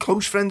friends,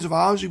 close friends of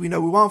ours who we know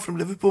who aren't from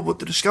Liverpool, but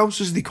they're the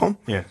Scousers as they come.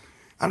 Yeah.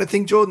 And I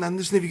think Jordan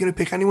Henderson, if you're going to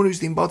pick anyone who's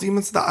the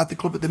embodiment of that at the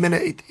club at the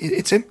minute,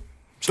 it's him.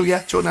 So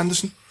yeah, Jordan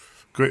Henderson.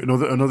 Great,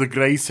 another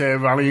great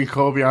rallying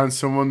call behind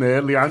someone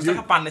there, Leanne. It's like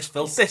a ban this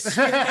filth, this.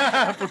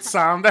 But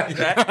sound it.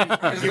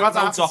 You had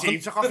that talking.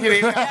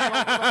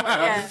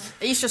 Yeah,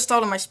 he's just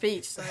stolen my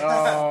speech. So.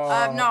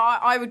 No,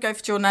 I would go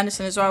for Jordan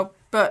Henderson as well.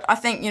 But I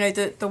think, you know,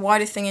 the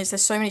wider thing is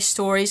there's so many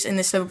stories in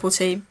this Liverpool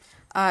team.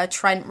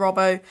 Trent,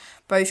 Robbo,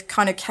 both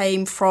kind of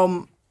came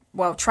from,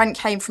 well, Trent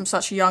came from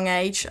such a young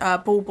age.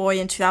 Ball boy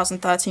in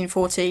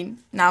 2013-14,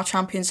 now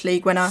Champions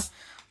League winner.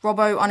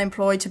 Robbo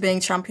unemployed to being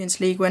Champions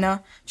League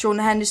winner.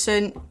 Jordan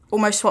Henderson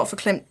almost swapped for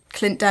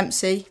Clint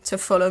Dempsey to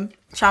Fulham,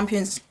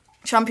 Champions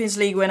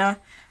League winner.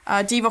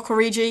 Divock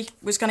Origi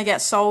was going to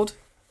get sold,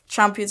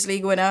 Champions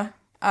League winner.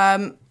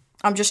 I'm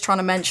just trying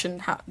to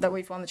mention that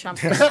we've won the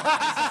Champions League.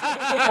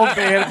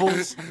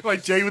 Unbearables.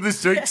 Like Jay with his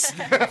drinks.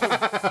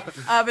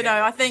 But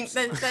no, I think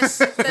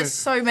there's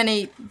so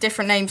many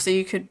different names that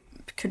you could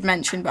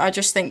mention, but I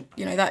just think,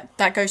 you know,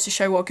 that goes to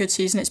show what a good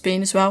season it's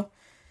been as well.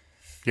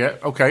 Yeah,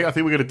 okay, I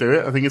think we're going to do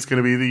it. I think it's going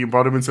to be the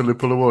Embodiment of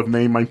Liverpool Award.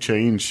 Name might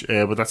change,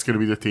 but that's going to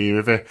be the theme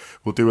of it.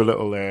 We'll do a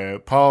little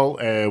poll.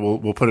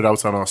 We'll put it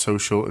out on our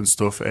social and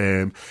stuff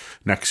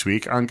next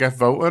week and get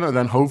voting, and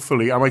then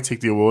hopefully I might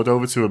take the award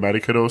over to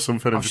America or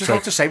something. I was just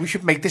about to say we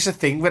should make this a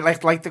thing with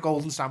like the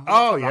golden sandwich.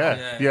 Oh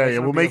yeah.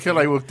 We'll make it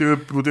like we'll do a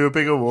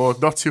big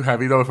award. Not too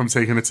heavy though if I'm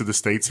taking it to the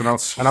States, and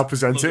I'll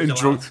present it in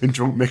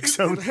drunk mix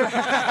zone.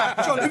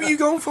 John, who are you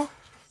going for?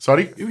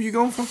 Sorry, who are you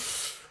going for?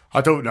 I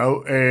don't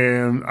know.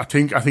 I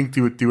think they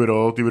would do it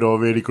all. They were all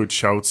really good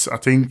shouts. I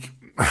don't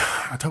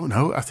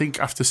know. I think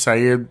after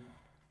saying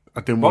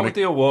I didn't what want would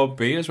the award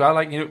be as well?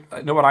 Like, you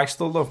know what I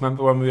still love?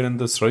 Remember when we were in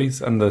the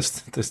street and the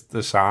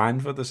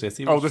sign for the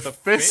city? Oh, the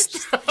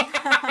fist.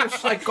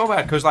 It's like, go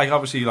back, because like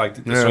obviously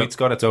like the street's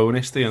got its own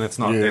history, and it's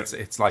not. Yeah.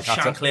 It's like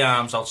Shankly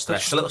arms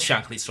outstretched, a little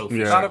Shankly trophy.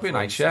 Yeah. That'd be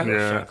nice,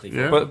 yeah.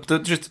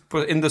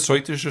 But in the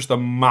street there's just a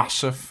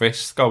massive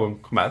fist going,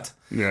 come on.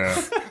 Yeah,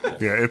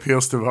 it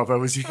appeals to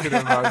Robbo, as you can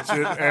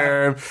imagine.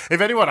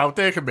 If anyone out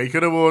there can make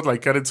an award,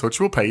 like, get in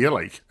touch. We'll pay you,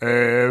 like,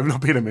 not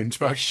being a minge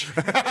bag.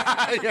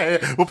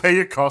 yeah, we'll pay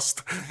your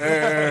cost.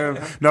 We'll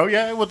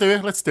do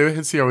it. Let's do it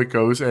and see how it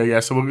goes.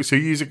 So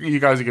you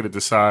guys are going to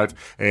decide.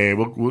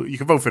 You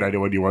can vote for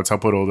anyone you want. I'll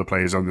put all the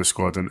players on the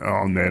squad and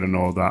on there and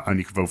all that, and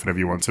you can vote for whatever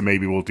you want. So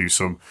maybe we'll do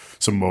some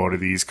more of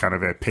these kind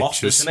of pictures.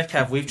 Boss, isn't it,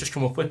 Kev? We've just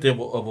come up with the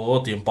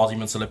award, the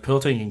Embodiment of Liverpool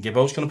thing, and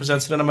Gibbo's going to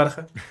present it in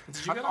America.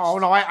 Oh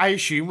no, I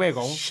assume we're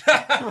going.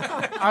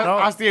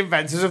 As the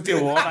inventors of the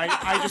award,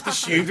 I just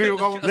assumed we were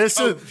going.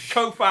 Listen,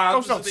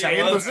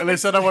 co-founders.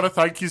 Listen, I want to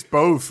thank you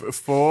both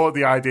for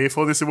the idea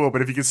for this award,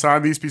 but if you can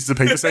sign these pieces of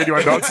paper saying you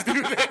are not to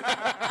do this.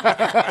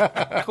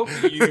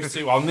 Could be used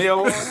to on the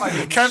award.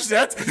 Kev's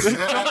yet.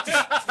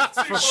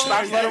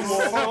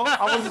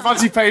 I wouldn't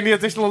fancy paying the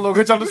additional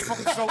luggage. I'm just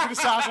fucking soaking the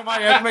size of my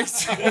head,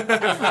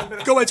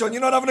 mate. Go on, John,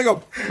 you're not having a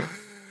go.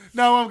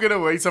 No, I'm going to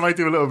wait. I might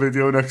do a little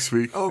video next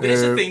week. Oh,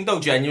 here's the thing, though,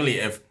 genuinely,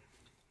 if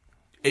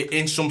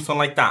in something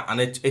like that, and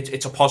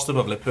it's a positive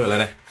of Liverpool,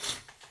 isn't it?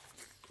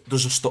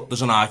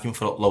 There's an argument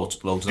for loads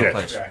of them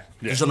players. Yeah.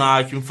 There's an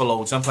argument for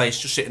loads of players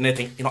just sitting there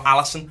thinking, you know,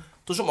 Alisson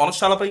doesn't want to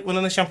celebrate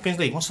winning the Champions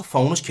League. He wants to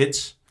phone his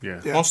kids.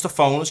 Yeah. Wants to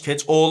phone his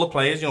kids. All the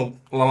players, you know,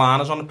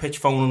 Lallana's on the pitch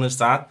phoning his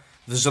dad.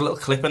 There's a little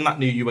clip in that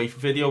new UEFA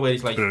video where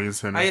he's like,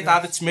 "Hey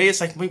Dad, it's me."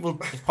 It's like, wait, well,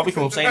 it's probably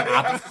come up saying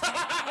Adam.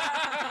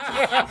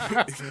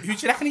 Who do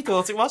you reckon he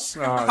thought it was?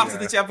 After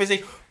the Champions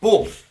League.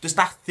 But there's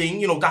that thing,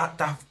 you know, that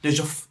there's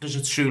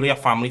a truly a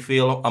family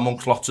feel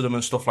amongst lots of them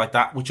and stuff like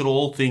that, which are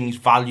all things,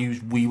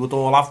 values we would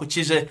all have, which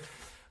is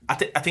I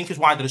think is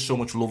why there is so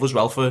much love as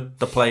well for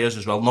the players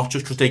as well, not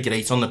just because they're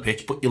great on the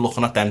pitch, but you're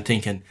looking at them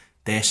thinking,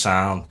 they're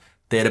sound,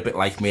 they're a bit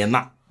like me, and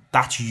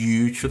that's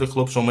huge for the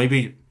club. So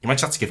maybe you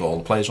might have to give all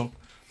the players on.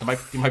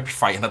 You might be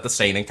fighting at the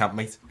training camp,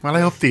 mate. Well,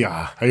 I hope they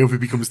are. I hope it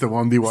becomes the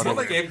one they want.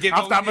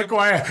 After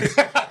Maguire.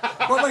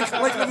 Well,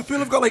 like Liverpool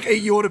have got like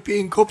 8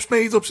 European Cups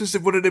made up since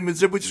they've won it in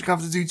Madrid. We just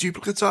have to do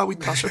duplicates, we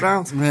pass it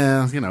around.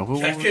 Well, you know.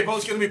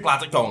 Kibbo's going to be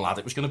bladder going, lad.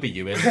 It was going to be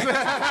you, isn't it?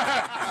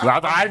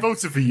 Lad, I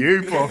voted for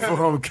you, but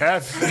for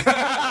Kev.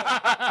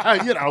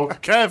 You know,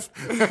 Kev.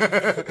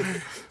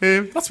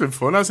 That's been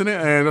fun, hasn't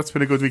it? That's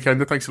been a good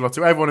weekend. Thanks a lot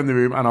to everyone in the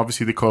room and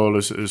obviously the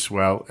callers as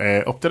well.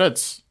 Up the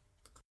Reds.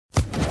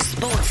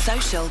 Sports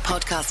Social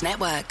Podcast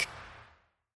Network.